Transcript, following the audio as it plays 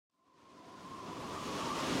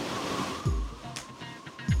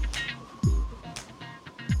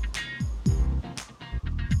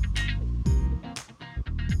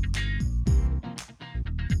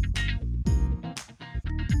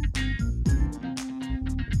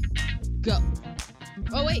Go.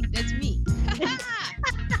 Oh, wait, that's me.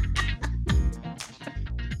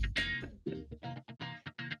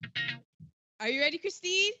 Are you ready,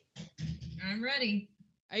 Christine? I'm ready.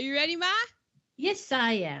 Are you ready, Ma? Yes,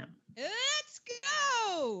 I am. Let's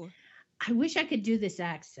go. I wish I could do this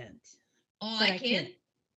accent. Oh, but I can. can't.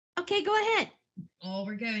 Okay, go ahead. Oh,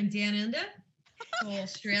 we're going down under to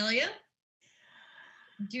Australia.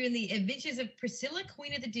 Doing the Adventures of Priscilla,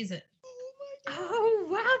 Queen of the Desert. Oh, my God. Oh,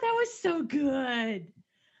 wow, that was so good.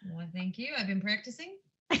 Well, thank you. I've been practicing.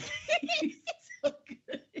 So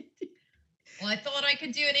good. Well, I thought I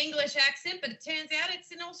could do an English accent, but it turns out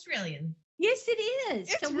it's an Australian. Yes, it is.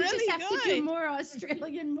 It's so we really just have to good. do more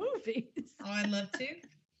Australian movies. Oh, I'd love to.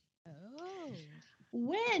 Oh.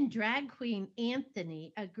 When drag queen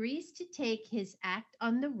Anthony agrees to take his act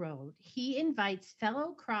on the road, he invites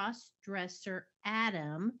fellow cross dresser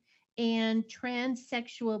Adam and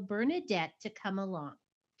transsexual Bernadette to come along.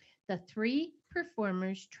 The three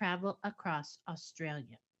performers travel across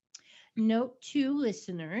Australia. Note to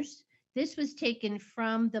listeners, this was taken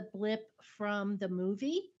from the blip from the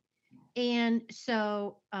movie. And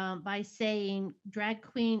so by saying drag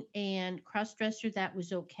queen and crossdresser, that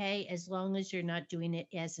was okay as long as you're not doing it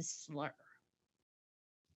as a slur.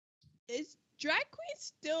 Is drag queen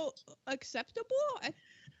still acceptable?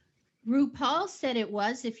 RuPaul said it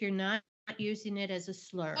was if you're not using it as a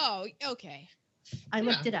slur. Oh, okay. I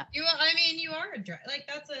looked it up. You are a drag. Like,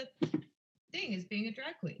 that's a thing, is being a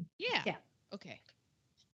drag queen. Yeah. Yeah. Okay.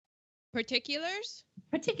 Particulars?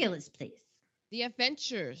 Particulars, please. The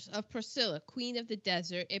Adventures of Priscilla, Queen of the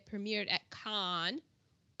Desert. It premiered at Cannes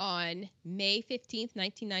on May 15th,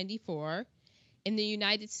 1994. In the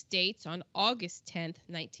United States on August 10th,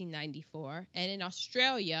 1994. And in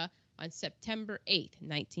Australia on September 8th,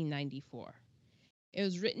 1994. It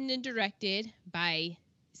was written and directed by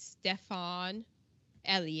Stefan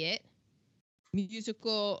Elliott. He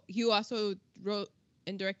also wrote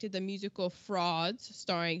and directed the musical Frauds,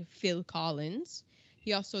 starring Phil Collins.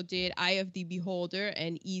 He also did Eye of the Beholder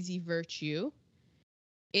and Easy Virtue.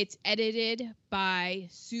 It's edited by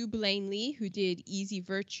Sue Blaney, who did Easy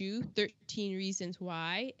Virtue, 13 Reasons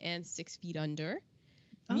Why, and 6 Feet Under.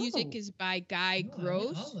 Music is by Guy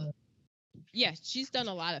Gross. Yeah, she's done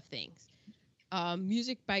a lot of things.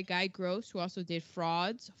 Music by Guy Gross, who also did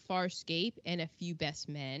Frauds, Farscape, and A Few Best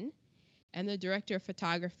Men. And the director of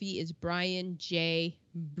photography is Brian J.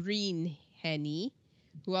 Breenhenny,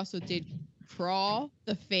 who also did Crawl,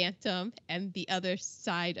 The Phantom, and The Other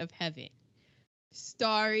Side of Heaven.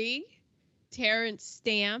 Starring Terrence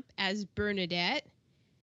Stamp as Bernadette.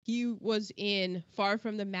 He was in Far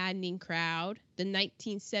From the Maddening Crowd, the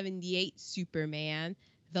 1978 Superman,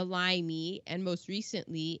 The Limey, and most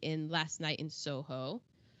recently in Last Night in Soho.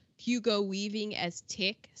 Hugo Weaving as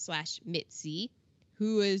Tick/Mitzi,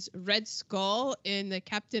 who is Red Skull in the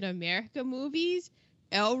Captain America movies,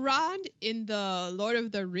 Elrond in the Lord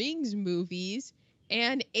of the Rings movies,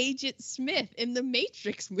 and Agent Smith in the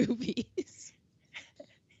Matrix movies.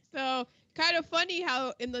 So kind of funny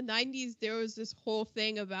how in the 90s there was this whole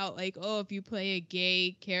thing about like, oh, if you play a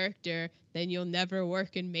gay character, then you'll never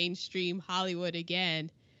work in mainstream Hollywood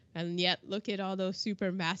again. And yet look at all those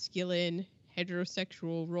super masculine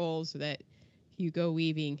heterosexual roles that Hugo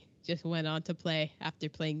Weaving just went on to play after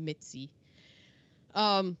playing Mitzi.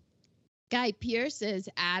 Guy Pearce as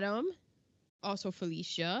Adam, also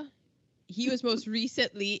Felicia. He was most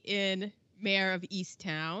recently in Mayor of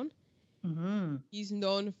Easttown. Mm-hmm. He's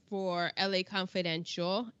known for LA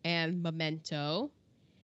Confidential and Memento.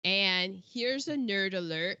 And here's a nerd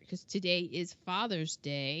alert, because today is Father's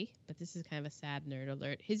Day, but this is kind of a sad nerd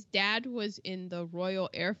alert. His dad was in the Royal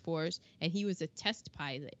Air Force, and he was a test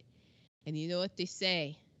pilot. And you know what they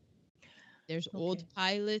say? There's old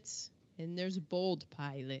pilots, and there's bold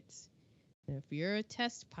pilots. And if you're a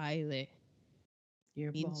test pilot,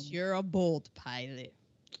 you're a bold pilot.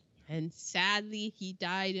 And sadly, he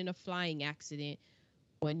died in a flying accident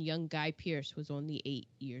when young Guy Pearce was only 8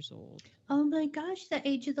 years old. Oh my gosh, the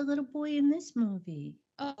age of the little boy in this movie.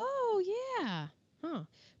 Oh, yeah. Huh.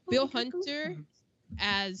 Bill Hunter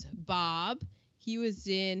as Bob. He was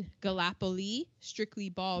in Gallipoli, Strictly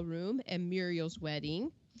Ballroom, and Muriel's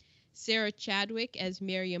Wedding. Sarah Chadwick as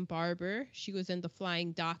Miriam Barber. She was in The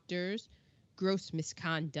Flying Doctors, Gross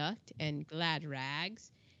Misconduct, and Glad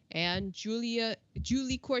Rags. And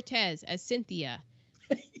Julie Cortez as Cynthia.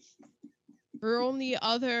 Her only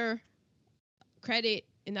other credit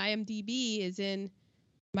in IMDb is in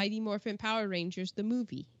Mighty Morphin Power Rangers, the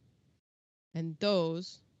movie. And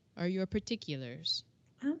those are your particulars.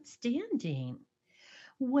 Outstanding.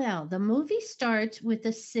 Well, the movie starts with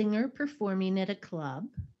a singer performing at a club.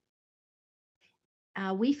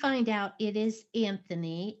 We find out it is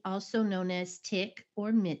Anthony, also known as Tick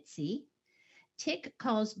or Mitzi. Tick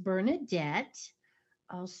calls Bernadette,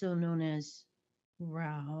 also known as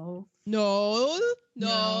Ralph. No,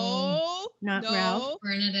 No. no, Not no. Ralph?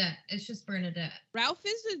 Bernadette. It's just Bernadette. Ralph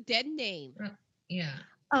is a dead name. Yeah.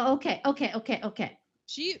 Oh, okay. Bernadette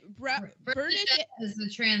Bernadette. is the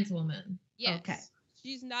trans woman. Yes. Okay.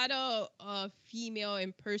 She's not a female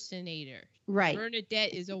impersonator. Right.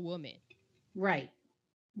 Bernadette is a woman. Right.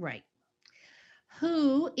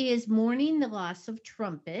 Who is mourning the loss of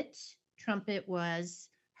Trumpet? Trumpet was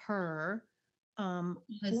her boy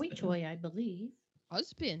Husband. toy, I believe.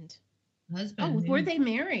 Husband. Husband. Oh, were they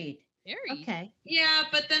married? Married. Okay. Yeah,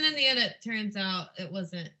 but then in the end, it turns out it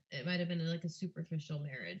wasn't. It might have been like a superficial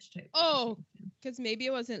marriage type. Oh, because maybe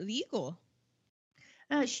it wasn't legal.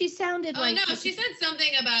 She sounded Oh like no, she said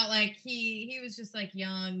something about like he was just like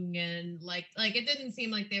young and like it didn't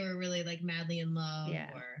seem like they were really like madly in love. Yeah.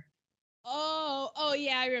 Or Oh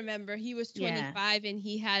yeah, I remember. He was 25 and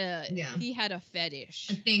he had a fetish.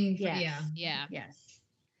 a thing. For, Yes. Yeah. Yes.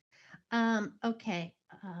 Okay.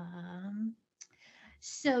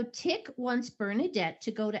 So Tick wants Bernadette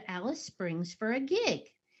to go to Alice Springs for a gig.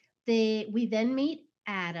 We then meet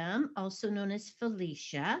Adam, also known as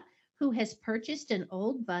Felicia, who has purchased an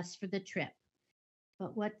old bus for the trip.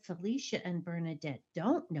 But what Felicia and Bernadette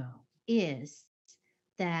don't know is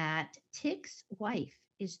that Tick's wife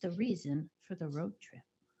is the reason for the road trip.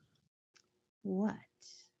 What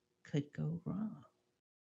could go wrong?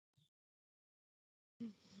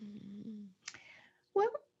 Well,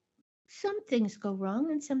 some things go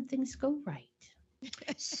wrong and some things go right.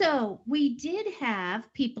 So we did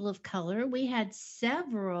have people of color. We had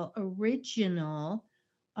several original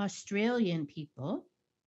Australian people.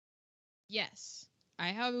 Yes.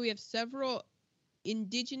 We have several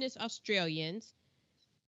Indigenous Australians,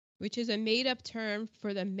 which is a made-up term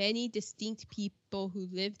for the many distinct people who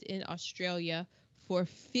lived in Australia for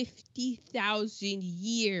 50,000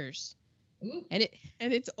 years. Ooh. And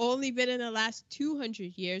it's only been in the last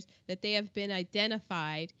 200 years that they have been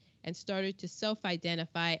identified and started to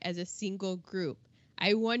self-identify as a single group.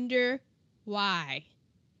 I wonder why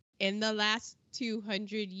in the last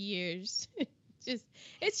 200 years.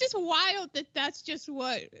 It's just wild that that's just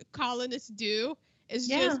what colonists do. It's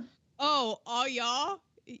just, oh, all y'all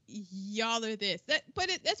are this. That's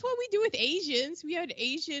what we do with Asians. We had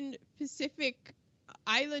Asian Pacific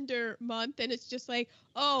Islander month, and it's just like,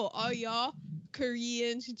 oh, all y'all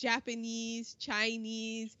Koreans, Japanese,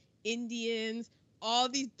 Chinese, Indians, all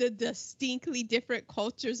the distinctly different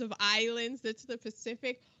cultures of islands that's the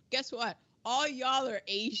Pacific. Guess what? All y'all are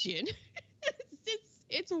Asian.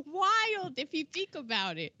 It's wild if you think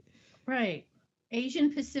about it. Right.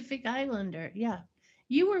 Asian Pacific Islander. Yeah.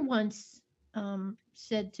 You were once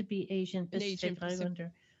said to be Asian Pacific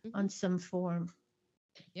Islander on some form.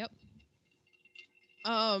 Yep.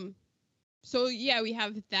 So yeah, we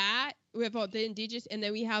have that. We have all the indigenous, and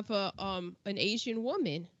then we have an Asian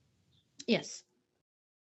woman. Yes.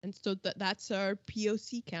 And so that's our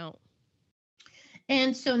POC count.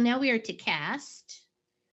 And so now we are to cast,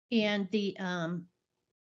 and the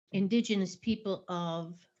Indigenous people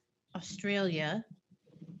of Australia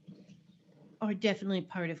are definitely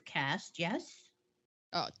part of cast. Yes.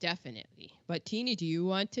 Oh, definitely. But Tina, do you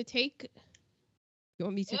want to take? You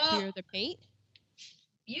want me to clear the paint?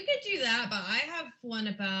 You could do that, but I have one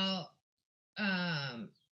about. I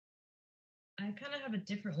kind of have a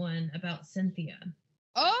different one about Cynthia.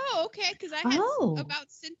 Oh, okay. Because I had about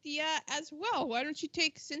Cynthia as well. Why don't you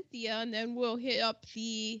take Cynthia and then we'll hit up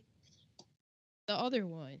the other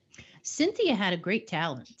one. Cynthia had a great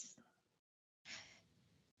talent.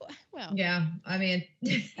 Well, yeah, I mean,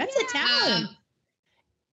 that's a talent.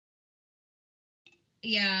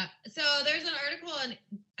 Yeah. So there's an article on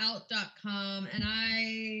out.com, and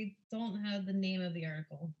I don't have the name of the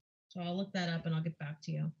article. So I'll look that up and I'll get back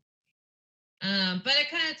to you. But it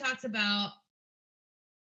kind of talks about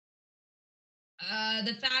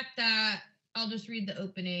the fact that, I'll just read the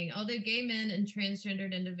opening. Although gay men and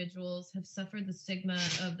transgendered individuals have suffered the stigma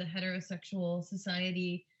of the heterosexual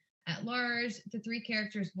society at large, the three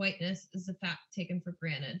characters' whiteness is a fact taken for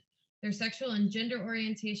granted. Their sexual and gender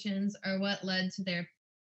orientations are what led to their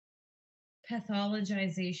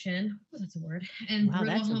pathologization, that's a word, and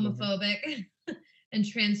brutal homophobic and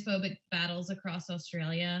transphobic battles across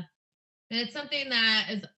Australia. And it's something that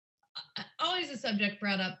is always a subject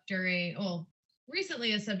brought up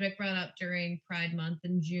recently a subject brought up during Pride Month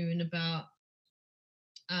in June about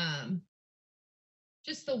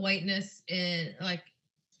just the whiteness in, like,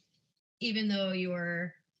 even though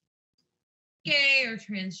you're gay or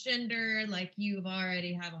transgender, like you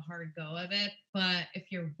already have a hard go of it. But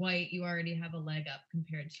if you're white, you already have a leg up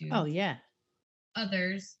compared to Oh yeah.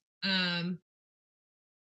 others.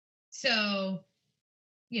 So,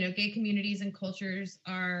 gay communities and cultures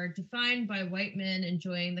are defined by white men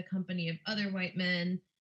enjoying the company of other white men,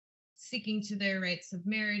 seeking to their rights of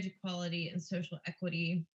marriage, equality, and social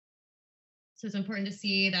equity. So it's important to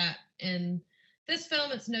see that in this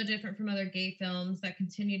film, it's no different from other gay films that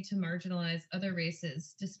continued to marginalize other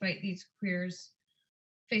races, despite these queers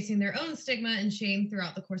facing their own stigma and shame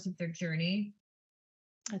throughout the course of their journey.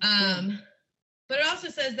 But it also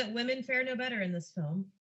says that women fare no better in this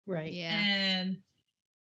film. Right. Yeah. And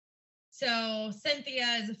so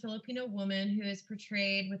Cynthia is a Filipino woman who is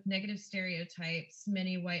portrayed with negative stereotypes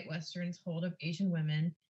many white Westerns hold of Asian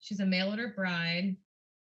women. She's a mail order bride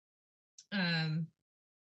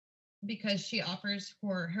because she offers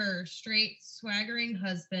for her straight, swaggering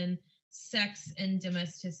husband sex and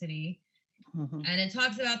domesticity. Mhm. And it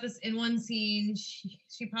talks about this in one scene.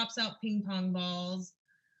 She pops out ping pong balls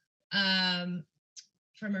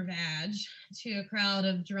from her vag to a crowd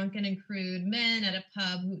of drunken and crude men at a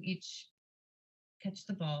pub who each catch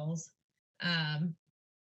the balls. I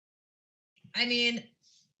mean,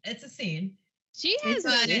 it's a scene. She It's has a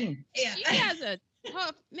a scene. Yeah. she has a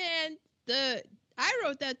tough man. I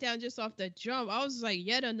wrote that down just off the jump. I was like,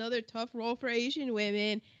 yet another tough role for Asian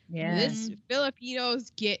women. Yeah. This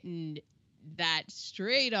Filipinos getting that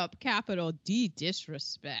straight up capital D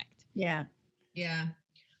disrespect. Yeah. Yeah.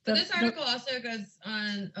 But The- this article also goes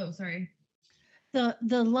on. Oh, sorry.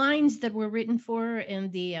 The lines that were written for her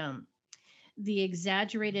and the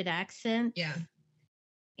exaggerated accent Yeah.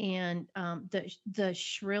 and the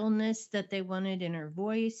shrillness that they wanted in her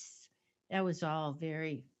voice, that was all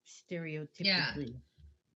very stereotypically.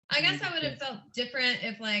 I guess I would have felt different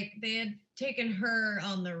if like they had taken her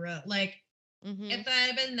on the road. Like Mhm. if that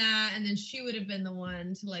had been that, and then she would have been the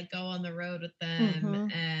one to like go on the road with them,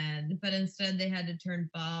 but instead they had to turn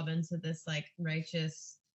Bob into this like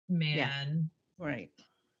righteous man. Right.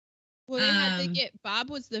 Well, they had to get Bob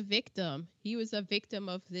was the victim. He was a victim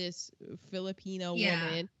of this Filipino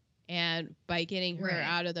woman, and by getting her Right.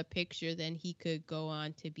 out of the picture, then he could go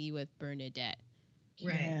on to be with Bernadette.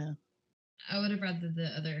 Right. Yeah. I would have rather the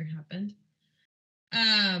other happened.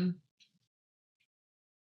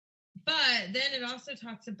 But then it also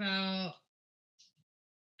talks about,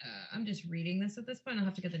 I'm just reading this at this point. I'll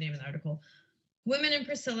have to get the name of the article. Women in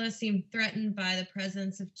Priscilla seem threatened by the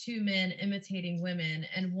presence of two men imitating women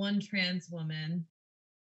and one trans woman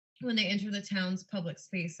when they enter the town's public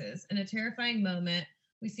spaces. In a terrifying moment,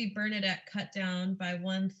 we see Bernadette cut down by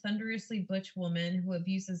one thunderously butch woman who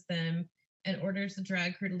abuses them and orders the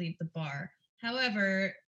drag her to leave the bar.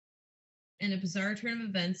 However, in a bizarre turn of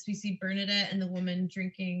events, we see Bernadette and the woman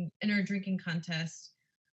drinking in her drinking contest,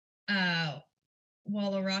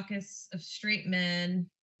 while a raucous of straight men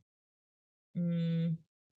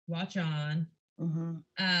watch on.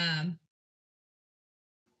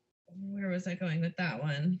 Where was I going with that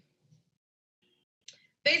one?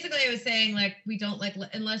 Basically, I was saying like we don't like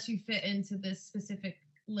unless you fit into this specific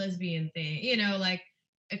lesbian thing. You know, like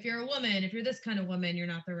if you're a woman, if you're this kind of woman, you're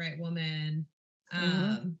not the right woman.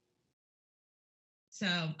 So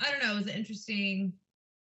I don't know. It was an interesting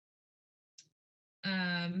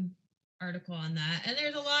article on that, and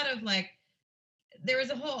there's a lot of like, there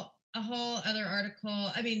was a whole other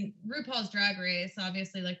article. I mean, RuPaul's Drag Race,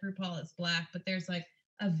 obviously, like RuPaul is Black, but there's like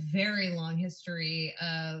a very long history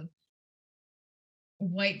of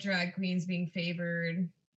white drag queens being favored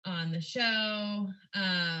on the show.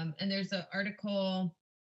 And there's an article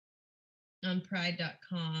on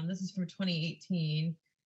Pride.com. This is from 2018.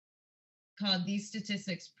 Called "These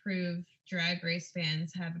Statistics Prove Drag Race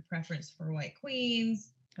Fans Have a Preference for White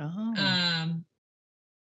Queens." And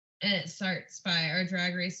it starts by "Are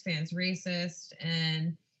Drag Race Fans Racist?"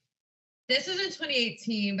 And this was in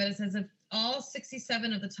 2018, but it says of all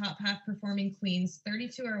 67 of the top half performing queens,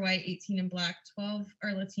 32 are white, 18 are Black, 12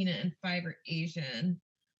 are Latina, and 5 are Asian.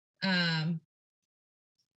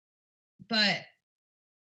 But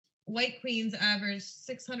white queens average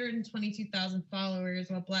 622,000 followers,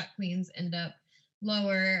 while Black queens end up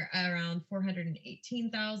lower, around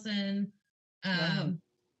 418,000. I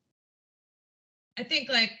think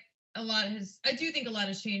like I do think a lot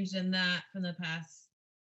has changed in that from the past.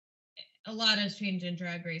 A lot has changed in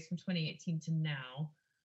Drag Race from 2018 to now.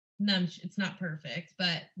 It's not perfect,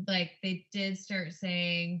 but like they did start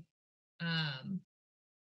saying, I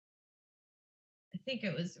think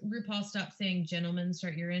it was RuPaul stopped saying "gentlemen,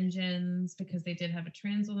 start your engines" because they did have a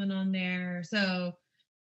trans woman on there. So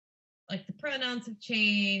like the pronouns have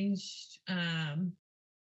changed.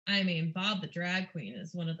 I mean, Bob the Drag Queen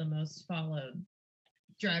is one of the most followed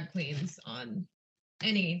drag queens on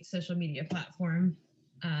any social media platform.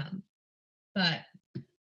 But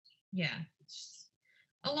yeah, it's just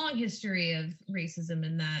a long history of racism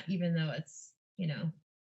in that, even though it's,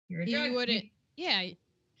 you're a drag You wouldn't, queen. yeah,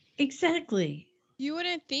 Exactly. you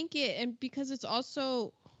wouldn't think it, and because it's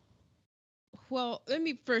also, well, let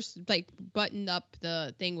me first button up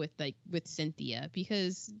the thing with Cynthia,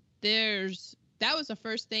 because that was the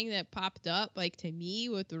first thing that popped up to me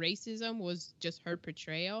with the racism, was just her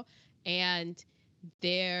portrayal. And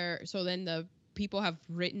so then the people have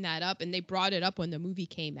written that up, and they brought it up when the movie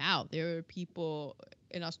came out. There were people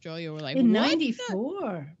in Australia who were like, In what?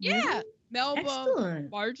 94. Yeah. Really? Melba Excellent.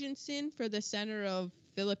 Marginson for the Center of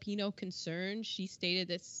Filipino Concern, she stated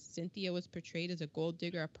that Cynthia was portrayed as a gold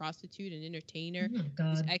digger, a prostitute, an entertainer Oh,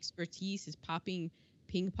 whose God. expertise is popping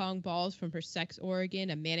ping pong balls from her sex organ,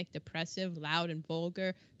 a manic depressive, loud and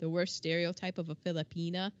vulgar, the worst stereotype of a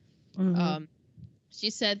Filipina. Mhm. She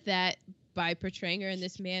said that by portraying her in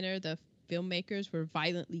this manner, the filmmakers were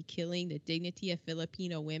violently killing the dignity of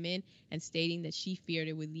Filipino women, and stating that she feared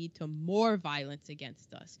it would lead to more violence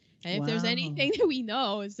against us. And if there's Wow. anything that we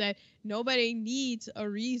know, is that nobody needs a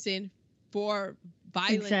reason for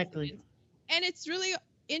violence. Exactly. And it's really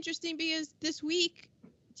interesting because this week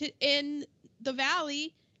in the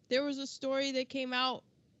Valley, there was a story that came out.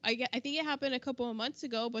 I think it happened a couple of months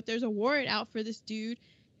ago, but there's a warrant out for this dude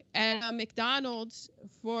at McDonald's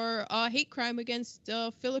for a hate crime against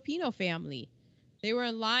a Filipino family. They were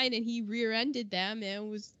in line and he rear-ended them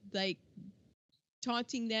and was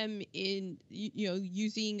taunting them in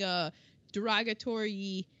using a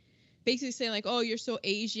derogatory, basically saying oh, you're so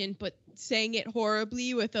Asian, but saying it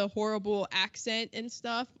horribly with a horrible accent and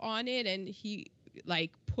stuff on it. And he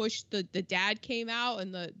pushed the dad came out,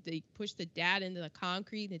 and they pushed the dad into the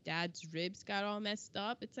concrete. The dad's ribs got all messed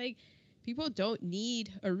up. It's people don't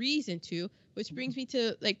need a reason to, which brings me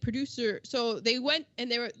to producer. So they went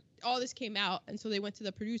and all this came out, and so they went to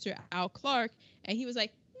the producer, Al Clark, and he was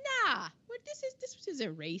like, nah, this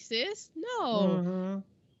isn't racist. No. Mhm.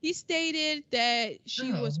 He stated that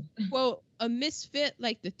she was, quote, a misfit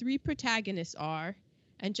like the three protagonists are,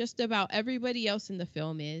 and just about everybody else in the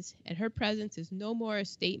film is, and her presence is no more a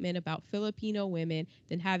statement about Filipino women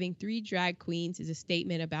than having three drag queens is a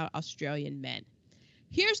statement about Australian men.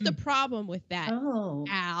 Here's the problem with that, Oh.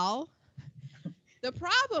 Al. The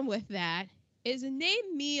problem with that is,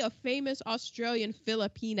 name me a famous Australian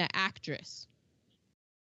Filipina actress.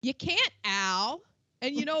 You can't, Al.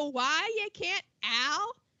 And you know why you can't,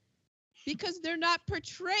 Al? Because they're not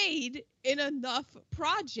portrayed in enough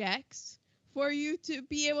projects for you to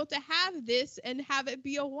be able to have this and have it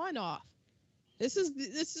be a one-off. This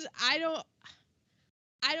is I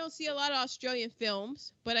don't see a lot of Australian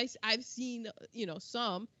films, but I've seen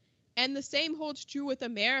some, and the same holds true with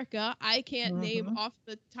America. I can't name off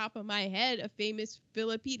the top of my head a famous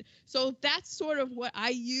Filipino. So that's sort of what I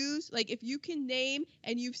use. If you can name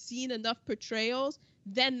and you've seen enough portrayals,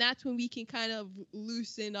 then that's when we can kind of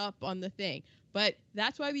loosen up on the thing. But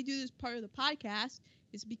that's why we do this part of the podcast,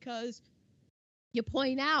 is because you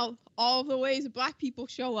point out all the ways Black people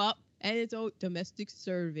show up, and it's domestic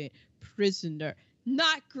servant, prisoner.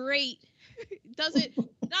 Not great.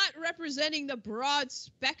 Not representing the broad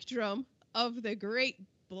spectrum of the great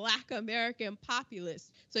Black American populace.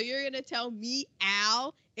 So you're going to tell me,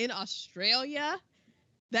 Al, in Australia,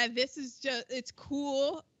 that this is it's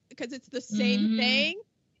cool because it's the same thing?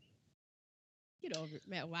 Get over it,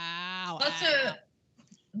 man. Wow. Also,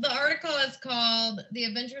 the article is called "The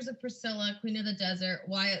Adventures of Priscilla, Queen of the Desert: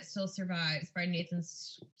 Why It Still Survives" by Nathan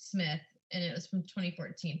Smith, and it was from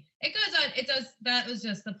 2014. It goes on. It does. That was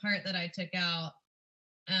just the part that I took out.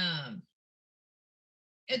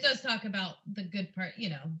 It does talk about the good part,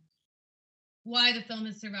 why the film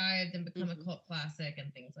has survived and become a cult classic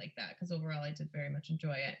and things like that. Because overall, I did very much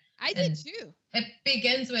enjoy it. I did too. It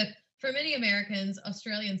begins with, for many Americans,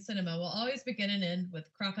 Australian cinema will always begin and end with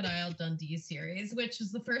Crocodile Dundee series, which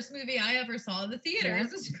is the first movie I ever saw in the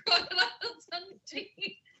theaters. Is Crocodile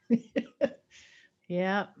Dundee.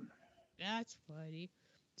 Yeah. That's funny.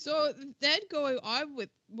 So then going on with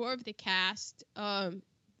more of the cast, they're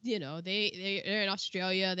in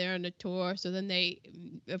Australia, they're on a tour, so then they,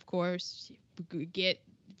 of course,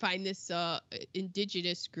 find this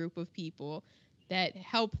indigenous group of people that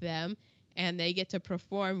help them, and they get to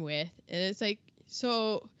perform with, and it's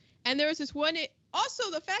and there was this one. Also,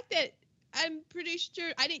 the fact that I'm pretty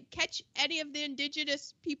sure I didn't catch any of the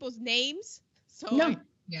indigenous people's names, so I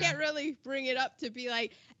can't really bring it up to be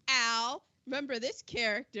like, Al, remember this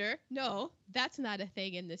character. No, that's not a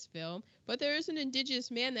thing in this film. But there is an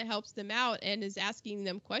indigenous man that helps them out and is asking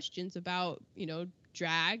them questions about,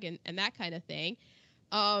 drag and that kind of thing.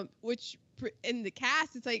 Which in the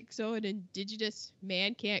cast, it's like, so an indigenous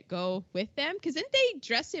man can't go with them? Because didn't they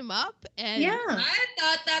dress him up? And Yeah. I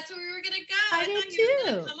thought that's where we were gonna go. I did thought you were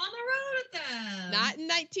gonna too. come on the road with them. Not in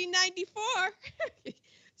 1994.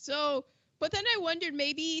 So, but then I wondered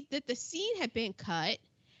maybe that the scene had been cut,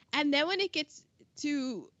 and then when it gets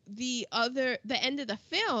to the end of the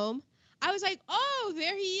film, I was like, oh,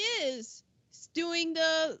 there he is doing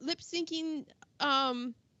the lip syncing,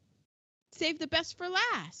 save the best for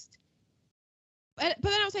last. But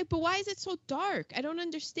then I was like, but why is it so dark? I don't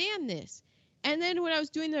understand this. And then when I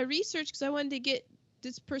was doing the research, because I wanted to get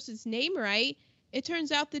this person's name right, it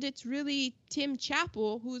turns out that it's really Tim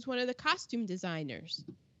Chappell, who's one of the costume designers.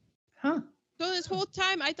 Huh. So this whole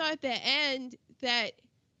time, I thought at the end that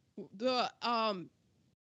the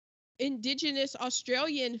indigenous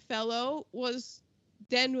Australian fellow was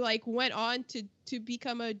then went on to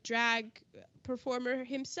become a drag performer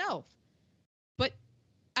himself. But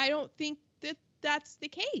I don't think that that's the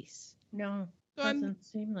case. No, So doesn't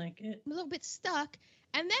seem like it. I'm a little bit stuck.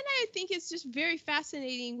 And then I think it's just very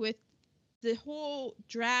fascinating with the whole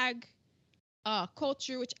drag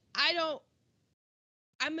culture, which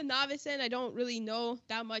I'm a novice in. I don't really know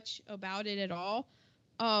that much about it at all.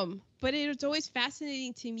 But it's always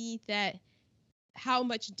fascinating to me that how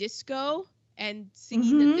much disco and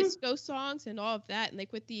singing the disco songs and all of that, and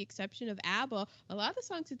with the exception of ABBA, a lot of the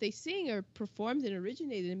songs that they sing are performed and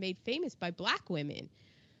originated and made famous by Black women.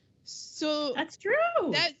 So that's true.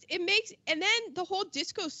 And then the whole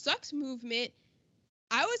disco sucks movement.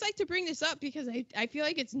 I always like to bring this up because I feel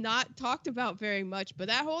like it's not talked about very much, but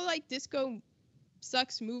that whole disco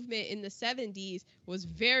sucks movement in the 70s was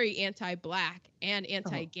very anti-Black and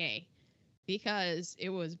anti-gay. Because it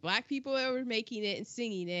was Black people that were making it and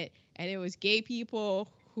singing it, and it was gay people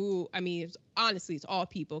who, honestly, it's all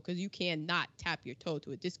people, because you cannot tap your toe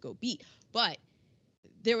to a disco beat. But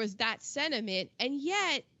there was that sentiment, and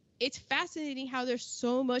yet it's fascinating how there's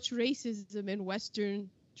so much racism in Western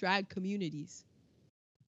drag communities.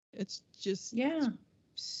 It's just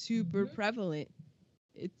super prevalent.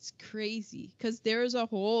 It's crazy, because there's a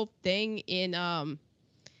whole thing in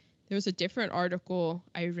there was a different article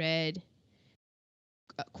I read.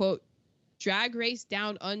 Quote, Drag Race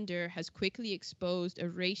Down Under has quickly exposed a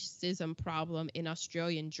racism problem in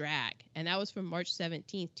Australian drag. And that was from March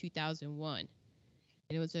 17th, 2001. And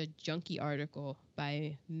it was a junkie article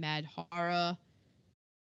by Madhara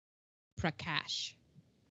Prakash.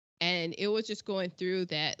 And it was just going through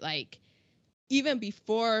that, even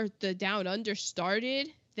before the Down Under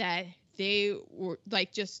started, that they were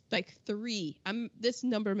just 3. This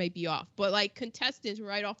number may be off, but contestants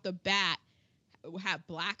right off the bat had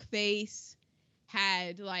blackface,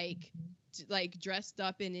 had dressed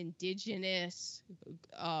up in indigenous,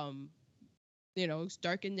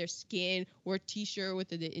 darkened their skin, wore a t-shirt with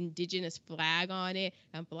the indigenous flag on it,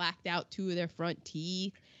 and blacked out 2 of their front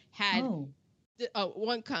teeth. Had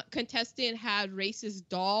one contestant had racist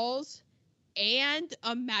dolls and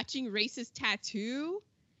a matching racist tattoo.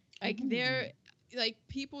 They're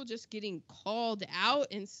people just getting called out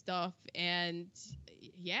and stuff. And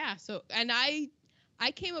yeah, so, and I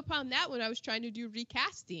came upon that when I was trying to do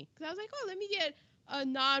recasting, because I was like, oh, let me get a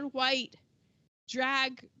non-white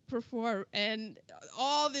drag perform, and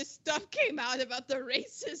all this stuff came out about the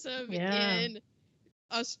racism in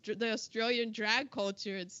the Australian drag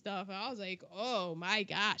culture and stuff. And I was like, oh my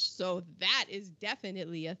gosh, so that is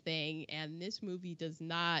definitely a thing, and this movie does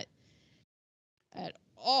not at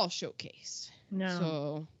all showcase. No.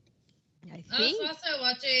 So I was also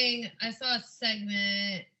watching, I saw a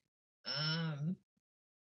segment,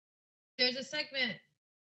 there's a segment,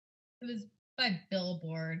 it was by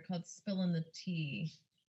Billboard, called Spillin' the Tea.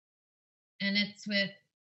 And it's with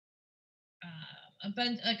a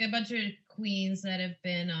bunch of queens that have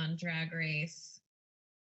been on Drag Race.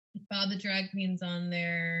 Bob the Drag Queen's on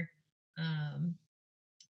there,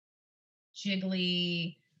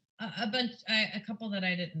 Jiggly, a couple that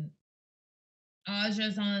I didn't.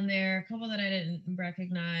 Aja's on there, a couple that I didn't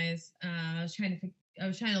recognize. I was trying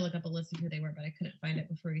to look up a list of who they were, but I couldn't find it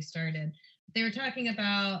before we started. They were talking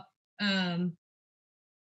about the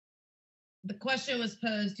question was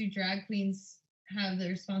posed: do drag queens have the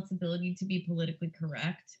responsibility to be politically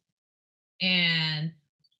correct? And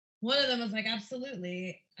one of them was like,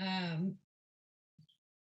 absolutely. I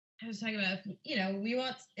was talking about,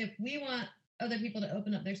 if we want other people to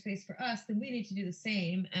open up their space for us, then we need to do the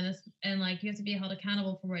same. And you have to be held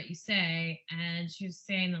accountable for what you say. And she was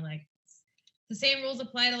saying that The same rules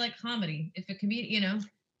apply to like comedy. If a comedian,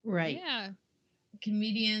 Right. Yeah.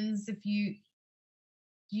 comedians, if you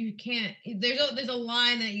can't, there's a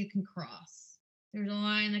line that you can cross. There's a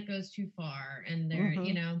line that goes too far, and there,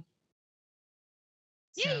 Mhm.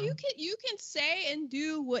 Yeah, so. you can say and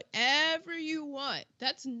do whatever you want.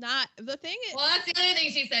 That's not the thing. Well, that's the other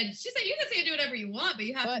thing she said. She said you can say and do whatever you want, but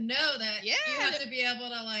you have to know that you have to be able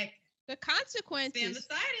to like the consequences. stand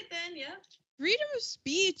beside it. Then, yeah. Freedom of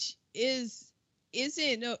speech isn't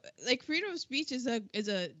like freedom of speech is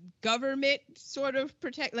a government sort of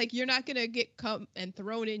protect. Like you're not gonna get come and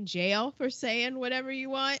thrown in jail for saying whatever you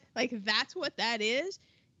want. Like that's what that is.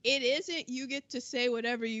 It isn't. You get to say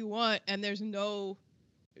whatever you want, and there's no.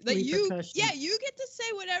 Like you get to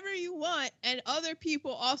say whatever you want, and other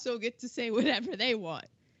people also get to say whatever they want.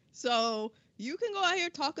 So you can go out here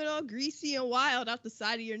talking all greasy and wild out the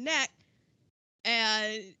side of your neck,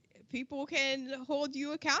 and people can hold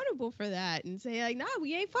you accountable for that and say like, nah,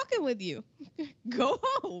 we ain't fucking with you. Go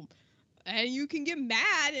home. And you can get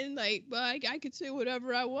mad and like, well, I could say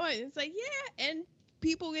whatever I want. And it's like, yeah, and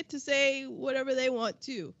people get to say whatever they want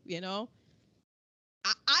too,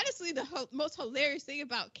 honestly, the most hilarious thing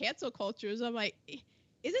about cancel culture is I'm like,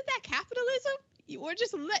 isn't that capitalism? We're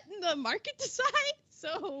just letting the market decide.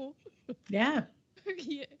 So, yeah.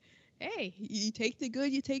 Hey, you take the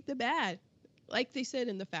good, you take the bad. Like they said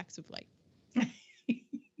in The Facts of Life.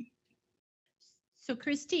 So,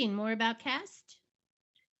 Christine, more about cast?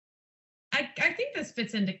 I think this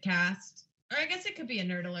fits into cast. Or I guess it could be a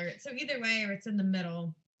nerd alert. So either way, or it's in the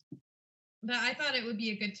middle. But I thought it would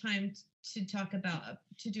be a good time to talk about,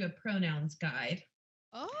 to do a pronouns guide.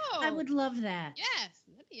 Oh. I would love that. Yes.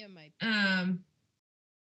 That'd be on my...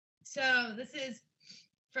 So this is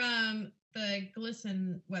from the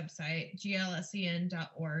GLSEN website,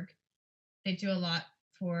 glsen.org. They do a lot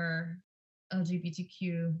for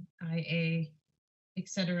LGBTQIA,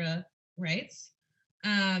 etc. rights.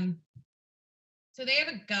 So they have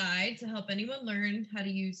a guide to help anyone learn how to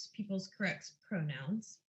use people's correct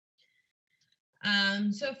pronouns.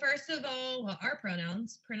 So first of all, what are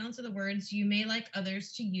pronouns? Pronouns are the words you may like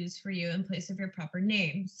others to use for you in place of your proper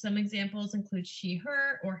name. Some examples include she,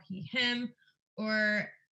 her, or he, him,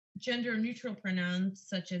 or gender neutral pronouns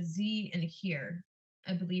such as ze and here.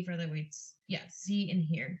 I believe are the weights. Yes, ze and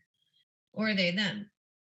here. Or they, them.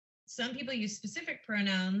 Some people use specific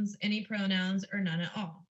pronouns, any pronouns, or none at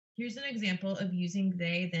all. Here's an example of using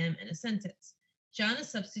they, them in a sentence. John is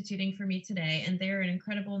substituting for me today, and they are an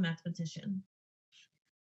incredible mathematician.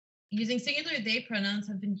 Using singular they pronouns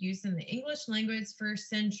have been used in the English language for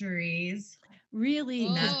centuries. Really?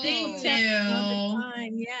 Nothing new.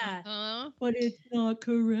 Yeah. But it's not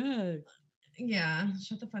correct. Yeah,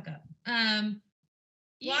 shut the fuck up.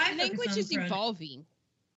 Language is evolving.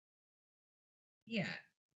 Yeah.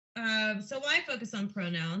 So why focus on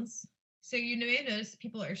pronouns? So you may notice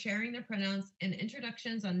people are sharing their pronouns in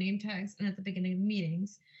introductions, on name tags, and at the beginning of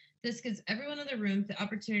meetings. This gives everyone in the room the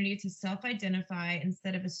opportunity to self-identify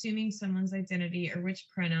instead of assuming someone's identity or which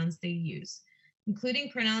pronouns they use.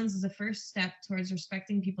 Including pronouns is a first step towards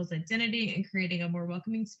respecting people's identity and creating a more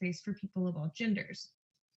welcoming space for people of all genders.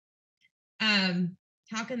 How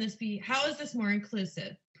is this more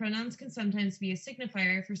inclusive? Pronouns can sometimes be a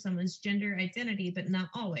signifier for someone's gender identity, but not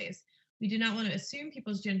always. We do not want to assume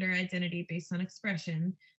people's gender identity based on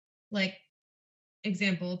expression, like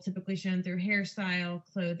example, typically shown through hairstyle,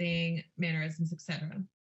 clothing, mannerisms, etc.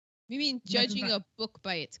 You mean judging a book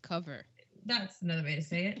by its cover? That's another way to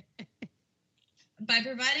say it. By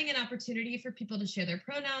providing an opportunity for people to share their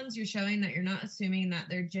pronouns, you're showing that you're not assuming that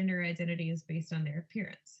their gender identity is based on their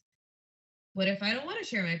appearance. What if I don't want to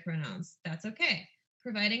share my pronouns? That's okay.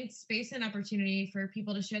 Providing space and opportunity for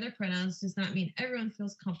people to share their pronouns does not mean everyone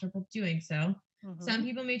feels comfortable doing so. Mm-hmm. Some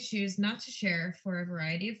people may choose not to share for a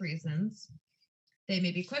variety of reasons. They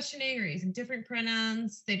may be questioning or using different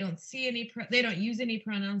pronouns. They don't use any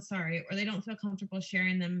pronouns, or they don't feel comfortable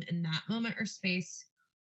sharing them in that moment or space.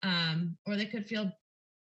 Or they could feel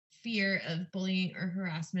fear of bullying or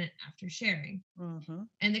harassment after sharing. Mm-hmm.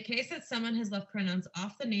 In the case that someone has left pronouns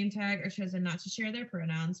off the name tag or chosen not to share their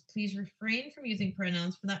pronouns, please refrain from using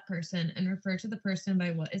pronouns for that person and refer to the person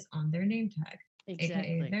by what is on their name tag,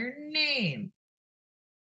 aka their name.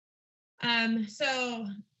 So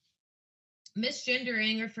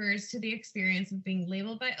misgendering refers to the experience of being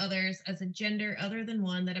labeled by others as a gender other than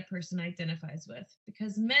one that a person identifies with.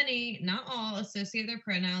 Because many, not all, associate their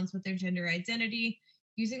pronouns with their gender identity,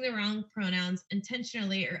 using the wrong pronouns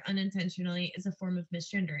intentionally or unintentionally is a form of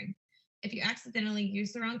misgendering. If you accidentally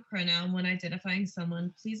use the wrong pronoun when identifying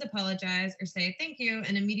someone, please apologize or say thank you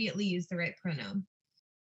and immediately use the right pronoun.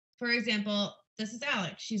 For example, This is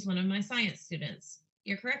Alex. She's one of my science students.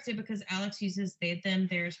 You're corrected because Alex uses they, them,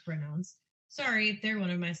 theirs pronouns. Sorry, they're one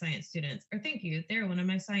of my science students. Or thank you, they're one of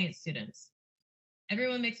my science students.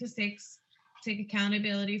 Everyone makes mistakes. Take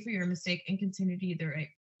accountability for your mistake and continue to use the right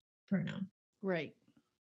pronoun. Right.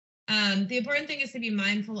 The important thing is to be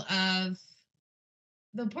mindful of.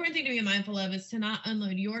 The important thing to be mindful of is to not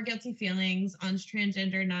unload your guilty feelings on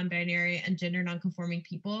transgender, non-binary, and gender non-conforming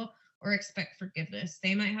people or expect forgiveness.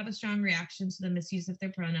 They might have a strong reaction to the misuse of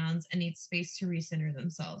their pronouns and need space to recenter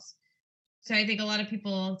themselves. So I think a lot of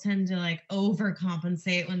people tend to like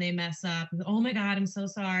overcompensate when they mess up. Oh my God, I'm so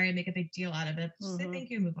sorry. Make a big deal out of it. Just say thank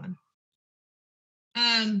you and move on.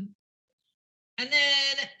 And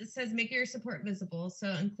then it says make your support visible. So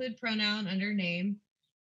include pronoun under name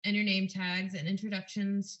and your name tags and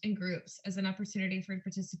introductions in groups as an opportunity for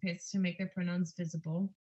participants to make their pronouns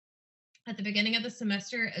visible. At the beginning of the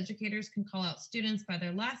semester, educators can call out students by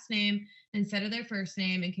their last name instead of their first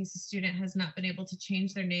name in case a student has not been able to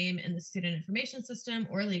change their name in the student information system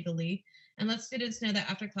or legally, and let students know that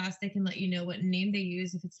after class they can let you know what name they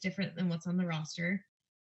use if it's different than what's on the roster.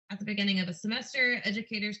 At the beginning of a semester,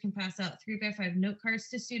 educators can pass out 3x5 note cards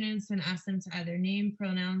to students and ask them to add their name,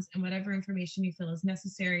 pronouns, and whatever information you feel is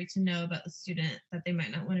necessary to know about the student that they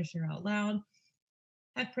might not want to share out loud.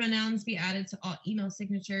 Have pronouns be added to all email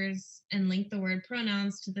signatures and link the word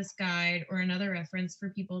pronouns to this guide or another reference for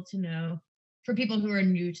people to know, for people who are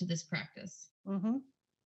new to this practice.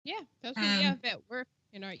 Yeah, that's what we have at work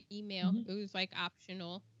in our email. It was like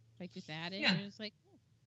optional, like just add it. And it was like, oh,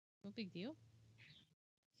 no big deal.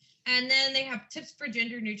 And then they have tips for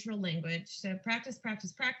gender neutral language. So practice,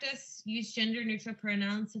 practice, practice. Use gender neutral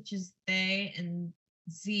pronouns such as they and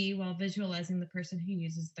Z while visualizing the person who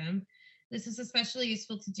uses them. This is especially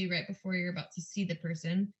useful to do right before you're about to see the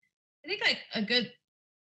person. I think like a good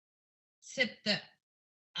tip that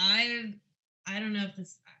I don't know if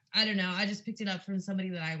this, I don't know. I just picked it up from somebody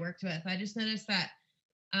that I worked with. I just noticed that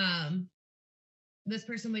this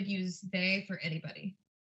person would use they for anybody.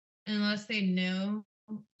 Unless they know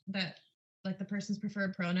that like the person's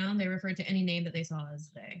preferred pronoun, they refer to any name that they saw as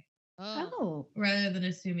they. Oh. Rather than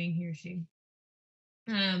assuming he or she.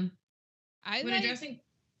 I when like, addressing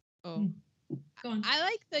oh, go on. I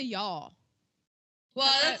like the y'all.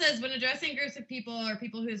 Well, that says when addressing groups of people or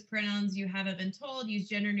people whose pronouns you haven't been told, use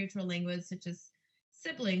gender neutral language such as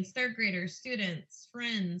siblings, third graders, students,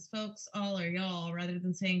 friends, folks, all, or y'all, rather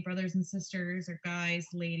than saying brothers and sisters or guys,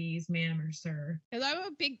 ladies, ma'am, or sir. Because I'm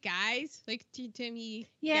a big guys, like to me.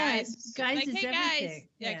 Yeah, guys like, is hey, everything. Guys.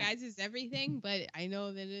 Yeah, guys is everything, but I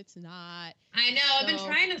know that it's not. I know. I've been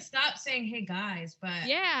trying to stop saying hey guys, but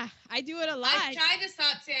yeah, I do it a lot. I tried to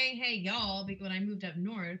stop saying hey y'all because when I moved up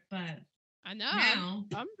north, but I know. Now,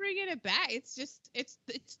 I'm bringing it back. It's just it's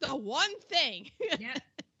the one thing. Yeah.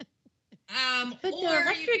 But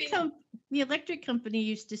the electric company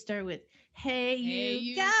used to start with hey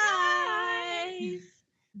you guys.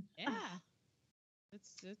 Yeah.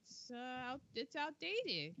 It's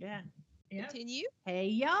outdated. Yeah. Continue. Hey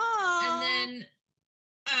y'all. And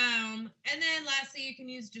then lastly, you can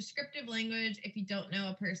use descriptive language if you don't know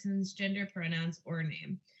a person's gender, pronouns, or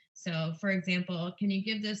name. So, for example, can you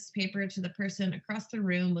give this paper to the person across the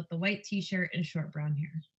room with the white t-shirt and short brown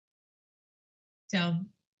hair? So,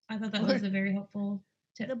 I thought that was a very helpful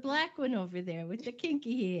tip. The black one over there with the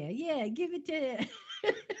kinky hair. Yeah, give it to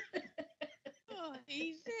Oh,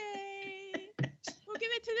 Asian. We'll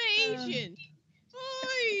give it to the Asian. Oh,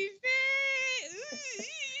 Asian.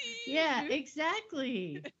 Yeah,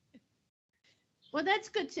 exactly. Well, that's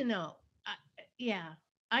good to know. Yeah.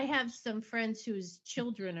 I have some friends whose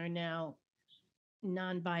children are now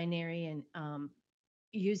non-binary and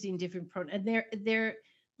using different pronouns. And they're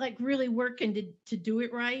like really working to do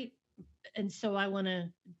it right. And so I want to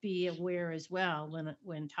be aware as well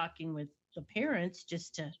when talking with the parents,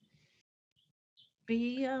 just to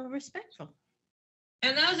be respectful.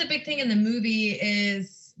 And that was a big thing in the movie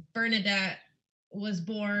is Bernadette was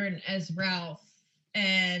born as Ralph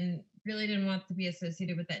and really didn't want to be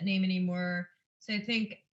associated with that name anymore. So I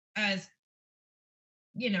think as,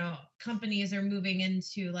 companies are moving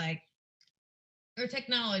into or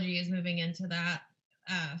technology is moving into that.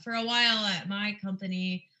 For a while at my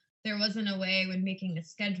company, there wasn't a way when making a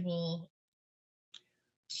schedule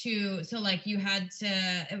you had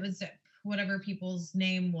to, it was whatever people's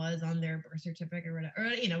name was on their birth certificate or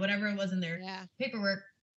whatever, whatever it was in their paperwork.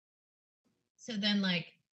 So then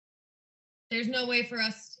there's no way for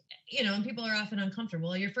us, and people are often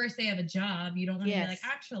uncomfortable. Your first day of a job, you don't want to be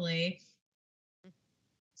actually.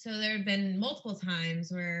 So there have been multiple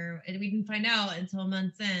times where we didn't find out until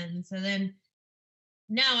months in. So then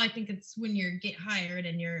now I think it's when you get hired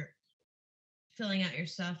and you're filling out your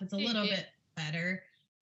stuff. It's a little bit better,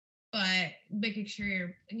 but making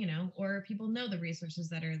sure or people know the resources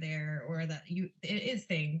that are there, or that it is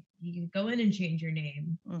thing. You can go in and change your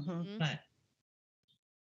name, but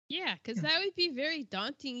yeah, because that would be very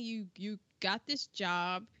daunting. You got this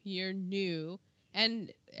job, you're new,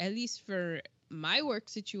 and at least for my work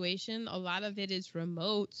situation, a lot of it is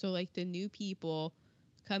remote. So like the new people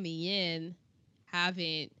coming in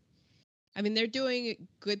they're doing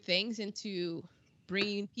good things into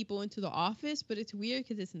bringing people into the office, but it's weird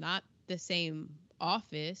because it's not the same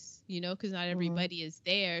office, because not everybody is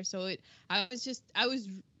there. So I was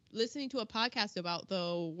listening to a podcast about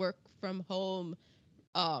the work from home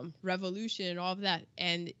revolution and all of that,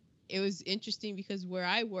 and it was interesting because where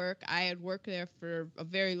I had worked there for a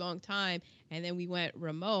very long time, and then we went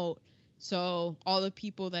remote. So all the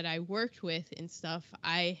people that I worked with and stuff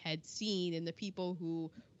I had seen, and the people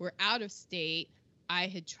who were out of state, I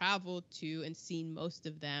had traveled to and seen most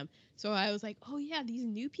of them. So I was like, oh yeah, these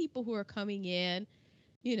new people who are coming in,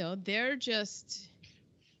 they're just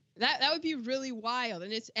that would be really wild.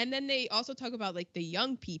 And then they also talk about like the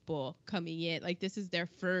young people coming in, like this is their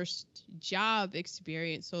first job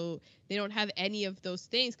experience, so they don't have any of those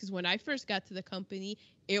things. Because when I first got to the company,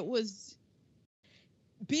 it was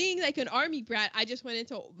being like an army brat. I just went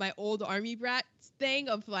into my old army brat thing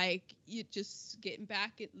of like you just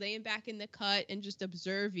laying back in the cut and just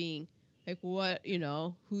observing like what,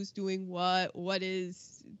 who's doing what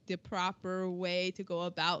is the proper way to go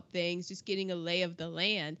about things, just getting a lay of the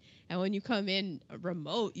land. And when you come in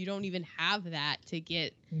remote, you don't even have that to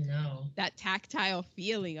get that tactile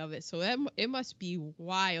feeling of it. So it must be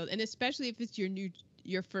wild. And especially if it's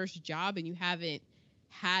your first job and you haven't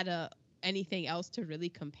had anything else to really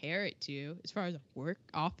compare it to as far as a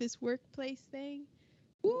office workplace thing.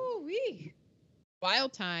 Ooh wee.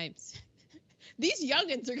 Wild times. These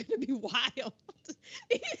youngins are gonna be wild.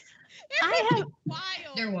 Wild.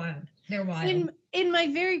 They're wild. In my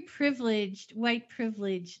very white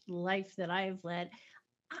privileged life that I have led,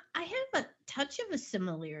 I have a touch of a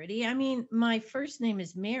similarity. I mean, my first name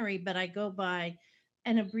is Mary, but I go by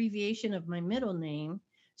an abbreviation of my middle name.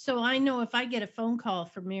 So I know if I get a phone call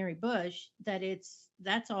from Mary Bush,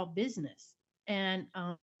 that's all business. And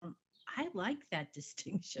I like that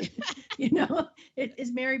distinction.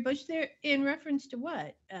 Is Mary Bush there in reference to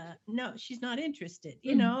what? No, she's not interested,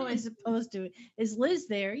 as opposed to, is Liz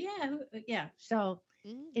there? Yeah. So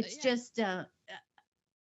it's just a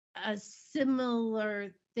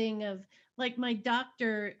similar thing of like my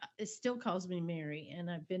doctor still calls me Mary, and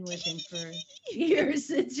I've been with him for years.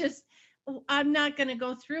 It's just, I'm not going to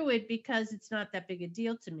go through it because it's not that big a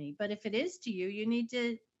deal to me. But if it is to you, you need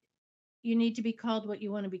to be called what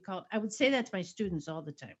you want to be called. I would say that to my students all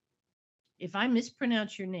the time. If I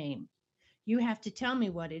mispronounce your name, you have to tell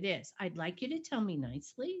me what it is. I'd like you to tell me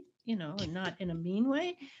nicely, and not in a mean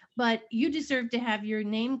way, but you deserve to have your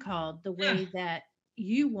name called the way that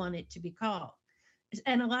you want it to be called.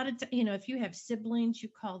 And a lot of if you have siblings, you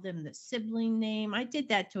call them the sibling name. I did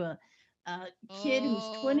that to a kid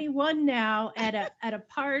who's 21 now at a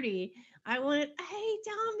party. I went, hey,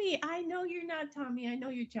 Tommy, I know you're not Tommy. I know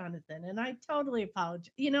you're Jonathan. And I totally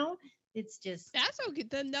apologize. It's just. That's okay.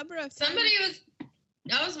 The number of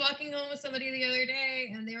I was walking home with somebody the other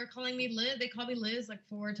day and they were calling me Liz. They called me Liz like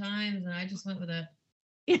 4 times and I just went with it.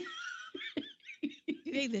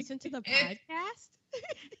 Do they listen to the podcast?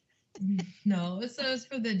 No, it was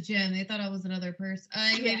for the gym. They thought I was another person.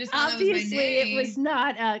 They just thought obviously that was my name. It was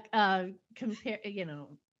not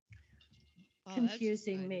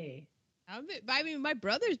confusing me. I mean, my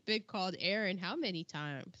brother's been called Aaron how many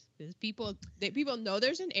times? Because people know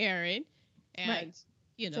there's an Aaron, and right.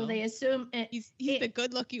 So they assume he's the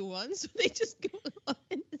good-looking one, so they just go up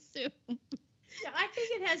and assume. Yeah, I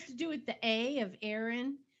think it has to do with the A of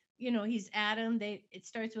Aaron. He's Adam. It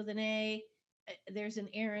starts with an A. There's an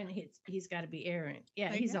Aaron. He's got to be Aaron.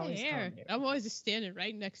 Yeah, he's always Aaron. I'm always just standing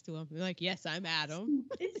right next to him. I'm like, yes, I'm Adam.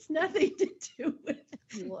 It's nothing to do with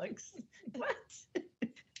looks. What?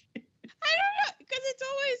 I don't know, because it's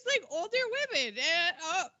always like older women. And,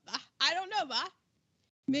 I don't know, ma.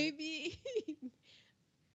 Maybe.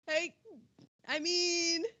 Like, I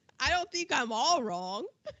mean, I don't think I'm all wrong.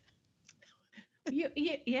 You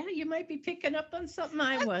might be picking up on something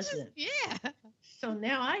I wasn't. Yeah. So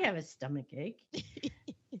now I have a stomach ache.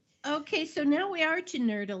 Okay, so now we are to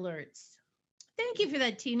nerd alerts. Thank you for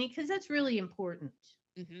that, Teeny, because that's really important.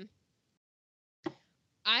 Mm-hmm.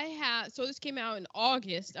 So this came out in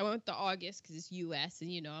August. I went with the August because it's U.S.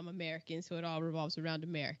 and I'm American, so it all revolves around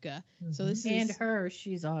America. Mm-hmm. So this is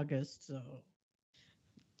she's August. So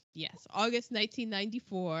yes, August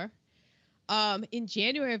 1994. In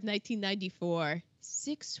January of 1994,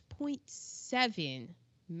 6.7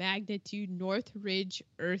 magnitude Northridge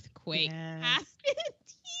earthquake happened here.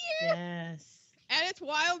 Yes. And it's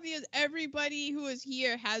wild because everybody who is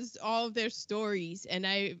here has all of their stories, and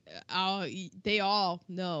they all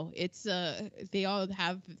know it's they all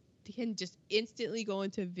can just instantly go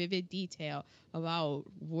into vivid detail about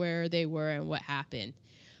where they were and what happened.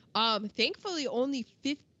 Thankfully, only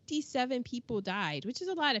 57 people died, which is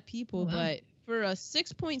a lot of people, but for a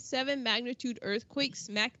 6.7 magnitude earthquake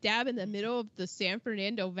smack dab in the middle of the San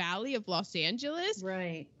Fernando Valley of Los Angeles,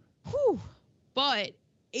 Right. whew, but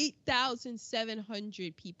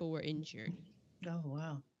 8,700 people were injured. Oh,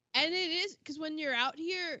 wow. And it is because when you're out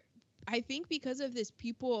here, I think because of this,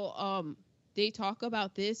 people they talk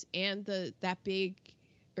about this and that big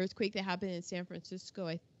earthquake that happened in San Francisco,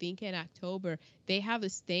 I think in October. They have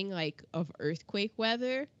this thing like of earthquake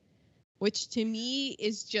weather, which to me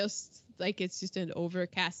is just like it's just an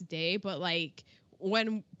overcast day. But like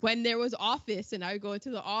when there was office and I would go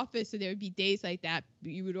into the office and there would be days like that,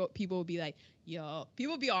 people would be like, yo,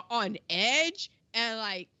 people would be on edge and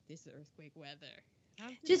like, this is earthquake weather.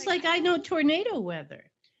 Just like I know tornado weather.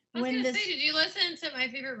 I was going to say, did you listen to My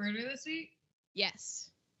Favorite Murder this week?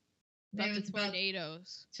 Yes. It was about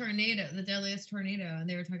tornadoes. Tornado, the deadliest tornado. And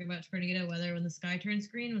they were talking about tornado weather when the sky turns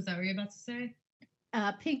green. Was that what you were about to say?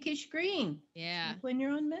 Pinkish green. Yeah. Like when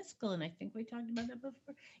you're on mescaline. I think we talked about that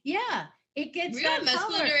before. Yeah. It gets were you that on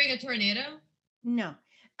mescaline color. during a tornado? No.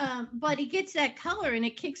 But it gets that color and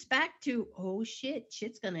it kicks back to, oh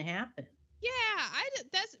shit's gonna happen. Yeah,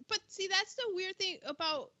 that's the weird thing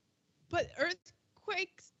but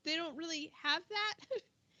earthquakes, they don't really have that.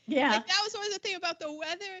 Yeah. Like that was always the thing about the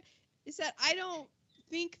weather, is that I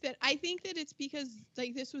think that it's because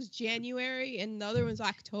like this was January and the other one's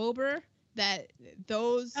October, that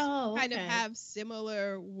those kind of have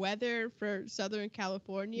similar weather for Southern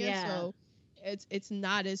California. Yeah. So it's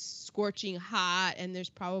not as scorching hot, and it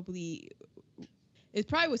probably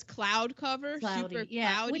was cloud cover, super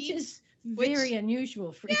cloudy, which is very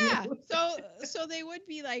unusual for you. So they would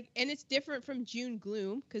be like, and it's different from June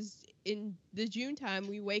gloom, because in the June time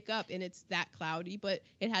we wake up and it's that cloudy, but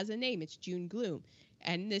it has a name. It's June gloom,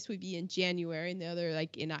 and this would be in January, and the other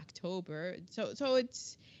like in October. So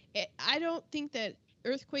I don't think that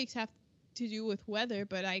earthquakes have to do with weather,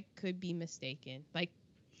 but I could be mistaken. Like,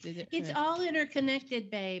 it's all interconnected,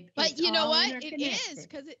 babe. But you know what? It is,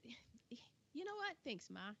 because you know what? Thanks,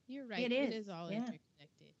 Ma. You're right. It is all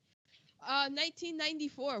interconnected.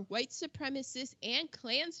 1994, white supremacist and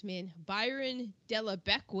Klansman Byron Della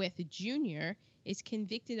Beckwith Jr. is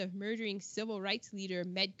convicted of murdering civil rights leader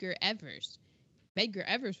Medgar Evers. Medgar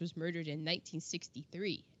Evers was murdered in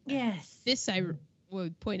 1963. Yes. This I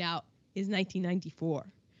would point out is 1994.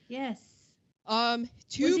 Yes. Was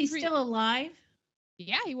he still alive?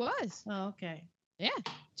 Yeah, he was. Oh, okay. Yeah.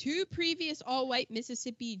 2 previous all-white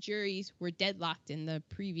Mississippi juries were deadlocked in the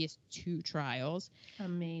previous 2 trials.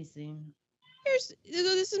 Amazing.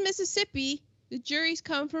 This is Mississippi. The juries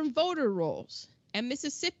come from voter rolls. And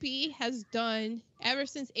Mississippi has done, ever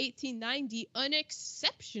since 1890, an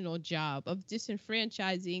exceptional job of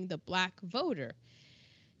disenfranchising the black voter.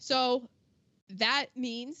 So that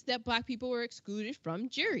means that black people were excluded from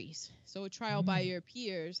juries. So a trial by your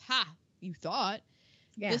peers. Ha, you thought.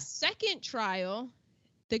 Yeah. The second trial,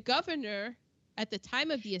 the governor at the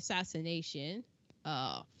time of the assassination,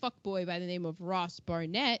 fuckboy by the name of Ross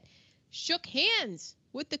Barnett, shook hands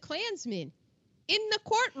with the Klansmen in the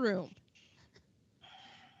courtroom.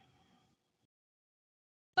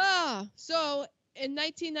 So in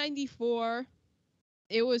 1994,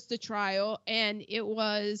 it was the trial, and it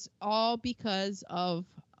was all because of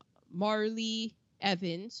Marley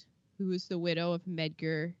Evans, who was the widow of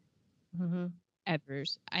Medgar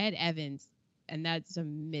Evers. I had Evans, and that's a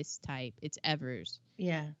mistype. It's Evers.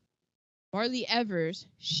 Yeah. Marley Evers,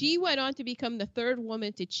 she went on to become the 3rd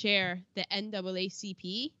woman to chair the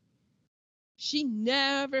NAACP. She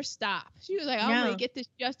never stopped. She was like, I'm going to get this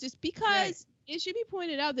justice, because it should be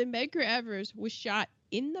pointed out that Medgar Evers was shot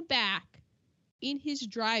in the back in his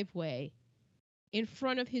driveway in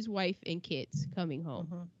front of his wife and kids coming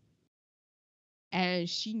home. And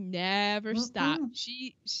she never stopped.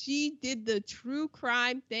 She did the true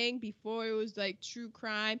crime thing before it was like true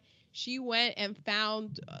crime. She went and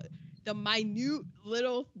found the minute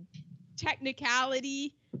little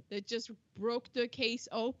technicality that just broke the case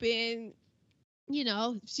open. You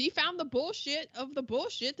know, she found the bullshit of the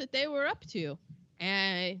bullshit that they were up to.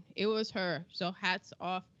 And it was her. So hats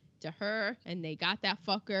off to her, and they got that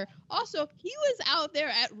fucker. Also, he was out there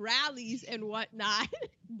at rallies and whatnot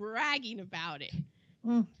bragging about it.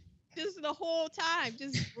 just the whole time,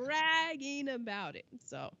 just bragging about it.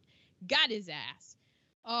 So, got his ass.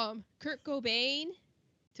 Kurt Cobain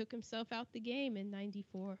took himself out the game in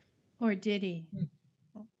 '94. Or did he?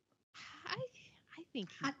 I think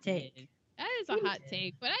he Hot take. did. That is a hot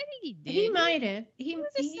take, but I think he did. He might have. He was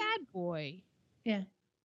a sad boy. Yeah.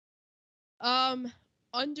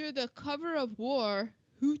 Under the cover of war,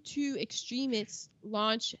 Hutu extremists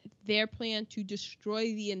launched their plan to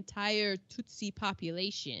destroy the entire Tutsi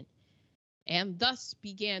population, and thus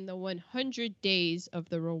began the 100 days of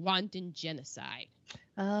the Rwandan genocide.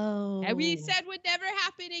 Oh. And we said would never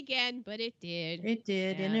happen again, but it did. It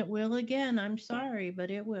did, and it will again. I'm sorry, but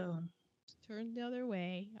it will. Turn the other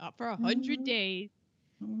way for 100 days.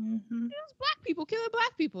 Mm-hmm. It was black people killing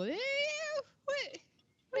black people.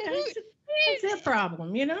 It's their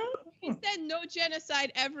problem, you know? He said no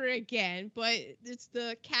genocide ever again, but it's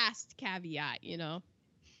the caste caveat, you know?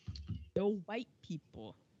 No white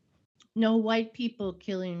people. No white people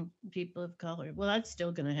killing people of color. Well, that's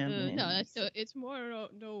still going to happen. No, that's still, it's more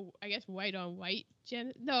no, I guess white on white.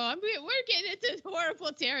 We're getting into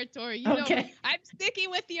horrible territory. You know, I'm sticking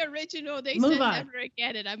with the original. They said never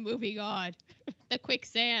again, and I'm moving on. The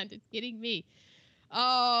quicksand, it's getting me.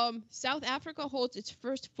 South Africa holds its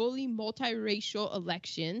first fully multiracial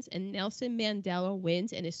elections, and Nelson Mandela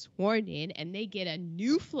wins and is sworn in, and they get a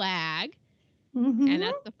new flag, and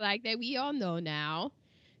that's the flag that we all know now.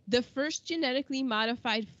 The first genetically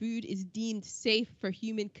modified food is deemed safe for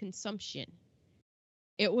human consumption.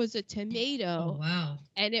 It was a tomato. Oh, wow.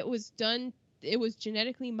 And it was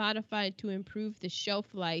genetically modified to improve the shelf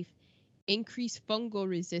life, increase fungal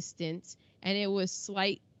resistance, and it was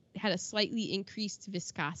had a slightly increased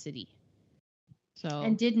viscosity.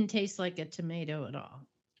 And didn't taste like a tomato at all.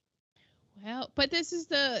 Well, but this is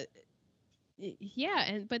but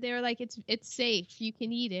they were like, it's safe, you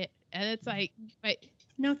can eat it, and it's like, but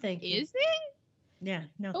no, thank you. Is it? Yeah,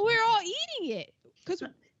 no. But we're all eating it because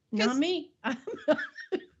not me.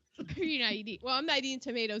 You're not eating. Well, I'm not eating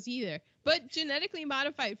tomatoes either. But genetically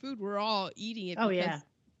modified food, we're all eating it. Because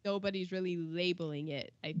nobody's really labeling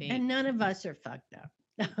it, I think. And none of us are fucked up.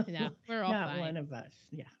 No, we're all not fine. One of us.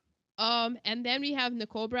 Yeah. And then we have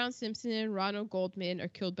Nicole Brown Simpson and Ronald Goldman are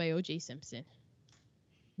killed by O.J. Simpson.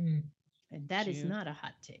 And that is not a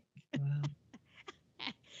hot take. Wow.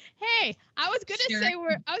 Hey, I was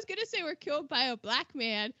gonna say we're killed by a black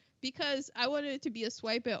man because I wanted it to be a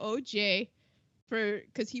swipe at OJ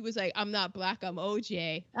because he was like, I'm not black, I'm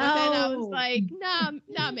OJ. But then I was like,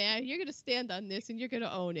 nah, man, you're gonna stand on this and you're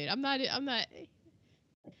gonna own it. I'm not.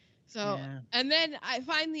 So, and then I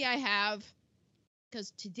have,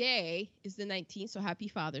 because today is the 19th, so happy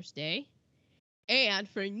Father's Day, and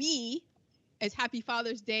for me, it's happy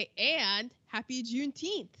Father's Day and happy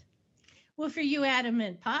Juneteenth. Well, for you, Adam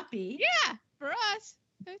and Poppy. Yeah, for us,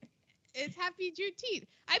 it's happy Juneteenth.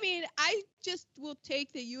 I mean, I just will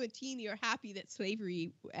take that you and Teeny are happy that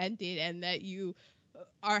slavery ended and that you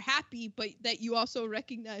are happy, but that you also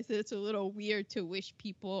recognize that it's a little weird to wish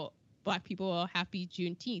black people a happy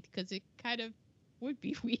Juneteenth, because it kind of would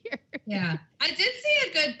be weird. Yeah. I did see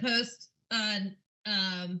a good post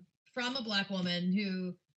from a black woman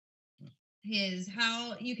who is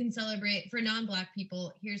how you can celebrate for non-black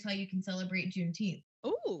people. Here's how you can celebrate Juneteenth.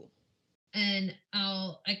 Ooh. And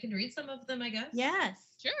I can read some of them, I guess. Yes.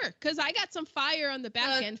 Sure. Because I got some fire on the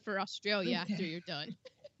back end for Australia after you're done.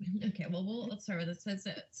 Okay. Well, let's start with this.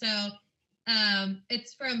 So,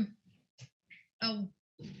 it's from a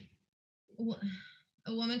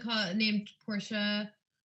woman named Portia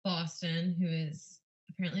Boston, who is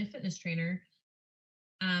apparently a fitness trainer.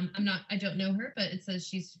 I don't know her, but it says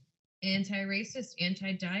she's anti-racist,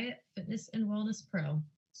 anti-diet, fitness, and wellness pro.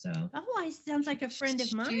 So, sounds like a friend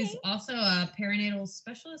of mine. She's also a perinatal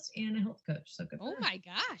specialist and a health coach. So good. Oh my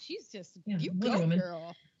gosh, she's just you go, woman.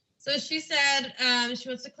 Girl. So she said she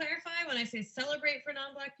wants to clarify, when I say celebrate for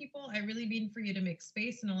non-black people, I really mean for you to make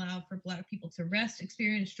space and allow for black people to rest,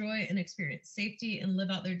 experience joy, and experience safety, and live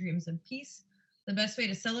out their dreams in peace. The best way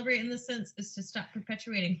to celebrate in this sense is to stop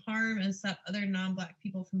perpetuating harm and stop other non-black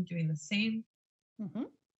people from doing the same.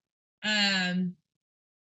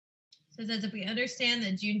 Says as if we understand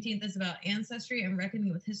that Juneteenth is about ancestry and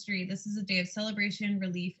reckoning with history, this is a day of celebration,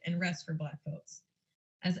 relief, and rest for black folks.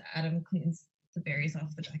 As Adam cleans the berries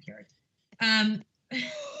off the backyard.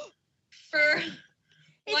 For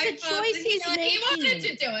it's a choice he's making. He wanted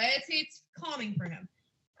to do it. It's calming for him.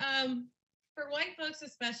 For white folks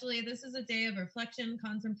especially, this is a day of reflection,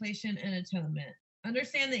 contemplation, and atonement.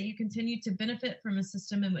 Understand that you continue to benefit from a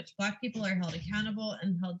system in which black people are held accountable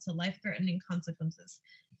and held to life-threatening consequences.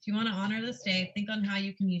 If you want to honor this day, think on how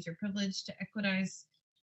you can use your privilege to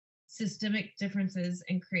systemic differences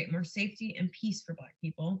and create more safety and peace for Black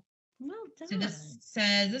people. Well done. So this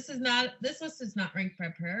says this list is not ranked by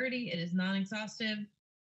priority. It is non-exhaustive.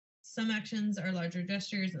 Some actions are larger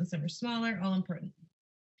gestures and some are smaller, all important.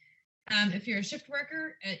 If you're a shift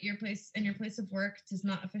worker at your place of work does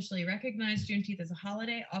not officially recognize Juneteenth as a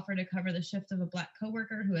holiday, offer to cover the shift of a Black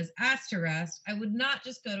coworker who has asked to rest. I would not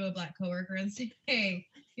just go to a Black coworker and say, "Hey,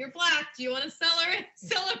 you're Black. Do you want to celebrate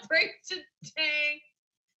today?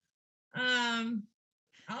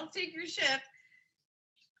 I'll take your shift."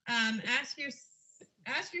 Ask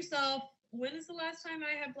yourself, when is the last time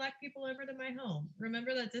I had Black people over to my home?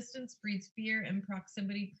 Remember that distance breeds fear and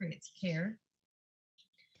proximity creates care.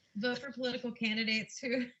 Vote for political candidates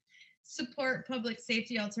who support public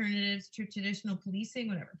safety alternatives to traditional policing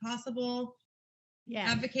whenever possible.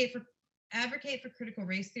 Yeah. Advocate for critical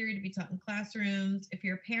race theory to be taught in classrooms. If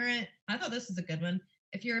you're a parent, I thought this was a good one.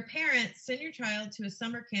 If you're a parent, send your child to a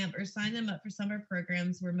summer camp or sign them up for summer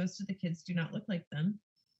programs where most of the kids do not look like them.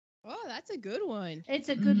 Oh, that's a good one. It's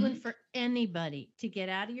a good one for anybody to get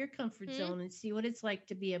out of your comfort zone and see what it's like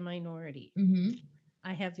to be a minority.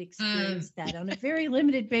 I have experienced that on a very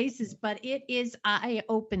limited basis, but it is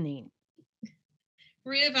eye-opening.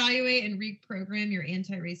 Reevaluate and reprogram your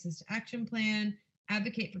anti-racist action plan.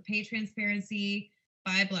 Advocate for pay transparency.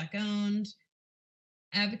 Buy Black-owned.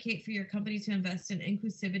 Advocate for your company to invest in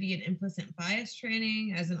inclusivity and implicit bias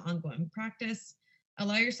training as an ongoing practice.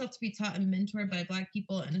 Allow yourself to be taught and mentored by Black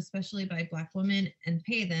people and especially by Black women and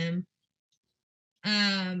pay them.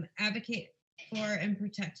 Advocate for and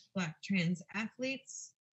protect Black trans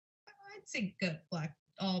athletes. I'd say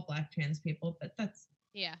all Black trans people, but that's,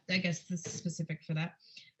 I guess this is specific for that.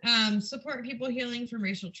 Support people healing from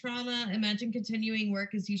racial trauma. Imagine continuing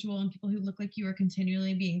work as usual and people who look like you are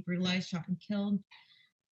continually being brutalized, shot, and killed.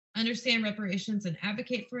 Understand reparations and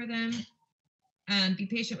advocate for them. Be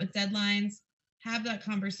patient with deadlines. Have that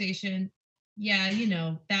conversation. Yeah,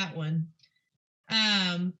 that one.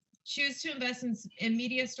 Choose to invest in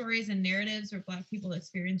media stories and narratives where Black people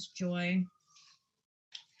experience joy.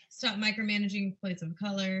 Stop micromanaging places of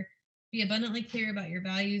color. Be abundantly clear about your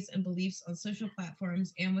values and beliefs on social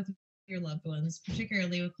platforms and with your loved ones,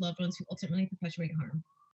 particularly with loved ones who ultimately perpetuate harm.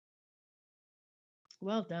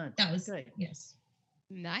 Well done. That was good. Yes.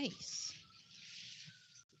 Nice.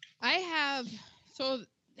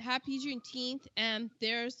 Happy Juneteenth, and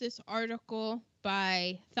there's this article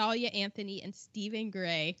by Thalia Anthony and Stephen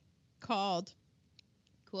Gray called,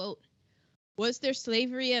 quote, "Was there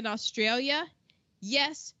slavery in Australia?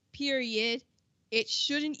 Yes, period. It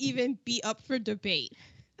shouldn't even be up for debate."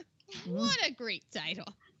 What a great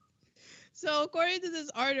title. So according to this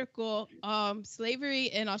article, slavery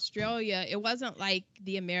in Australia, it wasn't like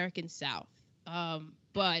the American South.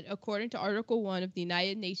 But according to Article 1 of the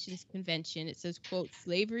United Nations Convention, it says, quote,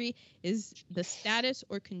 "Slavery is the status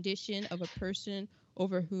or condition of a person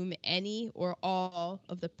over whom any or all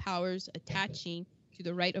of the powers attaching to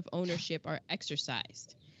the right of ownership are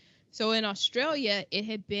exercised." So in Australia, it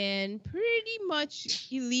had been pretty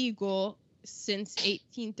much illegal since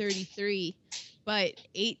 1833, but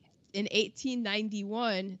in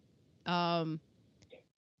 1891,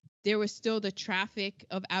 there was still the traffic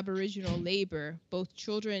of Aboriginal labor. Both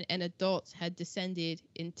children and adults had descended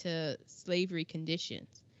into slavery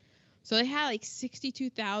conditions. So they had like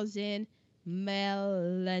 62,000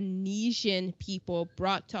 Melanesian people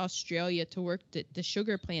brought to Australia to work the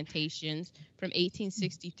sugar plantations from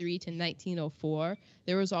 1863 to 1904.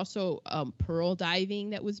 There was also pearl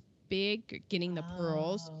diving that was big, getting the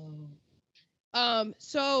pearls.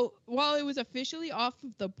 So while it was officially off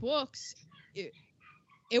of the books,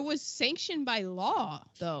 it was sanctioned by law,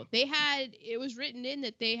 though. It was written in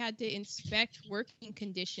that they had to inspect working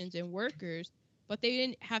conditions and workers, but they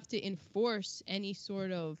didn't have to enforce any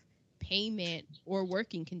sort of payment or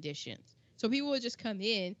working conditions. So people would just come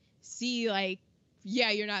in, see like,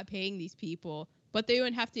 yeah, you're not paying these people, but they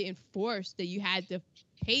wouldn't have to enforce that you had to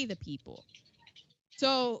pay the people.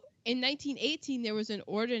 So in 1918, there was an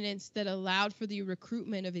ordinance that allowed for the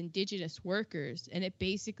recruitment of indigenous workers, and it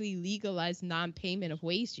basically legalized non-payment of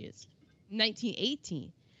wages.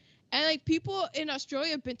 1918. And like people in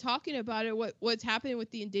Australia have been talking about it, what's happening with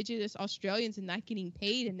the indigenous Australians and not getting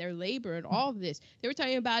paid in their labor and all of this. They were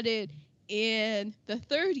talking about it in the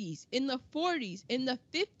 30s, in the 40s, in the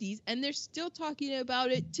 50s, and they're still talking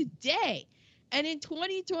about it today. And in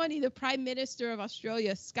 2020, the Prime Minister of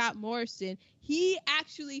Australia, Scott Morrison, he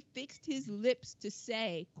actually fixed his lips to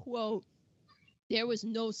say, quote, "There was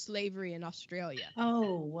no slavery in Australia."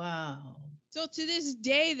 Oh, wow. So to this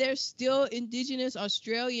day, there's still indigenous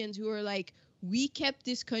Australians who are like, we kept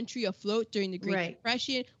this country afloat during the Great Right.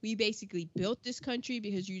 Depression. We basically built this country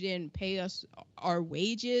because you didn't pay us our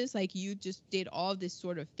wages. Like, you just did all this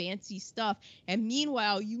sort of fancy stuff. And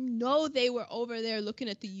meanwhile, they were over there looking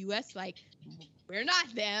at the U.S. like, we're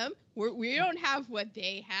not them. We don't have what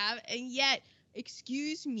they have. And yet,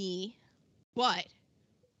 excuse me, but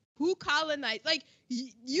who colonized? Like,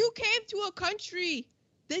 you came to a country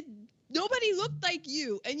that nobody looked like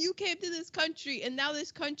you, and you came to this country, and now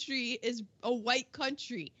this country is a white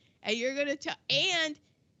country, and you're gonna tell, and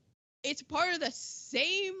it's part of the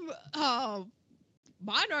same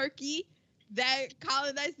monarchy that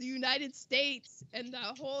colonized the United States and the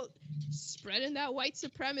whole spreading that white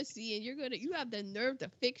supremacy, and you have the nerve to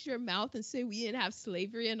fix your mouth and say we didn't have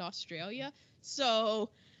slavery in Australia. So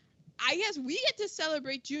I guess we get to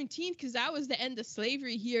celebrate Juneteenth because that was the end of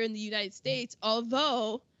slavery here in the United States,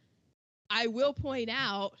 although I will point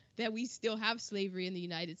out that we still have slavery in the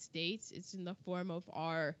United States. It's in the form of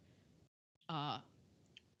our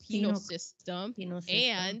penal system.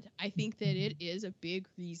 And I think that it is a big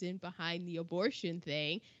reason behind the abortion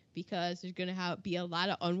thing, because there's going to be a lot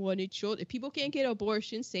of unwanted children. If people can't get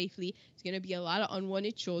abortion safely, there's going to be a lot of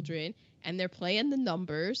unwanted children, and they're playing the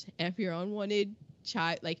numbers. And if you're an unwanted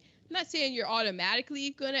child, like, I'm not saying you're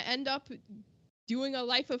automatically going to end up doing a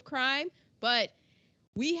life of crime, but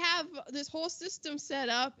we have this whole system set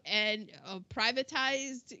up and a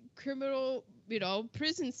privatized criminal,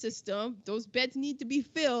 prison system. Those beds need to be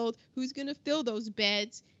filled. Who's going to fill those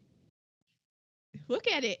beds? Look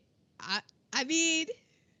at it. I mean,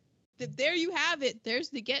 there you have it. There's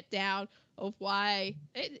the get down of why,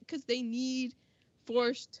 because they need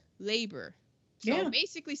forced labor. So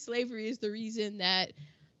basically slavery is the reason that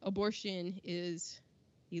abortion is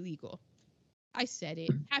illegal. I said it.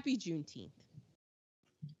 Happy Juneteenth.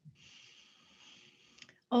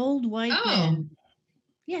 Old white men.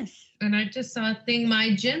 Yes. And I just saw a thing.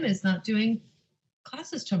 My gym is not doing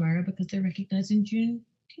classes tomorrow because they're recognizing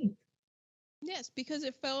Juneteenth. Yes, because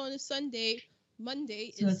it fell on a Sunday.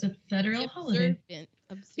 Monday so it's a federal holiday.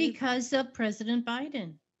 Because of President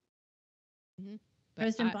Biden. Mm-hmm.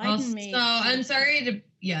 President Biden made. So I'm sorry to,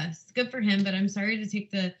 yes, good for him, but I'm sorry to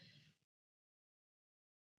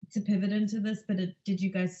pivot into this, but did you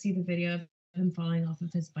guys see the video of him falling off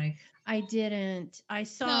of his bike? I didn't. I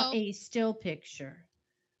saw a still picture.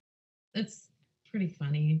 It's pretty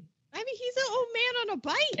funny. I mean, he's an old man on a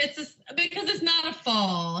bike. Because it's not a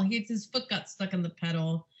fall. His foot got stuck in the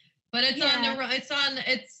pedal. But it's on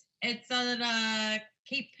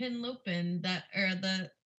Cape Henlopen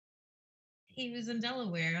he was in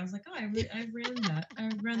Delaware. I was like, oh, I ran that. I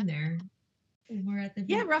run there. We're at the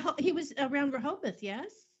beach. He was around Rehoboth,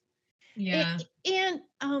 yes. Yeah. And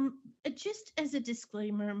just as a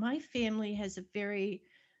disclaimer, my family has a very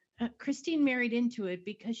Christine married into it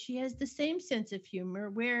because she has the same sense of humor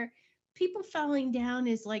where people falling down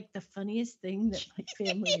is like the funniest thing that my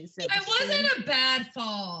family has ever It wasn't a bad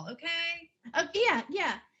fall, okay?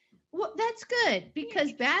 Yeah. Well, that's good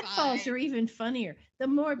because bad falls are even funnier. The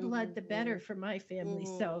more blood, the better for my family.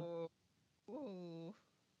 So,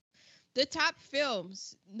 the top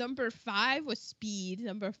films: number 5 was Speed,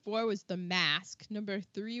 number 4 was The Mask, number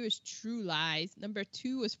 3 was True Lies, number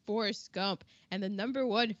 2 was Forrest Gump, and the number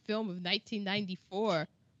 1 film of 1994,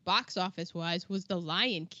 box office wise, was The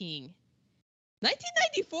Lion King.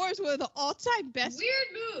 1994 is one of the all-time best.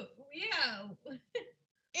 Weird move, yeah.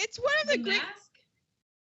 It's one of the great. Mask?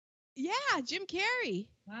 Yeah, Jim Carrey.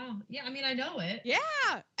 Wow. Yeah, I mean, I know it. Yeah.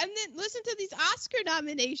 And then listen to these Oscar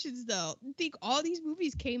nominations, though. I think all these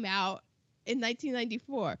movies came out in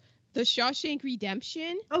 1994. The Shawshank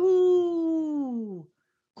Redemption. Oh.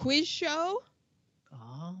 Quiz Show.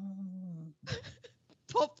 Oh.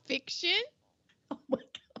 Pulp Fiction. Oh, my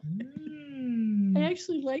God. I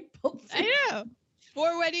actually like Pulp Fiction. I know.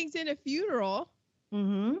 4 Weddings and a Funeral.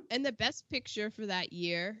 Mm-hmm. And the best picture for that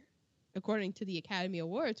year, according to the Academy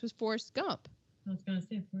Awards, was Forrest Gump. I was gonna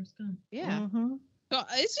say Forrest Gump. Yeah. Mm-hmm. So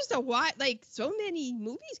it's just so many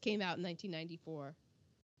movies came out in 1994.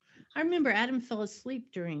 I remember Adam fell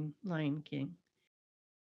asleep during Lion King.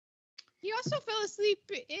 He also fell asleep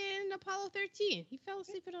in Apollo 13. He fell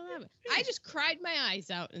asleep in 11. I just cried my eyes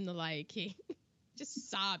out in The Lion King. Just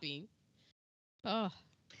sobbing. Oh.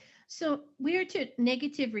 So we're to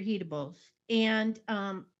negative reheatables. And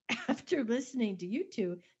after listening to you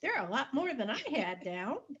two, there are a lot more than I had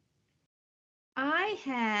down. I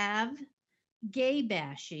have gay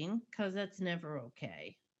bashing, because that's never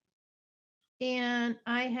okay. And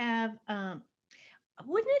I have,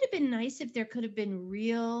 wouldn't it have been nice if there could have been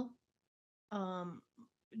real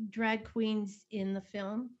drag queens in the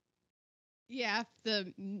film? Yeah, if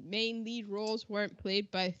the main lead roles weren't played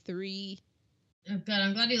by 3 Oh, God,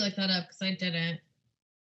 I'm glad you looked that up because I didn't.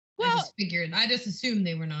 Well, I just assumed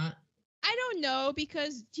they were not. I don't know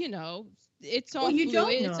because, it's all Well, you fluid.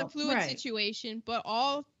 don't It's a know, fluid right. situation, but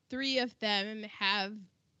all three of them have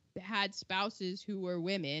had spouses who were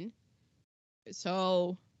women.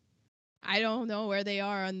 So I don't know where they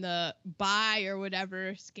are on the bi or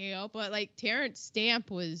whatever scale, but like Terrence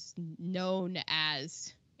Stamp was known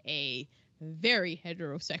as a very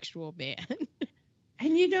heterosexual man.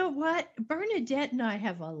 And you know what? Bernadette and I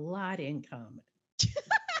have a lot in common.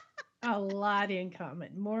 A lot in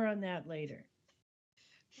common. More on that later.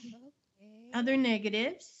 Other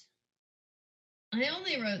negatives? The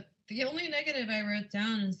only negative I wrote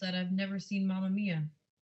down is that I've never seen Mamma Mia.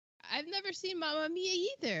 I've never seen Mamma Mia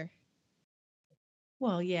either.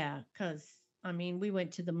 Well, yeah, because I mean, we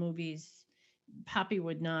went to the movies. Poppy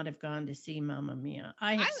would not have gone to see Mamma Mia.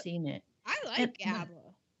 I have seen it. I like And-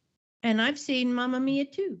 Gabba. And I've seen Mamma Mia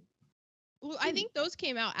too. Well, I think those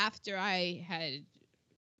came out after I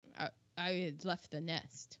had left the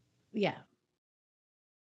nest. Yeah.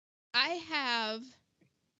 I have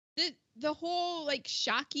the whole like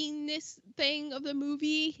shockingness thing of the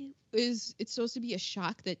movie is it's supposed to be a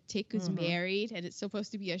shock that Tick is married, and it's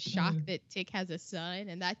supposed to be a shock that Tick has a son,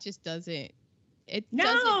 and that just doesn't.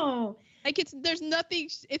 Doesn't, like there's nothing.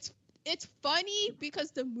 It's funny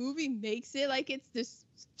because the movie makes it like it's this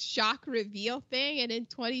shock reveal thing, and in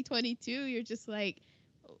 2022 you're just like,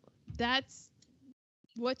 that's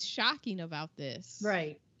what's shocking about this.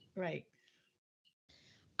 Right.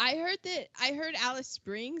 I heard Alice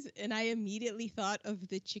Springs, and I immediately thought of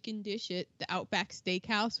the chicken dish at the Outback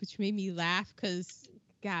Steakhouse, which made me laugh because,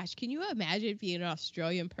 gosh, can you imagine being an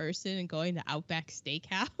Australian person and going to Outback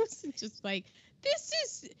Steakhouse? It's just like,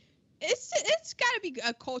 it's got to be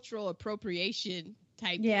a cultural appropriation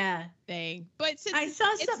type thing. But since I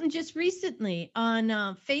saw something just recently on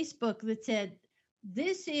Facebook that said,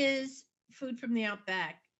 this is food from the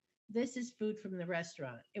Outback. This is food from the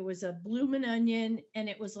restaurant. It was a bloomin' onion, and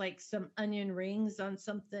it was like some onion rings on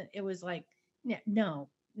something. It was like, no,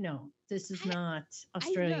 this is not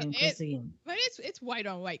Australian cuisine. But it's white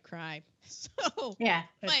on white crime. So yeah,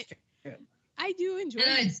 that's true. I do enjoy.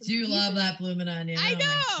 And I do love that bloomin' onion. I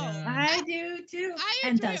know. I do too.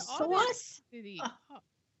 And the sauce.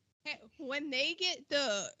 When they get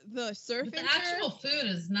the surf, the actual food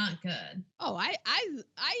is not good. Oh, I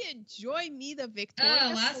enjoy me the Victoria.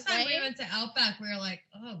 Oh, last time we went to Outback, we were like,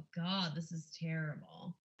 oh God, this is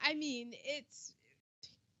terrible. I mean,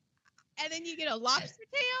 and then you get a lobster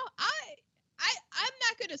tail. I'm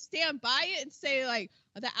not gonna stand by it and say like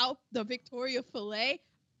the Victoria fillet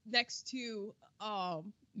next to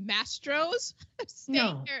Mastro's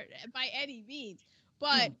steak by any means,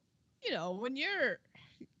 but when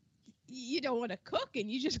you don't want to cook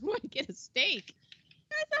and you just want to get a steak,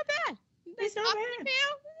 it's not bad. It's not bad.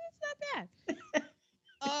 It's not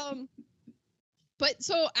bad. But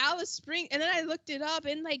so Alice Springs, and then I looked it up,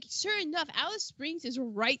 and like sure enough, Alice Springs is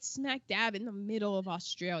right smack dab in the middle of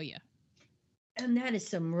Australia. And that is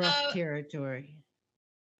some rough territory.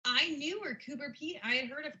 I knew where I had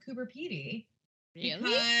heard of Coober Pedy. Really?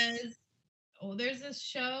 Because there's this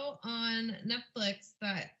show on Netflix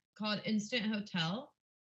called Instant Hotel.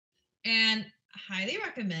 And highly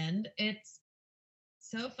recommend. It's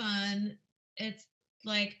so fun. It's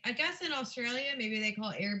like, I guess in Australia, maybe they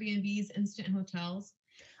call Airbnbs instant hotels.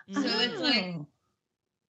 So it's like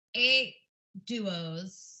 8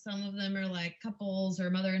 duos. Some of them are like couples or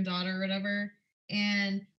mother and daughter or whatever.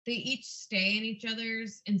 And they each stay in each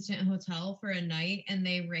other's instant hotel for a night, and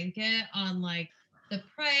they rank it on like the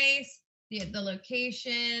price, the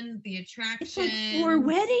location, the attraction. It's like 4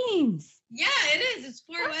 weddings. Yeah, it is. It's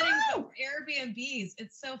 4 weddings for Airbnbs.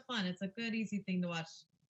 It's so fun. It's a good, easy thing to watch.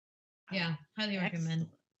 Yeah, highly recommend.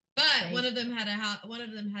 But one of them had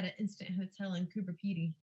an instant hotel in Coober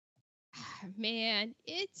Pedy. Man,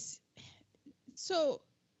 it's so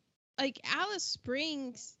like Alice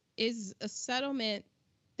Springs is a settlement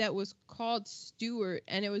that was called Stewart,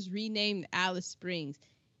 and it was renamed Alice Springs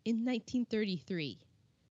in 1933.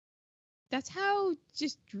 That's how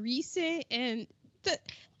just recent. And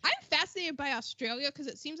I'm fascinated by Australia because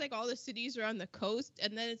it seems like all the cities are on the coast,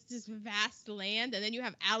 and then it's this vast land, and then you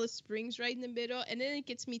have Alice Springs right in the middle, and then it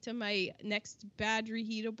gets me to my next bad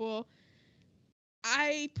reheatable.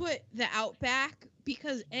 I put the Outback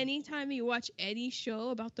because anytime you watch any show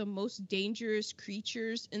about the most dangerous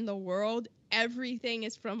creatures in the world, everything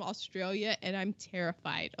is from Australia, and I'm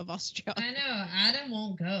terrified of Australia. I know. Adam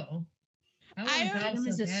won't go. Adam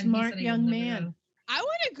is a smart young man. I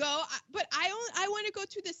want to go, but I want to go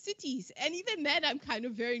to the cities, and even then, I'm kind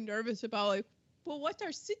of very nervous about like, well, what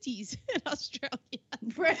are cities in Australia?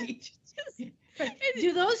 Right.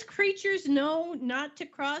 Do those creatures know not to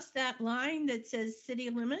cross that line that says city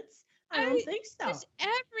limits? I don't think so. Just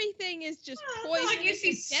everything is just Well, it's not like you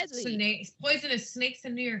poisonous see and deadly. poisonous snakes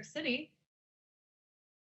in New York City.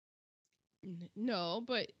 No,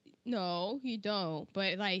 you don't.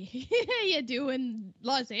 But like you do in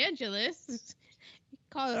Los Angeles. You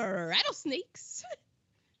call it rattlesnakes.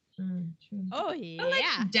 True. Oh yeah. But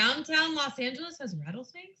like downtown Los Angeles has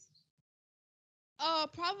rattlesnakes?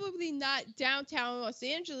 Probably not downtown Los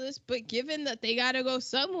Angeles, but given that they gotta go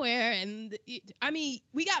somewhere, and I mean,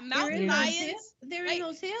 we got mountain lions. They're in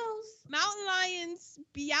those hills. Mountain lions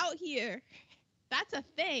be out here. That's a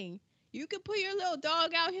thing. You can put your little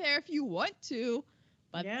dog out here if you want to,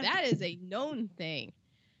 but that is a known thing.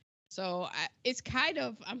 So it's kind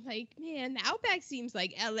of, I'm like, man, the Outback seems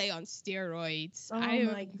like LA on steroids. Oh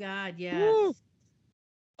my God, yes. Woo.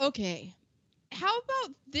 Okay, how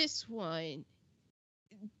about this one?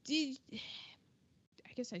 I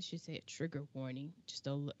guess I should say a trigger warning, just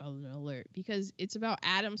an alert, because it's about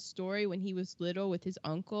Adam's story when he was little with his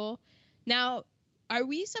uncle. Now, are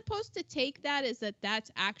we supposed to take that as that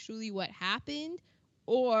that's actually what happened,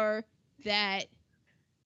 or that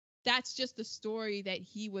that's just the story that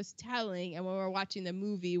he was telling, and when we're watching the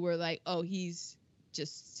movie, we're like, oh, he's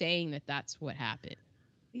just saying that that's what happened?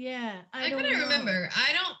 Yeah, I couldn't remember.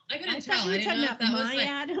 I couldn't tell. I didn't know if that was like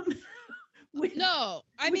Adam. No,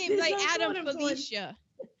 I mean like Adam Felicia.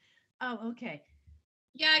 Oh, okay.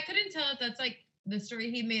 Yeah, I couldn't tell if that's like the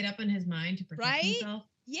story he made up in his mind to protect himself.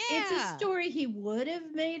 Yeah, it's a story he would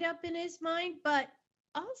have made up in his mind, but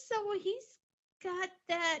also he's got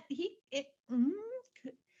that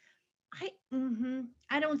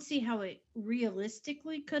I don't see how it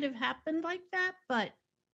realistically could have happened like that, but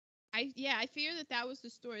I fear that was the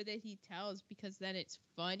story that he tells, because then it's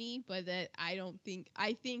funny, but that I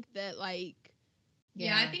think that like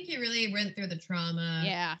I think he really went through the trauma.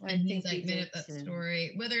 Yeah. And he's like made up that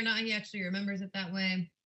story. Whether or not he actually remembers it that way.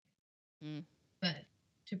 But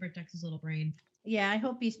to protect his little brain. Yeah, I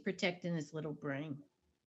hope he's protecting his little brain.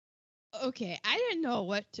 Okay, I didn't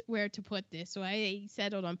know where to put this, so I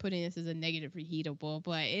settled on putting this as a negative reheatable,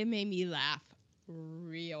 but it made me laugh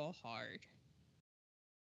real hard.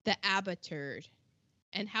 The Abbaturd,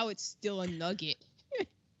 and how it's still a nugget.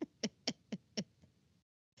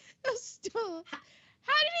 How did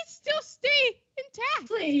it still stay intact?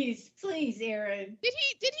 Please, Aaron. Did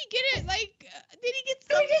he get it like? Did he get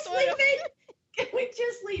some Can we just sort leave of? it? Can we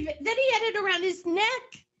just leave it? Then he had it around his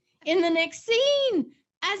neck in the next scene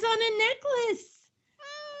as on a necklace.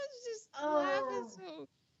 I was just laughing so.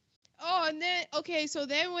 Oh, and then so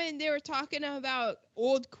then when they were talking about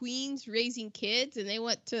old queens raising kids, and they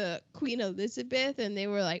went to Queen Elizabeth, and they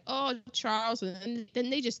were like, "Oh, Charles," and then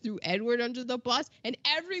they just threw Edward under the bus, and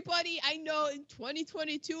everybody I know in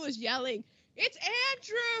 2022 was yelling, "It's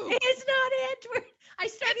Andrew!" It's not Edward. I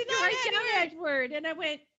started to write down Edward, and I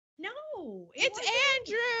went, "No, it's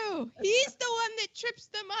Andrew. He's the one that trips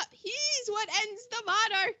them up. He's what ends the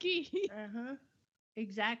monarchy."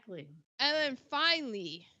 Exactly. And then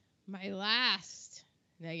finally, my last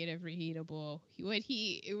negative reheatable.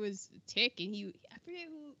 It was Tick, and I forget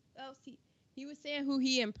who else he was saying who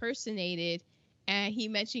he impersonated, and he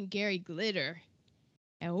mentioned Gary Glitter,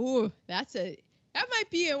 and that might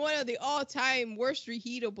be in one of the all-time worst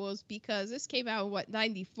reheatables, because this came out in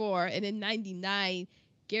 94, and in 99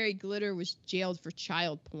 Gary Glitter was jailed for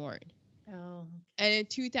child porn. Oh. And in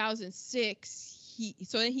 2006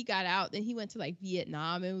 then he got out, then he went to like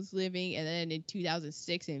Vietnam and was living, and then in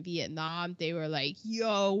 2006 in Vietnam they were like,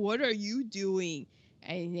 "Yo, what are you doing?"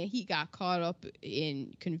 And then he got caught up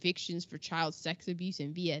in convictions for child sex abuse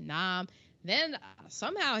in Vietnam. Then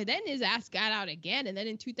somehow his ass got out again, and then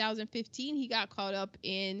in 2015 he got caught up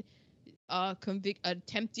in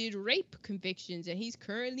attempted rape convictions, and he's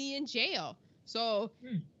currently in jail. So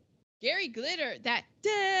Gary Glitter, that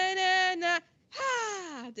don't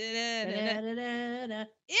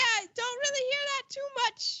really hear that too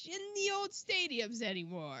much in the old stadiums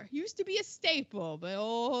anymore. Used to be a staple, but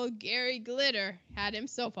old Gary Glitter had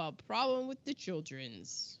himself a problem with the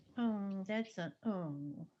children's. Oh,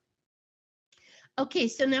 Okay,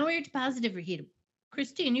 so now we're to positive reheatable.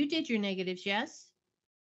 Christine, you did your negatives, yes?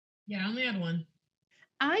 Yeah, I only had one.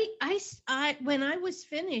 I when I was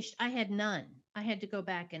finished, I had none. I had to go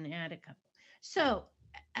back and add a couple. So,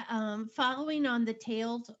 following on the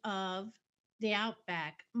tales of the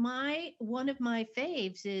Outback, one of my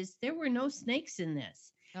faves is there were no snakes in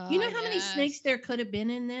this. You know how many snakes there could have been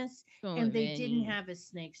in this, and they didn't have a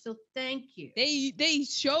snake. So thank you. They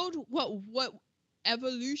showed what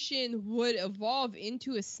evolution would evolve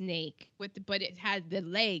into a snake but it had the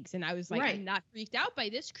legs, and I was like, Right. I'm not freaked out by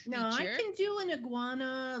this creature. No, I can do an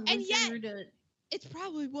iguana, And yet- lizard. It's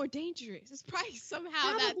probably more dangerous. It's probably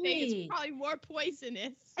somehow that thing Probably. is probably more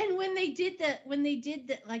poisonous. And when they did the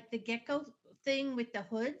like the gecko thing with the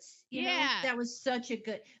hoods, you know, Yeah. that was such a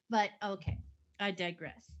good. But okay, I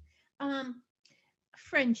digress.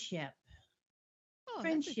 Friendship, Oh,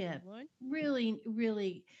 that's a good friendship. one. Really,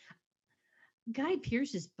 really. Guy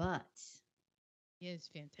Pearce's butt. He is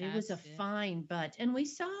fantastic. It was a fine butt, and we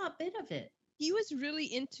saw a bit of it. He was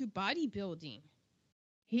really into bodybuilding.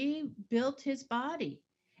 He built his body.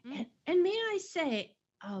 Mm. And may I say,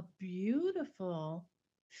 a beautiful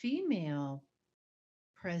female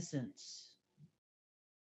presence.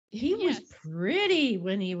 He was Yes. pretty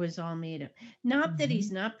when he was all made up. Not that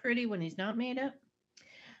he's not pretty when he's not made up.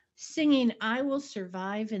 Singing I Will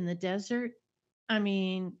Survive in the Desert. I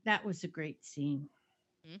mean, that was a great scene.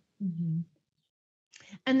 Mm-hmm.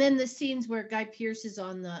 And then the scenes where Guy Pearce is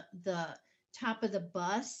on the top of the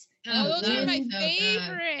bus. Oh, those the are my wind-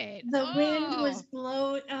 favorite. The wind Oh. was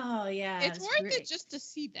blowing. Oh yeah. It's worth great. it just to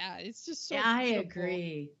see that. It's just so Yeah, I beautiful.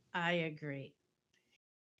 agree. I agree.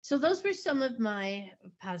 So those were some of my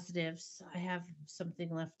positives. I have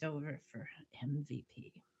something left over for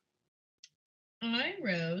MVP. I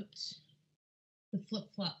wrote the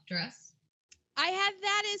flip flop dress. I have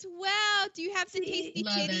that as well. Do you have the See? tasty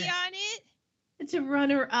Love titty it. on it? It's a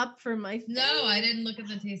runner up for my No, I didn't look at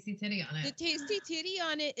the tasty titty on The it. tasty titty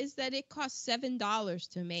on it is that it costs $7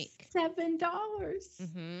 to make. $7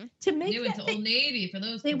 Mm-hmm. to make They went that. to Old Navy for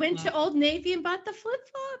those. They went to flip-flops. Old Navy and bought the flip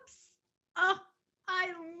flops. Oh,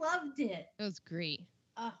 I loved it. It was great.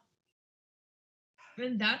 Oh,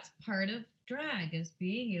 And that's part of drag, is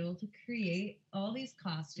being able to create all these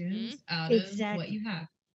costumes out Exactly. of what you have.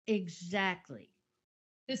 exactly.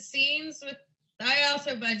 The scenes with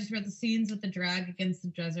I just wrote the scenes with the drag against the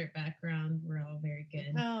desert background were all very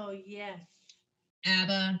good. Oh yes.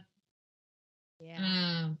 ABBA.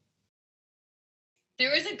 Yeah.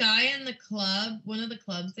 There was a guy in the club, one of the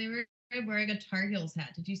clubs they were wearing a Tar Heels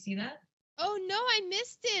hat. Did you see that? Oh no, I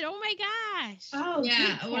missed it. Oh my gosh. Oh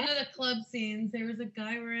Yeah, good one cat. of the club scenes, there was a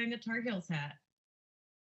guy wearing a Tar Heels hat.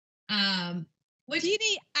 Which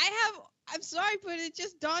Jeannie, I'm sorry, but it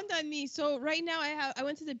just dawned on me. So right now I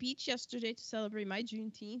went to the beach yesterday to celebrate my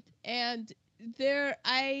Juneteenth, and there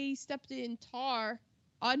I stepped in tar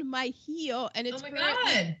on my heel, and it's oh my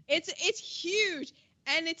currently- god. it's huge,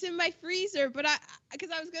 and it's in my freezer. But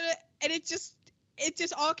because I was gonna, and it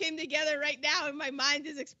just all came together right now, and my mind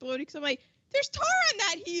is exploding. So I'm like, there's tar on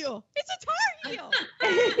that heel. It's a tar heel.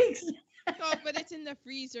 So, but it's in the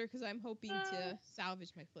freezer because I'm hoping to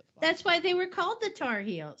salvage my flip flops. That's why they were called the Tar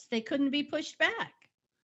Heels. They couldn't be pushed back.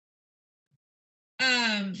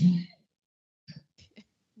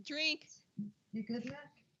 Drink. You good,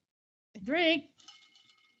 Mac? Drink.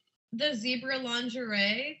 The zebra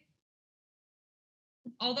lingerie.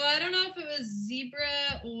 Although I don't know if it was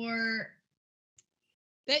zebra or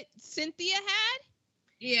That Cynthia had.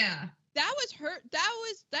 yeah. That was her.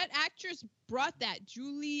 That actress brought that.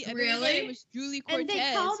 Julie. I believe her Really? name was Julie Cortez. And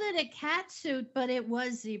they called it a cat suit, but it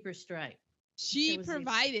was zebra stripe. She it was zebra.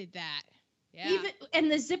 provided that. Yeah.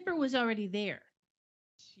 And the zipper was already there.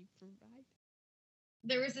 She provided.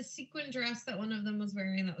 There was a sequin dress that one of them was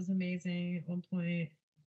wearing that was amazing at one point.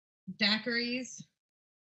 Daiquiris.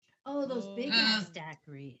 Oh, those Oh. big ass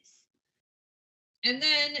daiquiris. And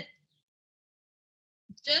then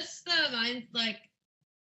just the mind, like,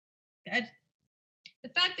 the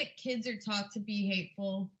fact that kids are taught to be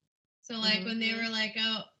hateful. So, like, when they were like,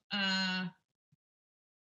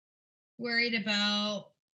 worried about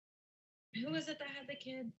who was it that had the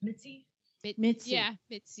kid? Mitzi? Mitzi. Yeah,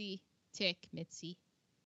 Mitzi. Mitzi.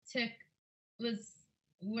 Tick was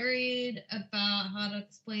worried about how to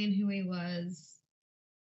explain who he was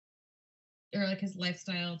or like his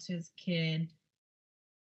lifestyle to his kid.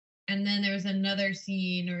 And then there was another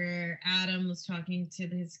scene where Adam was talking to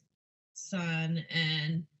his son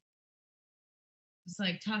and was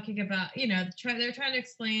like talking about, they're trying to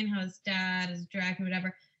explain how his dad is drag and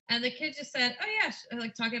whatever. And the kid just said, oh yeah,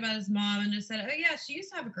 like talking about his mom and just said, oh yeah, she used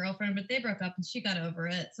to have a girlfriend, but they broke up and she got over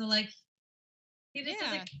it. So like, he just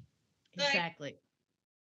has like Exactly.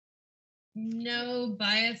 no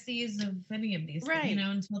biases of any of these, Right.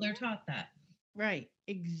 until they're taught that. Right.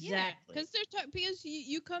 Exactly. Because because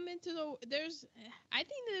you come into I think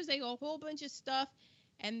there's like a whole bunch of stuff,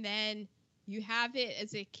 and then you have it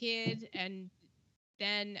as a kid, and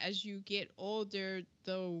then as you get older,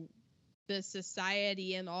 the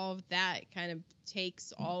society and all of that kind of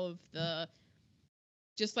takes all of the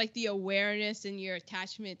just like the awareness and your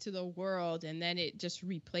attachment to the world, and then it just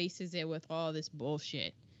replaces it with all this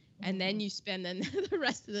bullshit. And then you spend the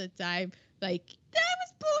rest of the time like, that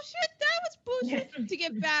was bullshit to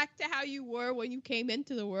get back to how you were when you came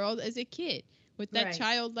into the world as a kid with that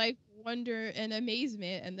childlike wonder and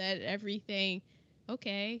amazement, and that everything,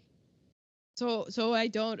 okay. So I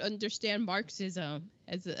don't understand Marxism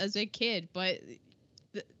as a kid, but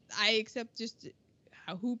I accept just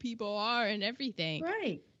who people are and everything.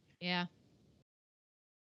 Right. Yeah.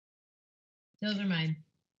 Those are mine.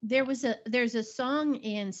 There's a song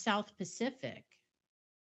in South Pacific.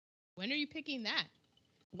 When are you picking that?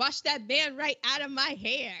 Wash that band right out of my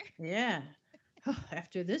hair. Yeah.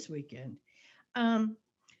 After this weekend.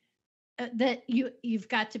 That you've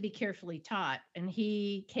got to be carefully taught, and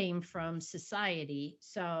he came from society,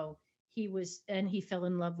 so he fell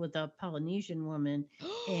in love with a Polynesian woman,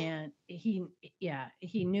 and he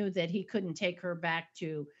knew that he couldn't take her back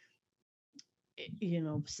to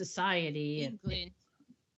society. England.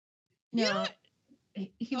 No,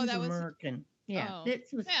 he was American. Well,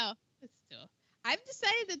 still. I've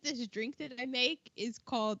decided that this drink that I make is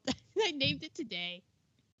called, I named it today.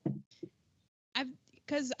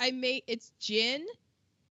 It's gin,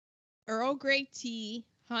 Earl Grey tea,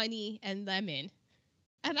 honey, and lemon.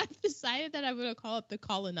 And I've decided that I'm going to call it the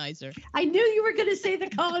colonizer. I knew you were going to say the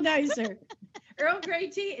colonizer. Earl Grey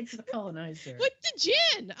tea, it's the colonizer. With the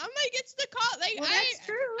gin. I'm like, it's the that's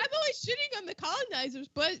true. I'm always shitting on the colonizers,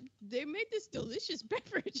 but they made this delicious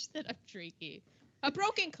beverage that I'm drinking. A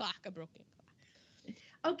broken clock.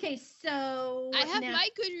 Okay, so I have my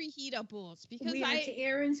good reheatables because we went to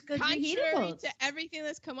Aaron's good contrary reheatables. to everything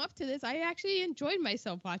that's come up to this, I actually enjoyed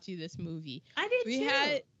myself watching this movie. I did we too.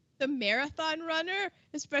 Had the marathon runner,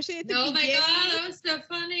 especially at the beginning. Oh my god, that was so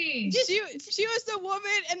funny. She was the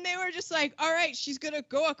woman, and they were just like, all right, she's gonna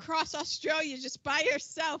go across Australia just by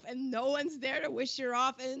herself, and no one's there to wish her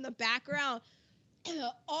off. And in the background,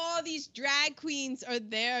 all these drag queens are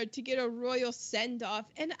there to get a royal send off.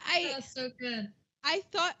 And that's so good. I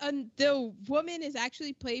thought the woman is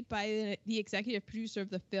actually played by the executive producer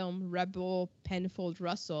of the film, Rebel Penfold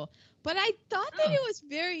Russell. But I thought that it was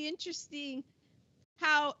very interesting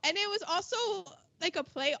and it was also like a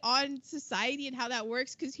play on society and how that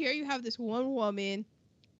works. Because here you have this one woman,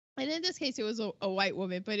 and in this case it was a white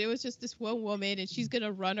woman, but it was just this one woman, and she's going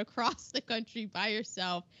to run across the country by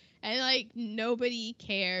herself. And like nobody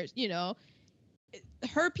cares,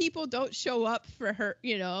 her people don't show up for her,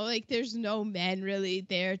 like there's no men really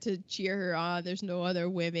there to cheer her on. There's no other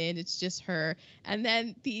women. It's just her. And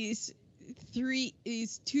then these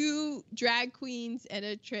two drag queens and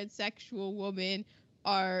a transsexual woman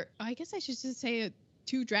I guess I should just say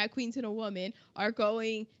two drag queens and a woman are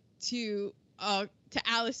going to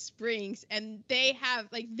Alice Springs, and they have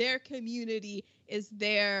like their community is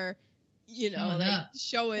there,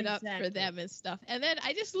 showing up for them and stuff. And then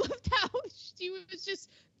I just loved how she was just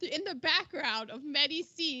in the background of many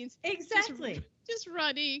scenes. Exactly. Just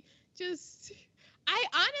running. I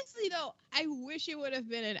honestly, though, I wish it would have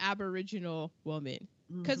been an Aboriginal woman.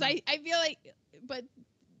 Because I feel like, but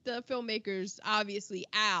the filmmakers, obviously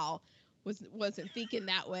Al, wasn't thinking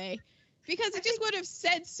that way. Because it just would have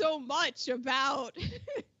said so much about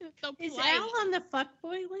the Is plight. Al on the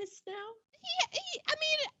fuckboy list now? I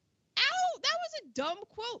mean, Al, that was a dumb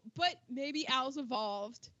quote, but maybe Al's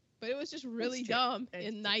evolved. But it was just really dumb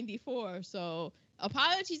in 94. So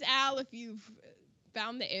apologies, Al, if you've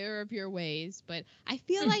found the error of your ways. But I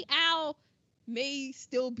feel like Al may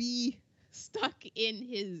still be stuck in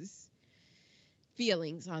his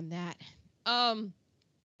feelings on that.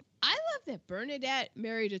 I love that Bernadette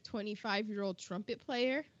married a 25-year-old trumpet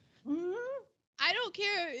player. Mm-hmm. I don't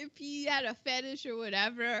care if he had a fetish or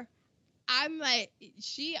whatever. I'm like,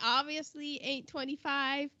 she obviously ain't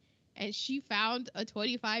 25, and she found a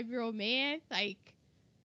 25-year-old man. Like,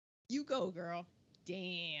 you go, girl.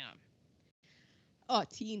 Damn. Oh,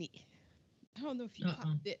 Teeny. I don't know if you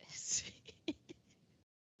caught this.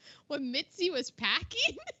 When Mitzi was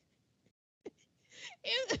packing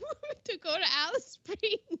to go to Alice Springs,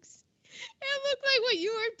 it looked like when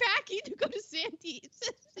you were packing to go to San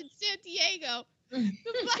Diego to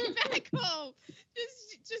fly back home.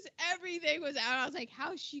 Just everything was out. I was like,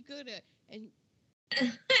 how's she gonna? And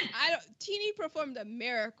Teeny performed a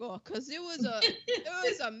miracle, because it was a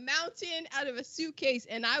mountain out of a suitcase,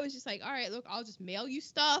 and I was just like, all right, look, I'll just mail you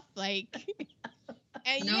stuff, like.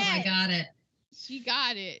 And I got it. She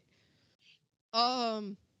got it.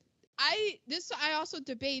 I also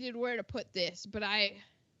debated where to put this, but I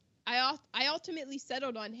ultimately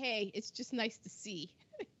settled on, hey, it's just nice to see.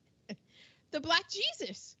 The Black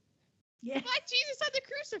Jesus. Yeah. Black Jesus on the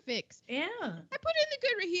crucifix. Yeah. I put in the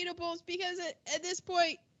good reheatables because at this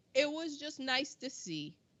point, it was just nice to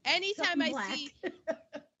see. Anytime Something I black. see,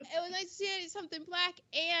 it was nice to see something black,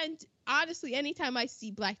 and honestly, anytime I see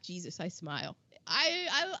Black Jesus, I smile.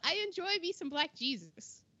 I enjoy me some Black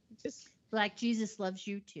Jesus. Just Black Jesus loves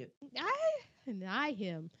you too. I deny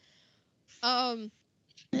him. And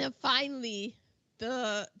then finally,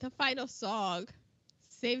 the final song,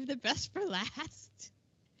 "Save the Best for Last."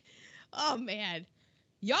 Oh man,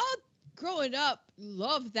 y'all growing up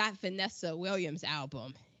loved that Vanessa Williams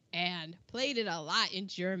album and played it a lot in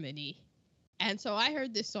Germany. And so I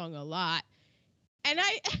heard this song a lot. And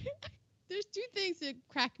there's two things that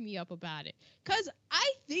crack me up about it. Because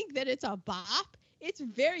I think that it's a bop. It's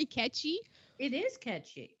very catchy. It is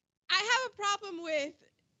catchy. I have a problem with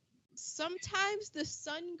sometimes the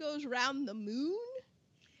sun goes round the moon.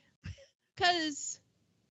 Because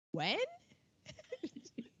when?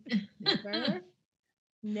 Never.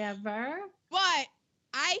 Never. But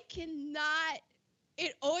I cannot.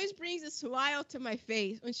 It always brings a smile to my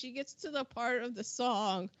face when she gets to the part of the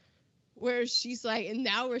song where she's like, and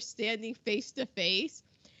now we're standing face to face.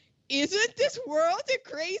 Isn't this world a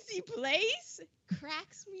crazy place?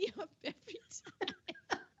 Cracks me up every time.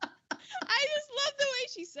 I just love the way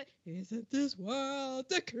she said, isn't this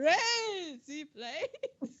world a crazy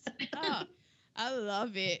place? Oh, I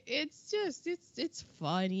love it. It's just, it's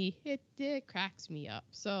funny. It cracks me up.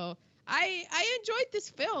 So I enjoyed this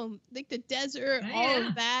film, like the desert, all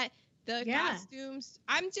of that, the costumes.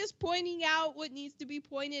 I'm just pointing out what needs to be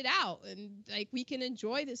pointed out, and like we can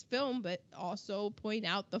enjoy this film, but also point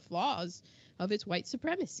out the flaws of its white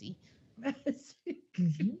supremacy.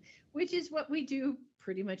 Which is what we do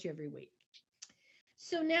pretty much every week.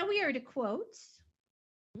 So now we are to quotes.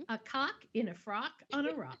 A cock in a frock on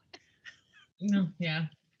a rock. Yeah.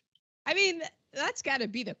 I mean, that's got to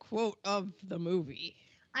be the quote of the movie.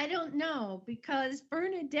 I don't know, because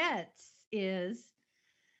Bernadette's is,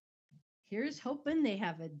 here's hoping they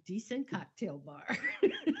have a decent cocktail bar.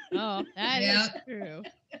 Oh, that is true.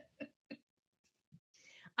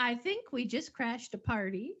 I think we just crashed a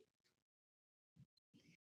party.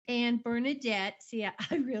 And Bernadette, see,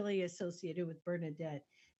 I really associated with Bernadette.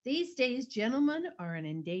 These days, gentlemen are an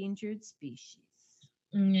endangered species.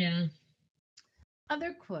 Yeah.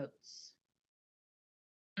 Other quotes.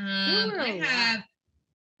 There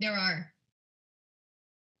are.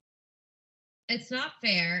 It's not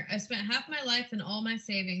fair. I spent half my life and all my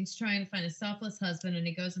savings trying to find a selfless husband, and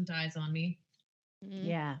he goes and dies on me. Mm-hmm.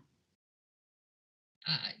 Yeah.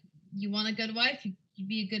 You want a good wife? You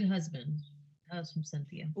be a good husband. That was from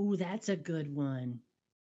Cynthia. Oh, that's a good one.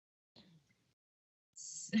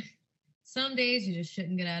 Some days you just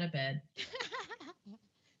shouldn't get out of bed. It's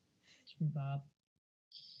from Bob.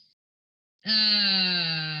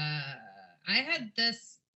 I had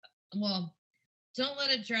this. Well, don't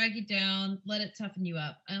let it drag you down. Let it toughen you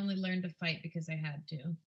up. I only learned to fight because I had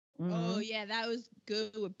to. Mm-hmm. Oh, yeah, that was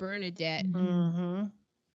good with Bernadette. Mm-hmm.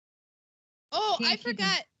 Oh, I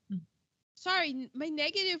forgot. Sorry, my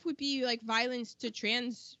negative would be like violence to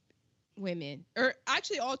trans women, or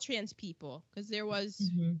actually all trans people, because there was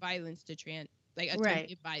violence to trans, like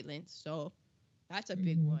attempted violence. So that's a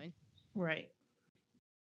big one. Right.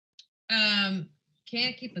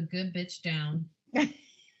 Can't keep a good bitch down.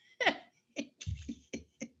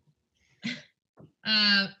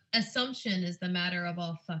 Assumption is the matter of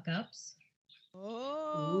all fuck ups.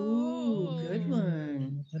 Oh, good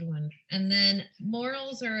one. Good one. And then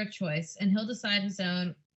morals are a choice, and he'll decide his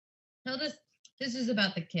own. This is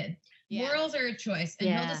about the kid. Yeah. Morals are a choice, and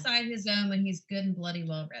he'll decide his own when he's good and bloody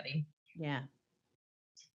well ready. Yeah.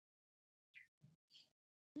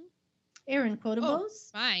 Aaron, quotables? Oh,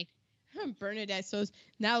 fine. Bernadette says,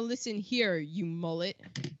 now listen here, you mullet.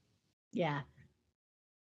 Yeah.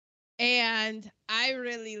 And I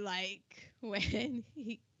really like when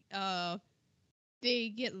they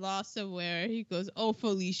get lost somewhere. He goes, oh,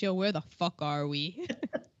 Felicia, where the fuck are we?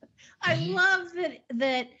 I love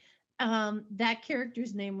that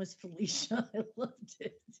character's name was Felicia. I loved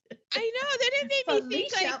it. I know. Then it made me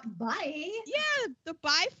think like, bye. Yeah, the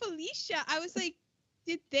bye Felicia. I was like,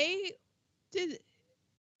 did they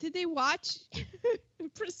watch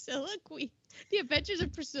Priscilla Queen, The Adventures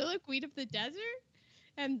of Priscilla, Queen of the Desert?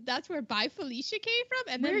 And that's where Bye Felicia came from?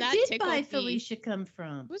 And then where that did Bye Felicia come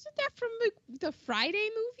from? Wasn't that from the Friday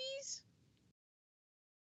movies?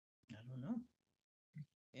 I don't know.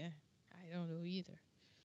 Yeah, I don't know either.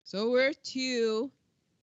 So we're to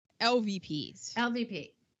LVPs.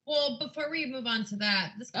 LVP. Well, before we move on to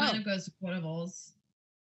that, this kind of goes to quotables.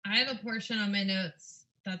 I have a portion on my notes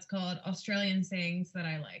that's called Australian sayings that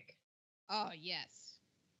I like. Oh, yes.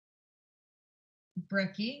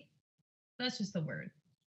 Brekkie. That's just the word.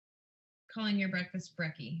 Calling your breakfast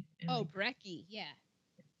brekkie. Oh, brekkie. Yeah.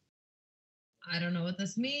 I don't know what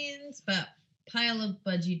this means, but pile of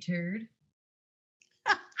budgie turd.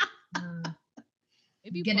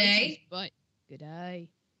 Maybe G'day. But g'day.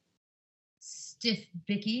 Stiff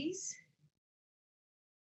bickies.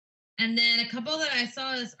 And then a couple that I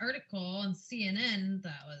saw this article on CNN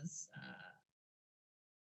that was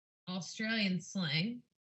Australian slang.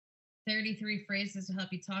 33 phrases to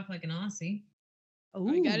help you talk like an Aussie.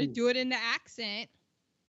 Oh, you got to do it in the accent.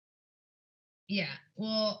 Yeah.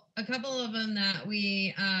 Well, a couple of them that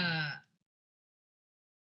we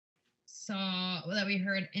that we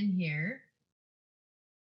heard in here.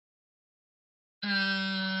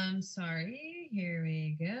 Sorry. Here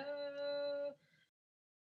we go.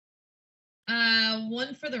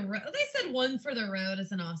 One for the road. They said one for the road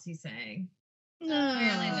is an Aussie saying. No.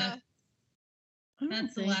 Apparently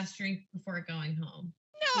that's the last drink before going home.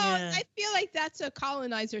 No, yeah. I feel like that's a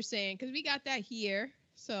colonizer saying because we got that here.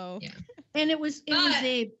 So yeah, and it was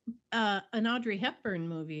an Audrey Hepburn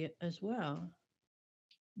movie as well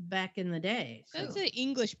back in the day. So. That's the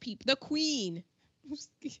English people. The Queen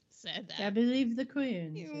said that. I believe the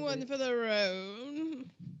Queen. One for the road.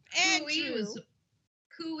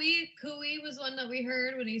 Cooey was one that we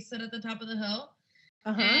heard when he stood at the top of the hill.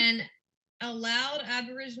 Uh-huh. And a loud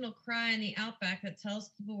Aboriginal cry in the outback that tells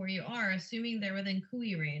people where you are, assuming they're within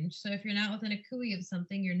cooey range. So if you're not within a cooey of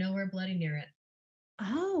something, you're nowhere bloody near it.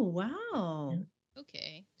 Oh, wow.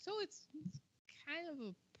 Okay. So it's kind of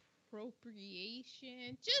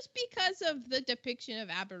appropriation just because of the depiction of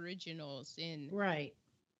Aboriginals in... Right.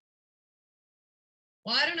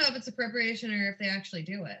 Well, I don't know if it's appropriation or if they actually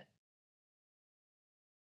do it.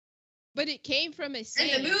 But it came from a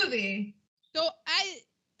saying. In the movie. So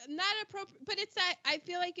not appropriate, but it's that I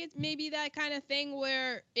feel like it's maybe that kind of thing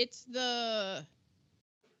where it's the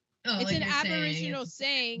it's an Aboriginal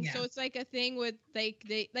saying, yeah. So it's like a thing with like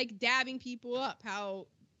they like dabbing people up, how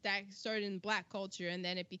that started in Black culture and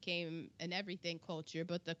then it became an everything culture,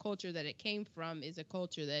 but the culture that it came from is a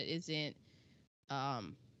culture that isn't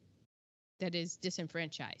that is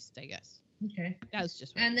disenfranchised, I guess. Okay. That was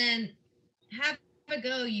just and then have a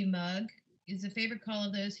go, you mug, is a favorite call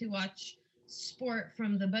of those who watch sport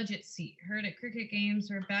from the budget seat. Heard at cricket games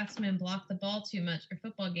where batsmen block the ball too much, or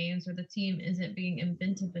football games where the team isn't being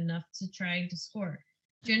inventive enough to try to score.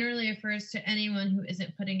 Generally refers to anyone who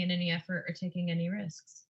isn't putting in any effort or taking any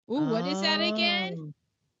risks. Ooh, what is that again?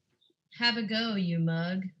 Have a go, you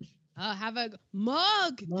mug. Have a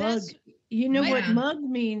mug. That's you know what mug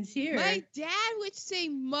means here. My dad would say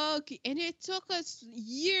mug, and it took us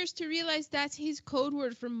years to realize that's his code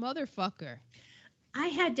word for motherfucker. I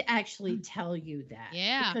had to actually tell you that.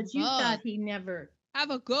 Yeah. Because you thought he never... Have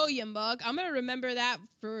a go, you mug. I'm going to remember that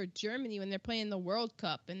for Germany when they're playing the World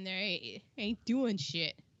Cup and they ain't doing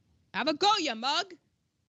shit. Have a go, you mug.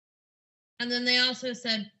 And then they also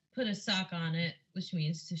said put a sock on it, which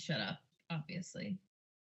means to shut up, obviously.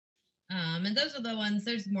 And those are the ones,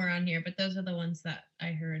 there's more on here, but those are the ones that I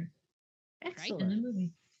heard. Excellent. In the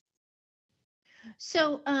movie.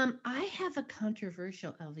 So I have a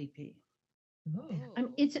controversial LVP. Oh.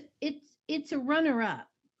 It's a runner-up.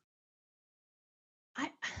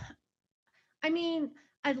 I mean,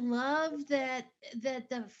 I love that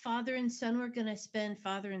the father and son were going to spend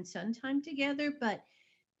father and son time together, but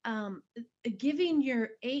giving your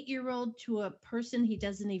 8-year-old to a person he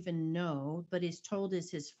doesn't even know but is told is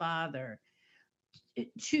his father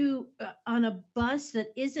to on a bus that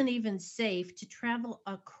isn't even safe to travel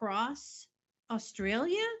across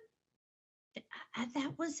Australia,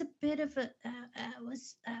 that was a bit of a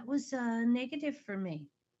was a negative for me.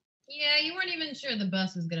 Yeah, you weren't even sure the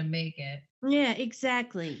bus was gonna make it. Yeah,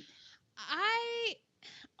 exactly. I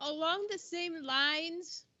along the same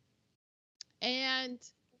lines, and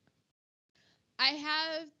I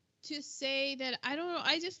have to say that I don't know,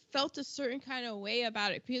 I just felt a certain kind of way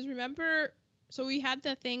about it because remember, so we had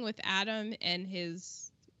the thing with Adam and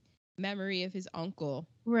his memory of his uncle.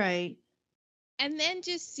 Right. And then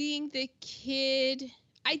just seeing the kid,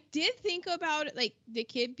 I did think about it, like the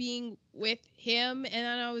kid being with him, and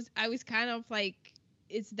then I was kind of like,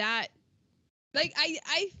 is that like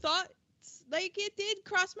I thought like it did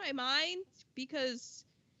cross my mind because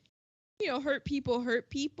hurt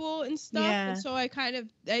people and stuff. Yeah. And so I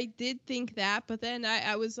did think that, but then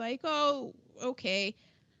I was like, oh, okay.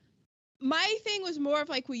 My thing was more of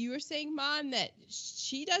like what you were saying, Mon, that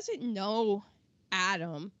she doesn't know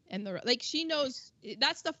Adam and she knows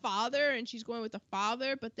that's the father and she's going with the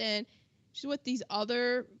father, but then she's with these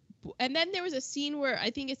other, and then there was a scene where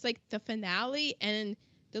I think it's like the finale and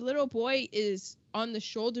The little boy is on the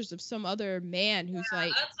shoulders of some other man who's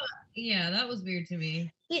like, that was weird to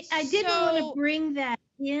me. I didn't want to So- bring that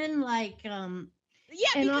in, like, yeah,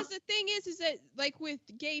 And because the thing is that like with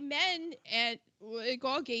gay men and like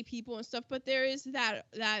all gay people and stuff, but there is that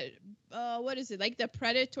what is it, like the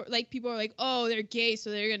predator, like people are like, oh, they're gay, so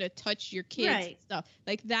they're gonna touch your kids and Right. stuff,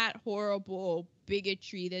 like that horrible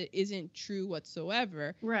bigotry that isn't true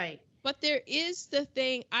whatsoever. right. But there is the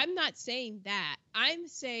thing, I'm not saying that. I'm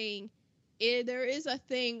saying there is a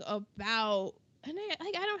thing about, and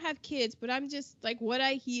I don't have kids, but I'm just like what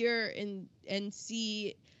I hear and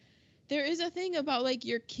see. There is a thing about like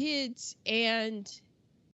your kids and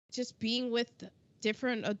just being with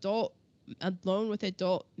different alone with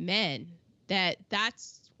adult men,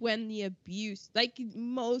 that's when the abuse, like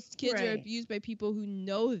most kids are Right. abused by people who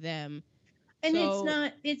know them. And So-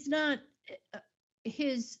 it's not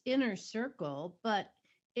his inner circle, but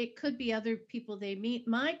it could be other people they meet.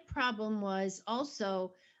 My problem was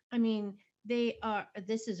also, I mean,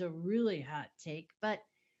 this is a really hot take, but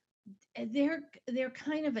they're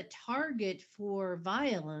kind of a target for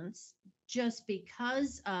violence just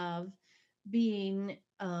because of being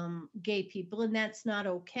gay people, and that's not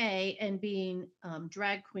okay, and being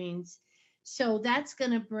drag queens. So that's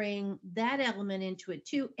going to bring that element into it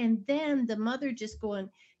too. And then the mother just going,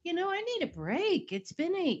 I need a break. It's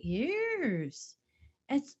been 8 years.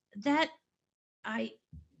 It's that I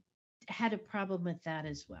had a problem with that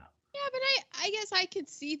as well. Yeah, but I guess I could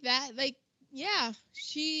see that. Like, yeah,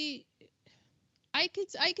 I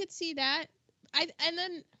could see that. And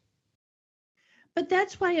then But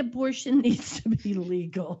that's why abortion needs to be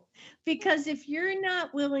legal. Because if you're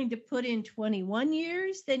not willing to put in 21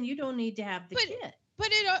 years, then you don't need to have the But kid. but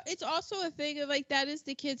it's also a thing of like that is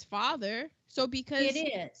the kid's father. So because It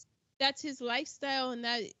is. that's his lifestyle and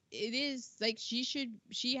that it is like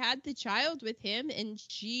she had the child with him and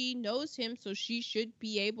she knows him, so he should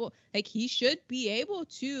be able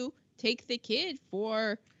to take the kid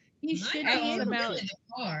for You should My be God, able really to. the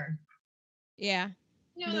car. Yeah.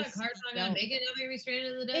 You know that car's not gonna make it. They'll be restrained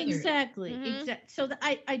in the desert. Exactly. Mhm. Exactly. So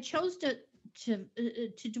I chose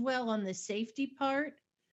to dwell on the safety part.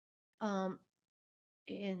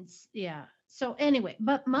 And yeah. So anyway,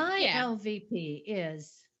 but my Yeah. LVP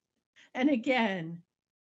is, and again,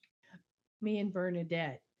 me and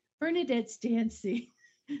Bernadette. Bernadette's dancing.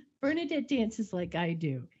 Bernadette dances like I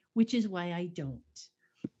do, which is why I don't.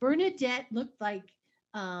 Bernadette looked like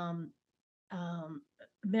um,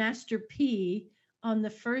 Master P on the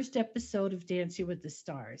first episode of Dancing with the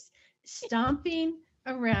Stars, stomping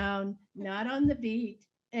around, not on the beat,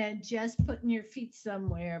 and just putting your feet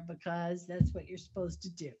somewhere because that's what you're supposed to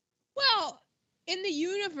do. Well, in the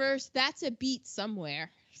universe, that's a beat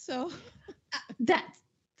somewhere. So That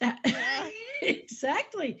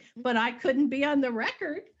exactly. But I couldn't be on the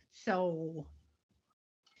record, so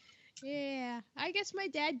yeah, I guess my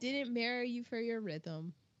dad didn't marry you for your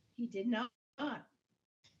rhythm. he did not.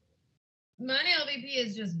 My LVP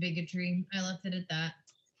is just bigotry. I left it at that.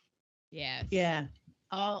 Yes. Yeah,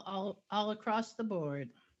 all across the board.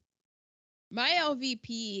 My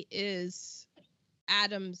LVP is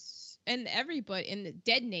Adams and everybody in the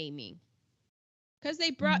dead naming. Because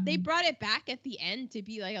they brought it back at the end to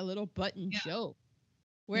be like a little button joke.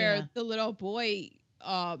 Where Yeah. the little boy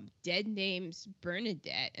dead names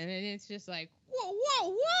Bernadette, and then it's just like,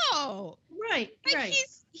 whoa. Right, Like right.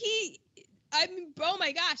 I mean, oh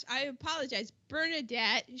my gosh, I apologize.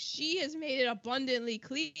 Bernadette, she has made it abundantly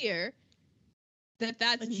clear that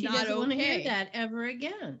that's But she not doesn't want to okay. hear that ever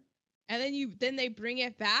again. And then they bring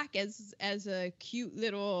it back as a cute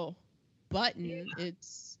little button.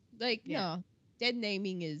 It's like, Yeah. no, dead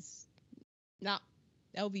naming is not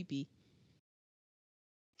LVP.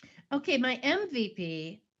 Okay, my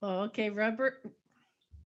MVP. Oh, okay,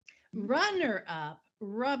 runner up,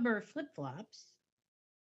 rubber flip flops.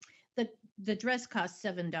 The dress cost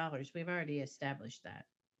 $7. We've already established that.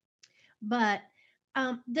 But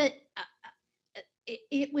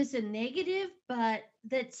it was a negative, but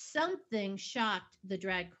that something shocked the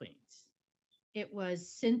drag queens. It was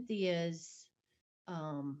Cynthia's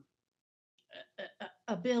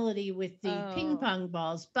ability with the ping Oh. pong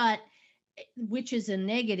balls, but which is a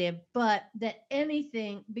negative, but that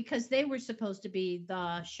anything, because they were supposed to be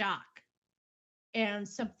the shock, and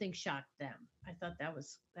something shocked them. I thought that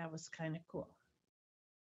was kind of cool.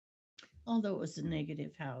 Although it was a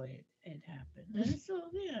negative how it happened. And so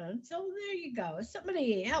yeah, so there you go.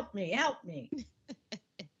 Somebody help me.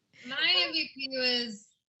 My MVP was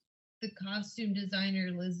the costume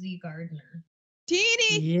designer Lizzie Gardner.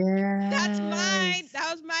 Teeny. Yeah. That's mine.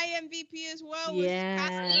 That was my MVP as well. Was costume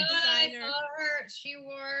Yes. I designer. saw her. She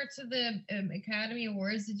wore to the Academy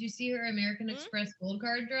Awards. Did you see her American Mhm. Express gold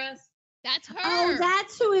card dress? That's her. Oh,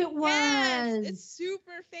 that's who it was. Yes, it's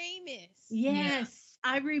super famous. Yes.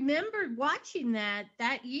 I remembered watching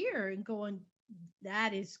that year and going,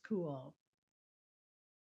 that is cool.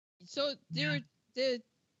 So there were the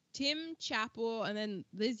Tim Chappell and then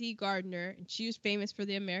Lizzie Gardner, and she was famous for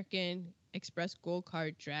the American Express gold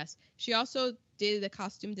card dress. She also did the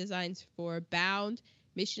costume designs for Bound,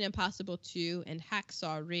 Mission Impossible 2, and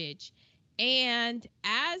Hacksaw Ridge. And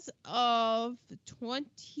as of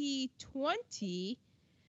 2020,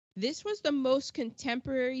 this was the most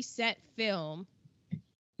contemporary set film,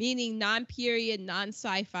 meaning non-period,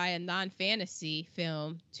 non-sci-fi, and non-fantasy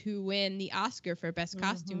film, to win the Oscar for Best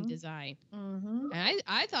Costume Design. Mm-hmm. And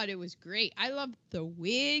I thought it was great. I loved the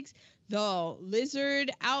wigs, the lizard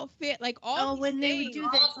outfit, like all. Oh, when they would things. do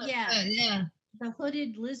that, Yeah. the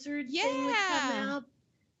hooded lizard thing would come out.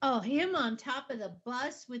 Oh, him on top of the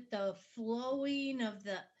bus with the flowing of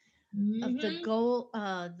the gold,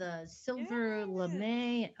 the silver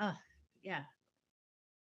lame. Yeah.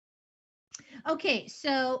 Okay,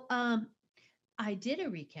 so I did a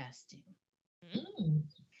recasting,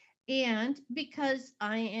 and because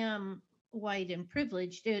I am white and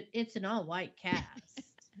privileged, it's an all-white cast.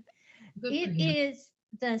 It is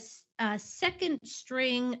the second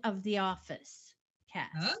string of The Office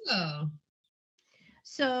cast. Oh.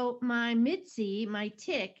 So my Mitzi, my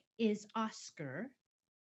tick, is Oscar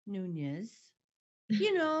Nunez.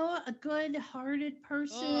 You know, a good-hearted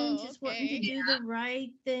person, just wanting to do the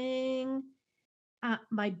right thing.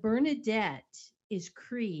 My Bernadette is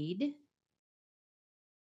Creed.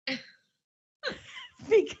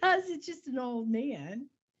 Because it's just an old man.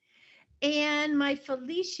 And my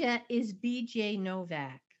Felicia is BJ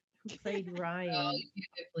Novak, who played Ryan. Oh, you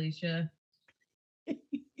did, Felicia.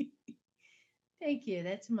 Thank you.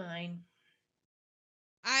 That's mine.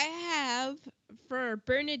 I have, for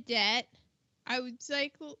Bernadette, I was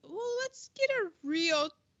like, well, let's get a real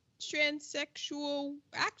transsexual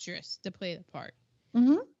actress to play the part.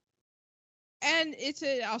 Mm-hmm. And it's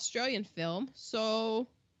an Australian film, so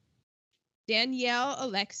Danielle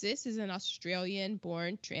Alexis is an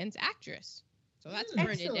Australian-born trans actress. So that's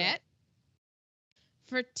Bernadette.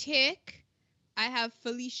 For Tick, I have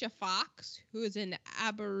Felicia Fox, who is an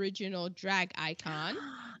Aboriginal drag icon.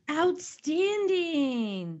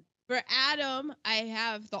 Outstanding. For Adam, I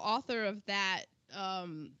have the author of that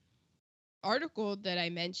article that I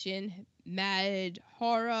mentioned,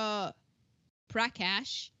 Madhura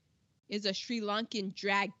Prakash, is a Sri Lankan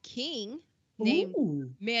drag king named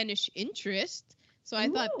Manish Interest. So I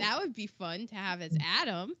thought that would be fun to have as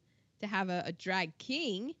Adam, to have a drag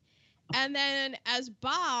king. And then as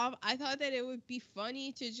Bob, I thought that it would be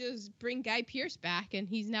funny to just bring Guy Pearce back, and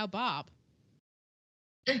he's now Bob.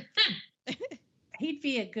 He'd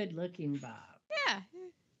be a good-looking Bob. Yeah,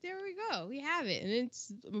 there we go. We have it, and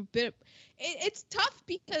it's a bit. It's tough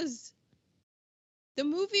because the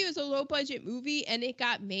movie was a low-budget movie, and it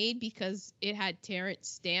got made because it had Terrence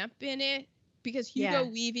Stamp in it. Because Hugo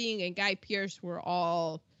Weaving and Guy Pearce were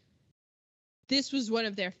all. This was one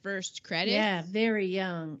of their first credits. Yeah, very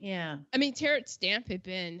young. Yeah. I mean, Terrence Stamp had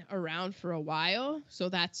been around for a while, so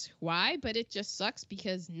that's why. But it just sucks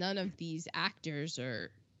because none of these actors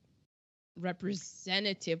are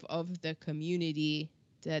representative of the community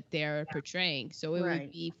that they're portraying. So it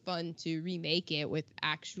would be fun to remake it with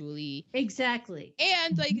actually. Exactly.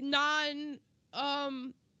 And like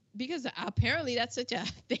because apparently that's such a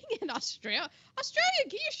thing in Australia. Australia,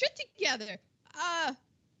 get your shit together.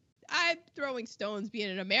 I'm throwing stones being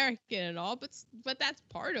an American and all, but that's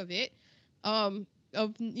part of it. Of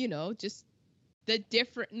just the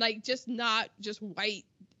different, like, just not just white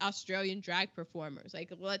Australian drag performers.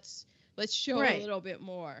 Like, let's show a little bit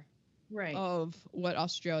more of what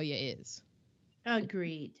Australia is.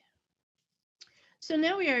 Agreed. So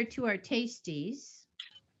now we are to our tasties.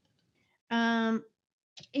 And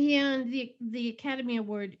the Academy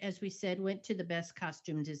Award, as we said, went to the best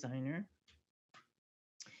costume designer.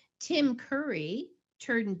 Tim Curry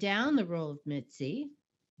turned down the role of Mitzi.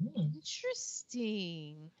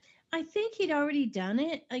 Interesting. I think he'd already done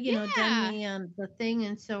it, done the thing.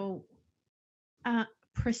 And so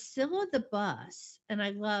Priscilla the Bus, and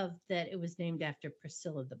I love that it was named after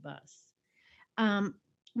Priscilla the Bus,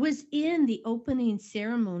 was in the opening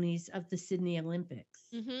ceremonies of the Sydney Olympics.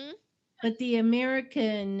 Mm-hmm. But the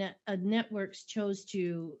American networks chose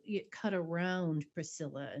to cut around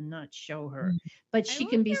Priscilla and not show her. But she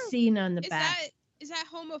can be seen on the back. Is that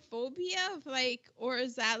homophobia of like, or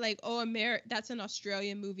is that like, oh, that's an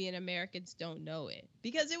Australian movie and Americans don't know it?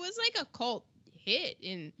 Because it was like a cult hit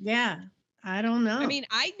in. Yeah, I don't know. I mean,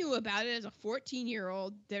 I knew about it as a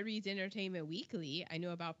 14-year-old that reads Entertainment Weekly. I knew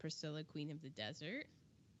about Priscilla, Queen of the Desert.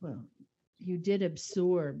 Well, you did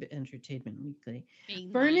absorb Entertainment Weekly.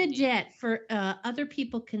 Being Bernadette, for other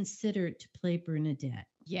people considered to play Bernadette.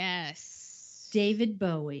 Yes. David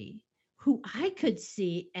Bowie, who I could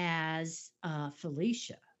see as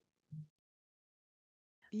Felicia.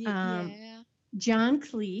 Yeah. John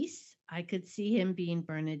Cleese, I could see him being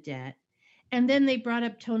Bernadette. And then they brought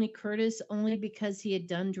up Tony Curtis only because he had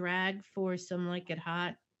done drag for Some Like It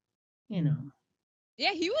Hot. You know.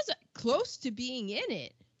 Yeah, he was close to being in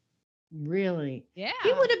it. Really? Yeah.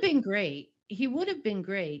 He would have been great. He would have been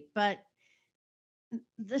great. But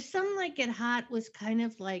the Some Like It Hot was kind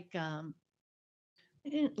of like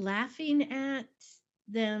laughing at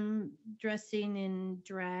them dressing in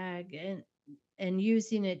drag and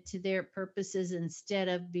using it to their purposes instead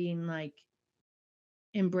of being like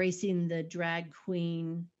embracing the drag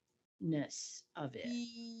queenness of it.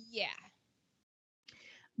 Yeah.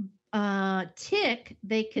 Tick,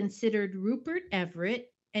 they considered Rupert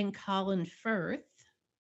Everett and Colin Firth.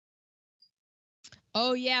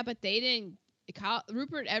 Oh yeah, but they didn't.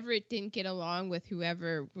 Rupert Everett didn't get along with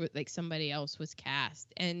whoever, like somebody else was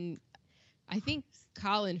cast, and I think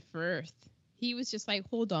Colin Firth, he was just like,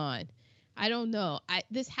 hold on, I don't know. I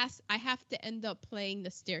have to end up playing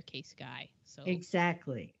the staircase guy. So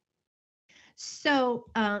Exactly. So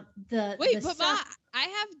I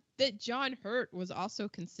have that John Hurt was also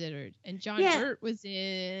considered, and John Hurt was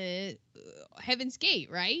in Heaven's Gate,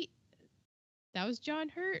 right? That was John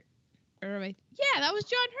Hurt, or am I? Yeah, that was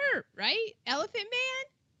John Hurt, right? Elephant Man.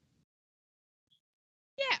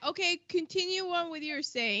 Yeah. Okay. Continue on with your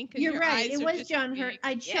saying. You're right. It was John Hurt.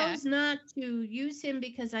 I chose not to use him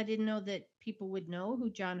because I didn't know that people would know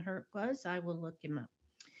who John Hurt was. I will look him up.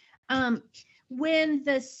 When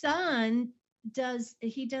the son does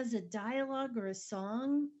a dialogue or a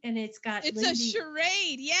song, and it's a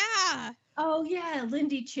charade. Yeah. Oh yeah,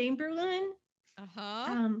 Lindy Chamberlain.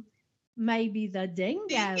 Maybe the dingo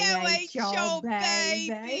ate your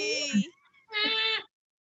baby.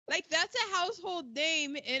 Like that's a household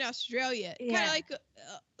name in Australia. Yeah. Kind of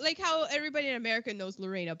like how everybody in America knows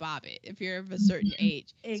Lorena Bobbitt if you're of a certain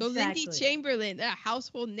age. Exactly. So Lindy Chamberlain, a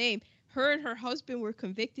household name. Her and her husband were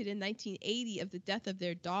convicted in 1980 of the death of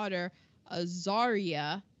their daughter,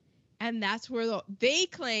 Azaria, and that's where they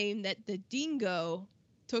claim that the dingo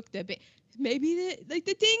took the baby. Maybe the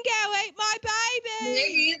dingo ate my baby.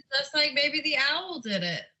 Maybe just like maybe the owl did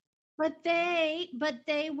it. But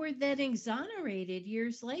they were then exonerated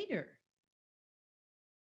years later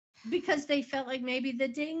because they felt like maybe the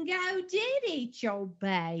dingo did eat your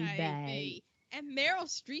baby. And Meryl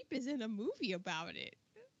Streep is in a movie about it.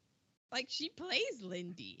 Like she plays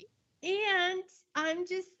Lindy. And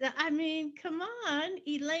I mean, come on,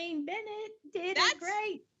 Elaine Bennett did it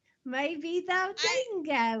great. Maybe the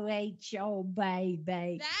dingo ate your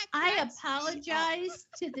baby. I apologize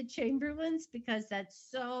to the Chamberlains because that's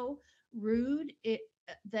so rude. I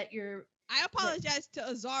apologize to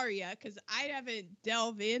Azaria because I haven't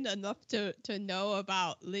delved in enough to know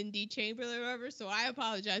about Lindy Chamberlain or whatever. So I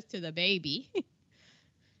apologize to the baby.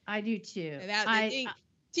 I do too.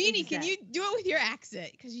 Teeny, can you do it with your accent?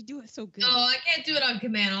 Because you do it so good. Oh, I can't do it on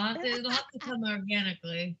command. It'll have to come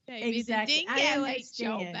organically. Exactly.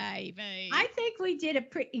 Baby. I think we did a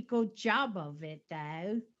pretty good job of it,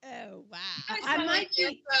 though. Oh, wow. I might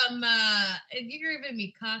be from, you're giving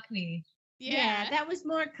me Cockney. Yeah, that was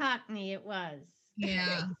more Cockney, it was.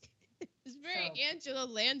 Yeah. It's very Angela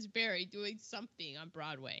Lansbury doing something on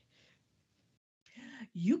Broadway.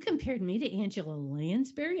 You compared me to Angela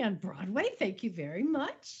Lansbury on Broadway. Thank you very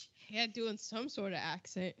much. Yeah, doing some sort of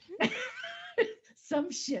accent.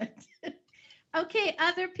 Some shit. Okay,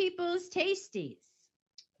 other people's tasties.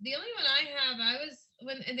 The only one I have,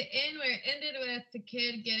 when in the end where it ended with the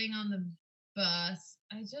kid getting on the bus,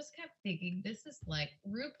 I just kept thinking, this is like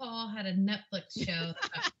RuPaul had a Netflix show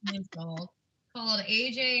that got canceled called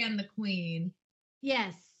AJ and the Queen.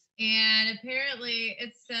 Yes. And apparently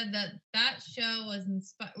it said that show was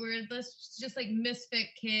inspired where this just like misfit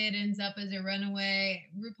kid ends up as a runaway.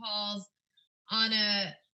 RuPaul's on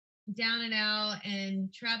a down and out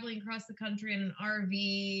and traveling across the country in an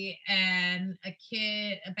RV, and a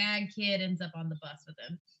bad kid ends up on the bus with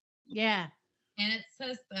him. Yeah. And it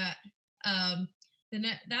says that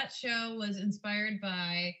that show was inspired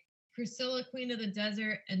by Priscilla, Queen of the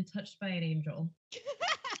Desert, and Touched by an Angel.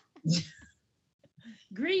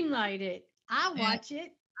 Greenlight it. I'll watch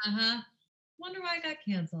it. Wonder why I got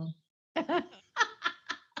canceled.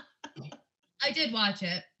 I did watch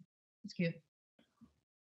it. It's cute.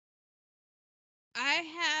 I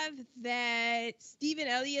have that Stephen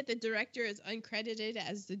Elliott, the director, is uncredited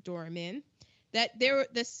as the doorman. That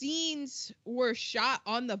the scenes were shot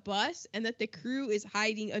on the bus, and that the crew is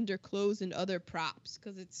hiding under clothes and other props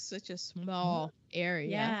because it's such a small area.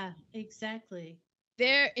 Yeah, exactly.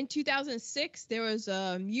 There in 2006, there was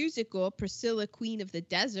a musical, Priscilla, Queen of the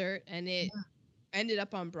Desert, and it ended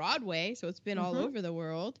up on Broadway, so it's been all over the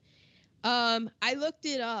world. I looked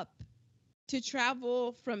it up. To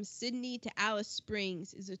travel from Sydney to Alice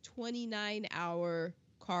Springs is a 29-hour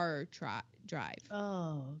car drive.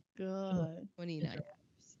 Oh, God. 29 hours.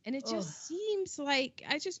 And it just seems like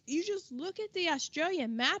you just look at the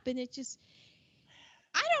Australian map and it just,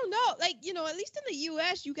 I don't know, like, at least in the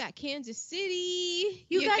U.S. you got Kansas City.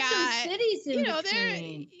 You got some cities in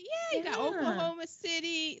between. You got Oklahoma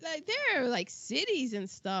City. Like, there are like cities and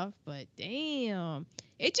stuff, but damn.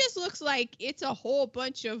 It just looks like it's a whole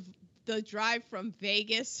bunch of the drive from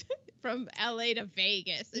Vegas, from LA to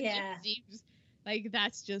Vegas. It just seems like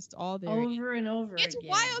that's just all there. Over and over It's again.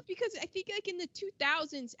 wild because I think like in the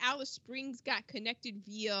 2000s, Alice Springs got connected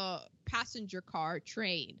via passenger car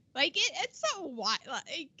train. Like it's so wild.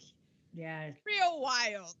 Like, real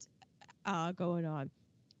wild going on.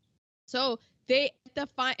 So they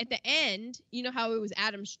at the end, you know how it was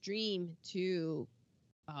Adam's dream to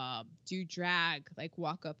do drag, like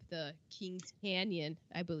walk up the King's Canyon,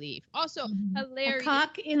 I believe. Also hilarious. A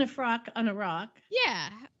cock in a frock on a rock. Yeah,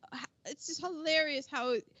 it's just hilarious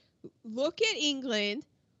how look at England,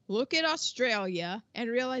 look at Australia, and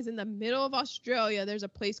realize in the middle of Australia there's a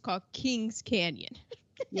place called King's Canyon.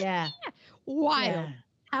 Yeah. Wild. Yeah.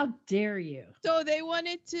 How dare you? So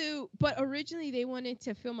but originally they wanted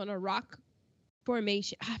to film on a rock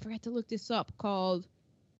formation. I forgot to look this up, called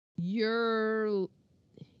ULURU,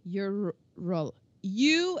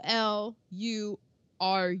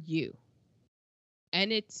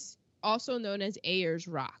 and it's also known as Ayers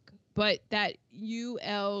Rock. But that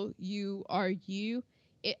ULURU,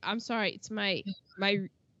 I'm sorry, it's my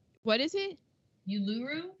what is it?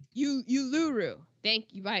 Uluru. Thank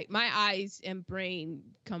you. My eyes and brain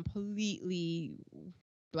completely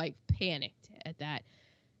like panicked at that.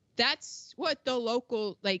 That's what the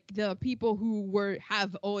local, like the people who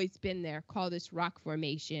have always been there, call this rock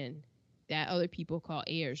formation that other people call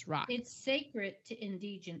Ayers Rock. It's sacred to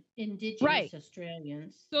indigenous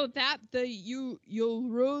Australians. So that the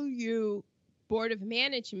Uluru Board of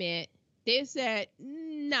Management, they said,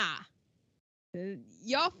 nah,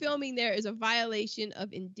 y'all filming there is a violation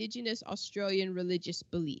of Indigenous Australian religious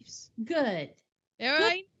beliefs. Good. All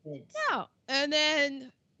right? Good. No. And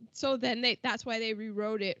then that's why they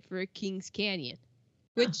rewrote it for King's Canyon,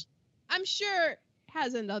 which I'm sure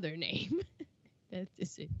has another name.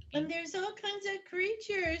 That's it. And there's all kinds of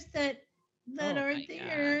creatures that are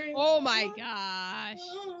there. Gosh. Oh my gosh.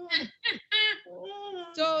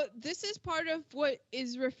 So this is part of what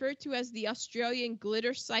is referred to as the Australian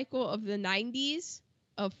glitter cycle of the 90s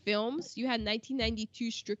of films. You had 1992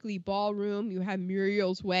 Strictly Ballroom. You had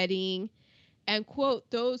Muriel's Wedding. And, quote,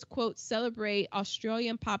 those, quote, celebrate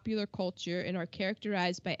Australian popular culture and are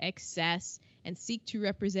characterized by excess and seek to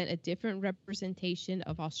represent a different representation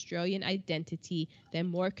of Australian identity than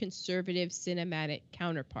more conservative cinematic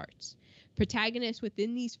counterparts. Protagonists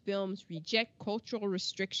within these films reject cultural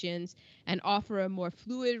restrictions and offer a more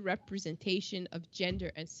fluid representation of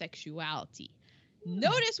gender and sexuality.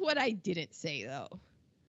 Notice what I didn't say, though.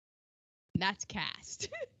 That's cast.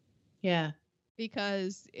 Yeah.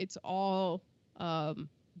 Because it's all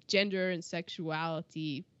gender and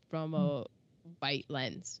sexuality from a white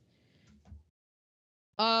lens.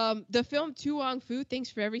 The film To Wong Foo, Thanks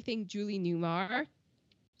for Everything, Julie Newmar.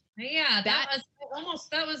 Yeah, that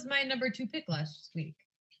was my number 2 pick last week.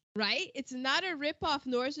 Right? It's not a ripoff,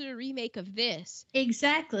 nor is it a remake of this.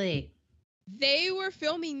 Exactly. They were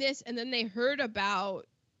filming this, and then they heard about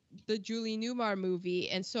the Julie Newmar movie,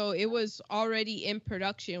 and so it was already in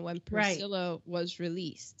production when Priscilla was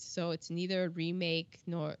released. So it's neither a remake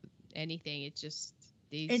nor anything. It's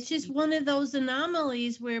just one of those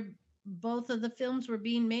anomalies where both of the films were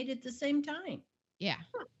being made at the same time. Yeah.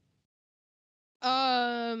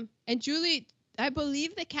 And Julie, I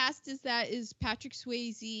believe the cast is Patrick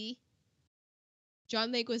Swayze,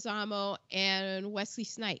 John Leguizamo, and Wesley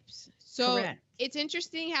Snipes. So correct. It's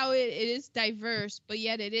interesting how it is diverse, but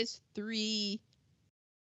yet it is 3.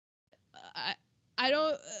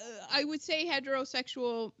 I would say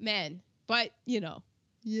heterosexual men, but you don't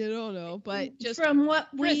know. But just from what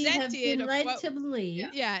we have been led to believe.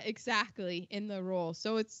 Yeah, exactly, in the role.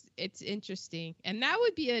 So it's interesting, and that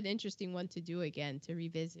would be an interesting one to do again, to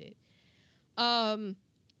revisit.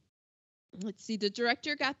 let's see. The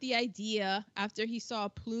director got the idea after he saw a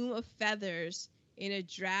plume of feathers in a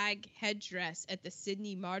drag headdress at the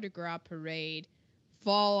Sydney Mardi Gras parade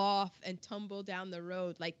fall off and tumble down the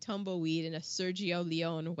road like tumbleweed in a Sergio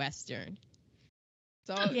Leone western.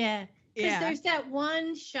 So Yeah, because there's that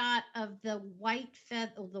one shot of the white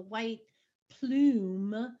the white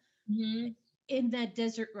plume in that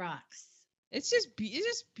desert rocks. it's just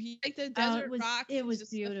like the desert rocks. It was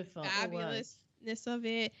just beautiful. The fabulousness of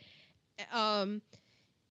it.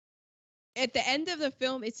 At the end of the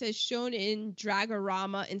film, it says shown in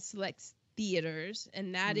Dragorama in select theaters,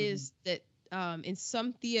 and that is that in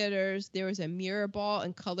some theaters there was a mirror ball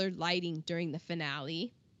and colored lighting during the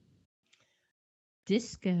finale.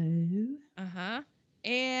 Disco.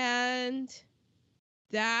 And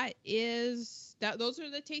those are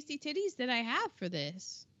the tasty titties that I have for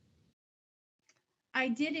this. I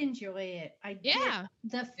did enjoy it.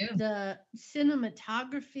 The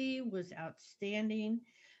cinematography was outstanding.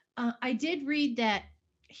 I did read that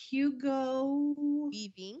Hugo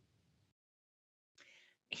Weaving.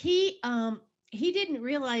 He didn't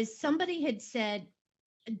realize somebody had said,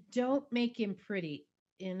 "Don't make him pretty."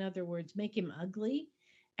 In other words, make him ugly.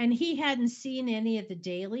 And he hadn't seen any of the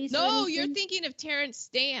dailies. No, you're thinking of Terrence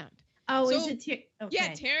Stamp. Oh, so, is it? Okay.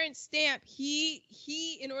 Yeah, Terrence Stamp. He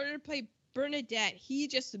in order to play Bernadette, he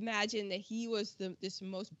just imagined that he was this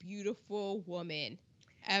most beautiful woman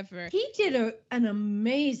ever. He did an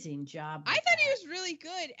amazing job. I thought he was really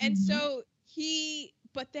good. And so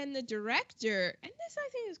but then the director, and this I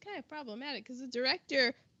think is kind of problematic because the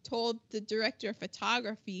director told the director of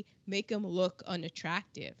photography, make him look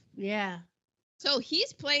unattractive. Yeah. So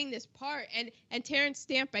he's playing this part, and Terrence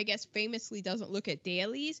Stamp, I guess, famously doesn't look at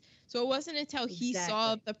dailies. So it wasn't until he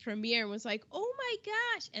saw the premiere and was like, oh my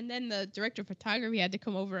gosh. And then the director of photography had to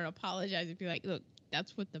come over and apologize and be like, look,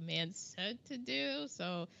 that's what the man said to do.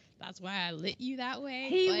 So that's why I lit you that way.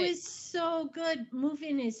 He was so good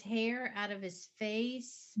moving his hair out of his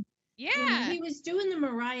face. Yeah. He was doing the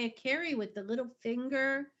Mariah Carey with the little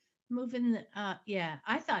finger moving I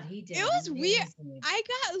thought he did. It was weird. I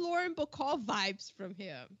got Lauren Bacall vibes from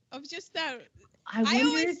him of just that. I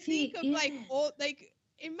always think of like old, like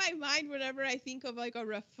in my mind, whenever I think of like a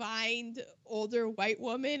refined older white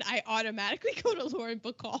woman, I automatically go to Lauren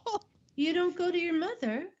Bacall. You don't go to your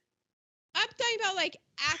mother. I'm talking about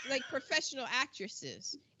like professional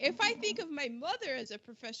actresses. If I think of my mother as a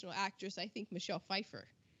professional actress, I think Michelle Pfeiffer.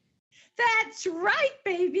 That's right,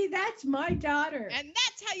 baby. That's my daughter. And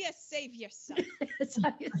that's how you save yourself. That's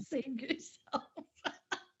how you save yourself.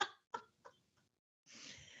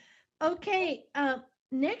 Okay.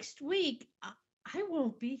 Next week, I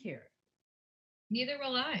won't be here. Neither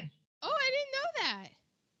will I. Oh, I didn't know that.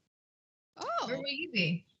 Oh. Where will you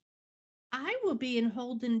be? I will be in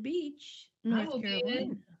Holden Beach, North Carolina. Be in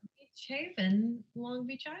Beach Haven, Long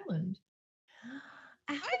Beach Island.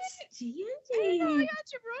 I didn't know I got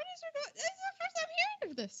jabronis or not. This is the first I'm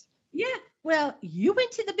hearing of this. Yeah. Well, you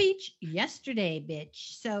went to the beach yesterday,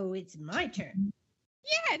 bitch. So it's my turn.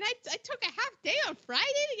 Yeah, and I took a half day on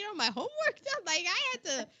Friday to get all my homework done. Like I had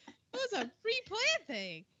to. It was a pre-planned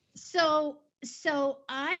thing. So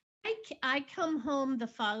I come home the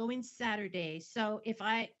following Saturday. So if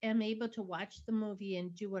I am able to watch the movie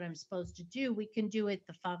and do what I'm supposed to do, we can do it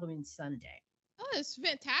the following Sunday. Oh, it's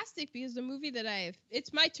fantastic because the movie that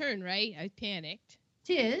it's my turn, right? I panicked.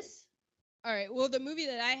 Tis. All right. Well, the movie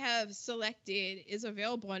that I have selected is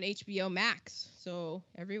available on HBO Max, so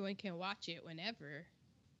everyone can watch it whenever.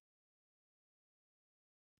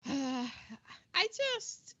 I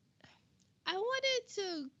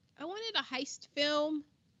wanted a heist film.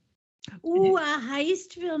 Ooh, a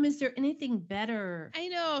heist film. Is there anything better? I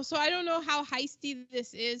know. So I don't know how heisty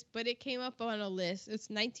this is, but it came up on a list. It's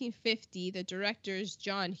 1950. The director is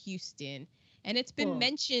John Huston. And it's been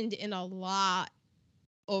mentioned in a lot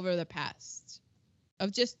over the past.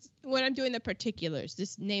 Of just when I'm doing the particulars,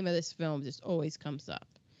 this name of this film just always comes up.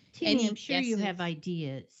 Teeny, I'm sure you have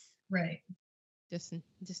ideas. Right. Just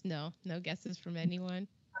no guesses from anyone.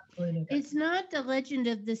 It's not The Legend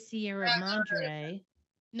of the Sierra Madre.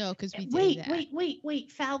 No, because we did that. Wait.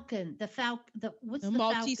 Falcon. What's the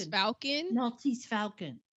Maltese Falcon? Maltese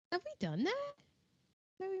Falcon. Have we done that?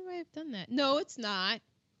 I thought we might have done that. No, it's not.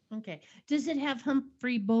 Okay. Does it have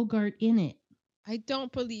Humphrey Bogart in it? I don't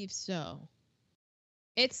believe so.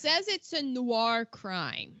 It says it's a noir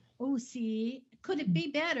crime. Oh, see? Could it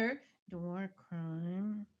be better? Noir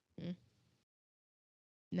crime.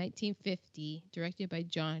 1950, directed by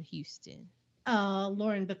John Huston.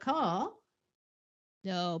 Lauren Bacall.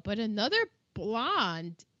 No, but another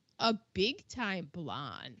blonde. a big time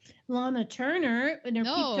blonde. Lana Turner and her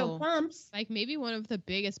peep toe No. pumps. Like maybe one of the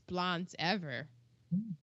biggest blondes ever.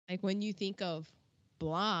 Like when you think of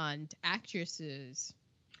blonde actresses.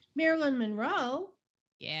 Marilyn Monroe.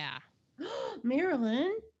 Yeah.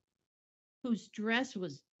 Marilyn, whose dress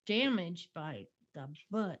was damaged by the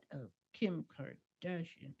butt of Kim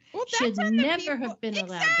Kardashian. Well, Should on the never people. have been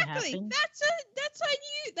allowed to Exactly. happen. That's on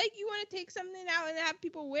you. Like you want to take something out and have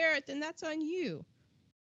people wear it, then that's on you.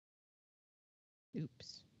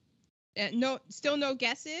 Oops. Still no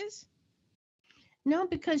guesses? No,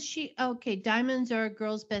 because diamonds are a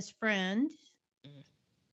girl's best friend. Mm.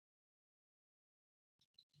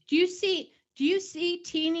 Do you see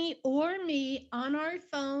Teeny or me on our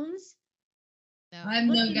phones? No. I have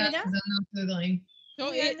no Looking guess it up? because I'm not Googling.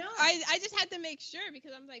 So Yeah, no. I just had to make sure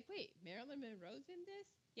because I'm like, wait, Marilyn Monroe's in this?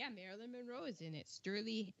 Yeah, Marilyn Monroe is in it.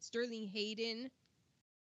 Sterling Hayden.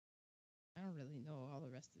 I don't really know all the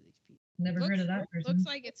rest of these people. Never heard of that person. Looks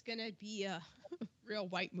like it's gonna be a real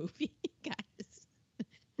white movie, guys.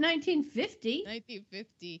 1950.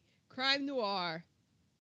 1950 crime noir.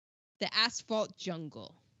 The Asphalt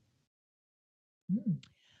Jungle.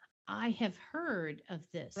 I have heard of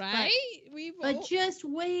this. Right? But just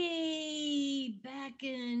way back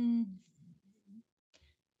in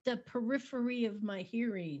the periphery of my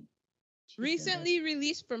hearing. Recently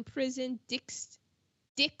released from prison, Dix.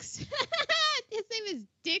 His name is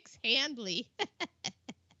Dix Handley.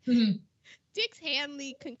 Dix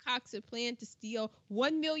Handley concocts a plan to steal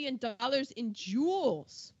 $1 million in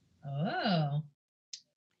jewels. Oh.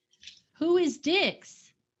 Who is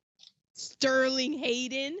Dix? Sterling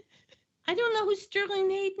Hayden. I don't know who Sterling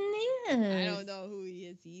Hayden is. I don't know who he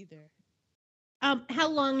is either. How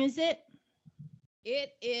long is it?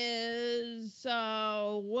 It is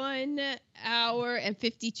 1 hour and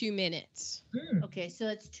 52 minutes. Okay, so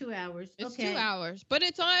it's 2 hours. It's okay. 2 hours, but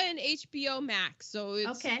it's on HBO Max, so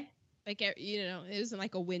it's okay. like it isn't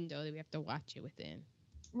like a window that we have to watch it within.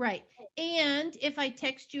 Right. And if I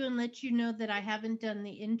text you and let you know that I haven't done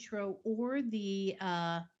the intro or the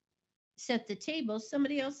set the table,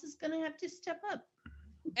 somebody else is going to have to step up.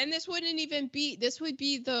 And this would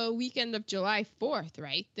be the weekend of July 4th,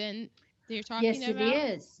 right? Then they're talking about. Yes,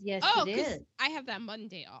 it is. Yes, it is. I have that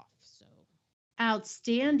Monday off, so.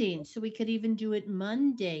 Outstanding. So we could even do it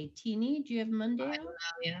Monday. Teeny, do you have Monday off?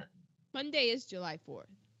 Yeah. Monday is July 4th.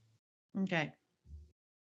 Okay.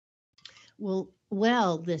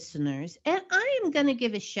 Well, listeners, and I am going to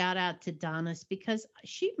give a shout out to Donis because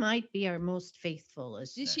she might be our most faithful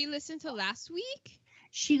listener. Did she listen to last week?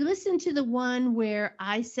 She listened to the one where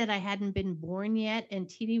I said I hadn't been born yet, and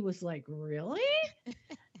Teeny was like, really?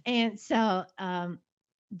 And so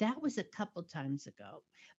that was a couple times ago.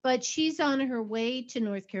 But she's on her way to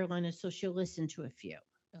North Carolina, so she'll listen to a few.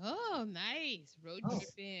 Oh, nice. Road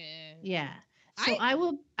tripping. Yeah. So I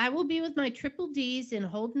will be with my triple D's in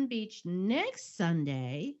Holden Beach next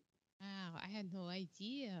Sunday. Wow, I had no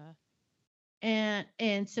idea.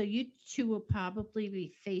 And so you two will probably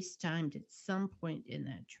be FaceTimed at some point in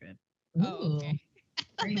that trip. Oh, okay. I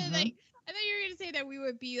thought you were Mhm. gonna say that we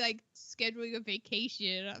would be like scheduling a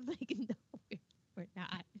vacation. I'm like, no, we're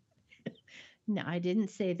not. No, I didn't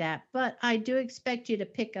say that, but I do expect you to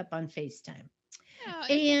pick up on FaceTime. Yeah,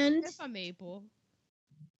 And if I'm able.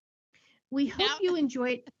 we hope you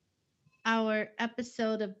enjoyed our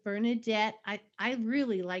episode of Bernadette. I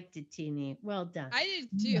really liked it, Teeny. Well done. I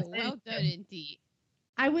did too. Well done indeed.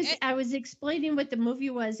 I was explaining what the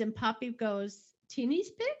movie was, and Poppy goes,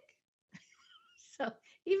 Teeny's pick? So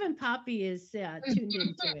even Poppy is tuned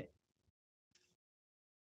into it.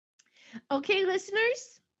 Okay,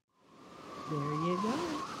 listeners. There you go.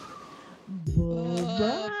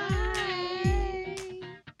 Bye-bye.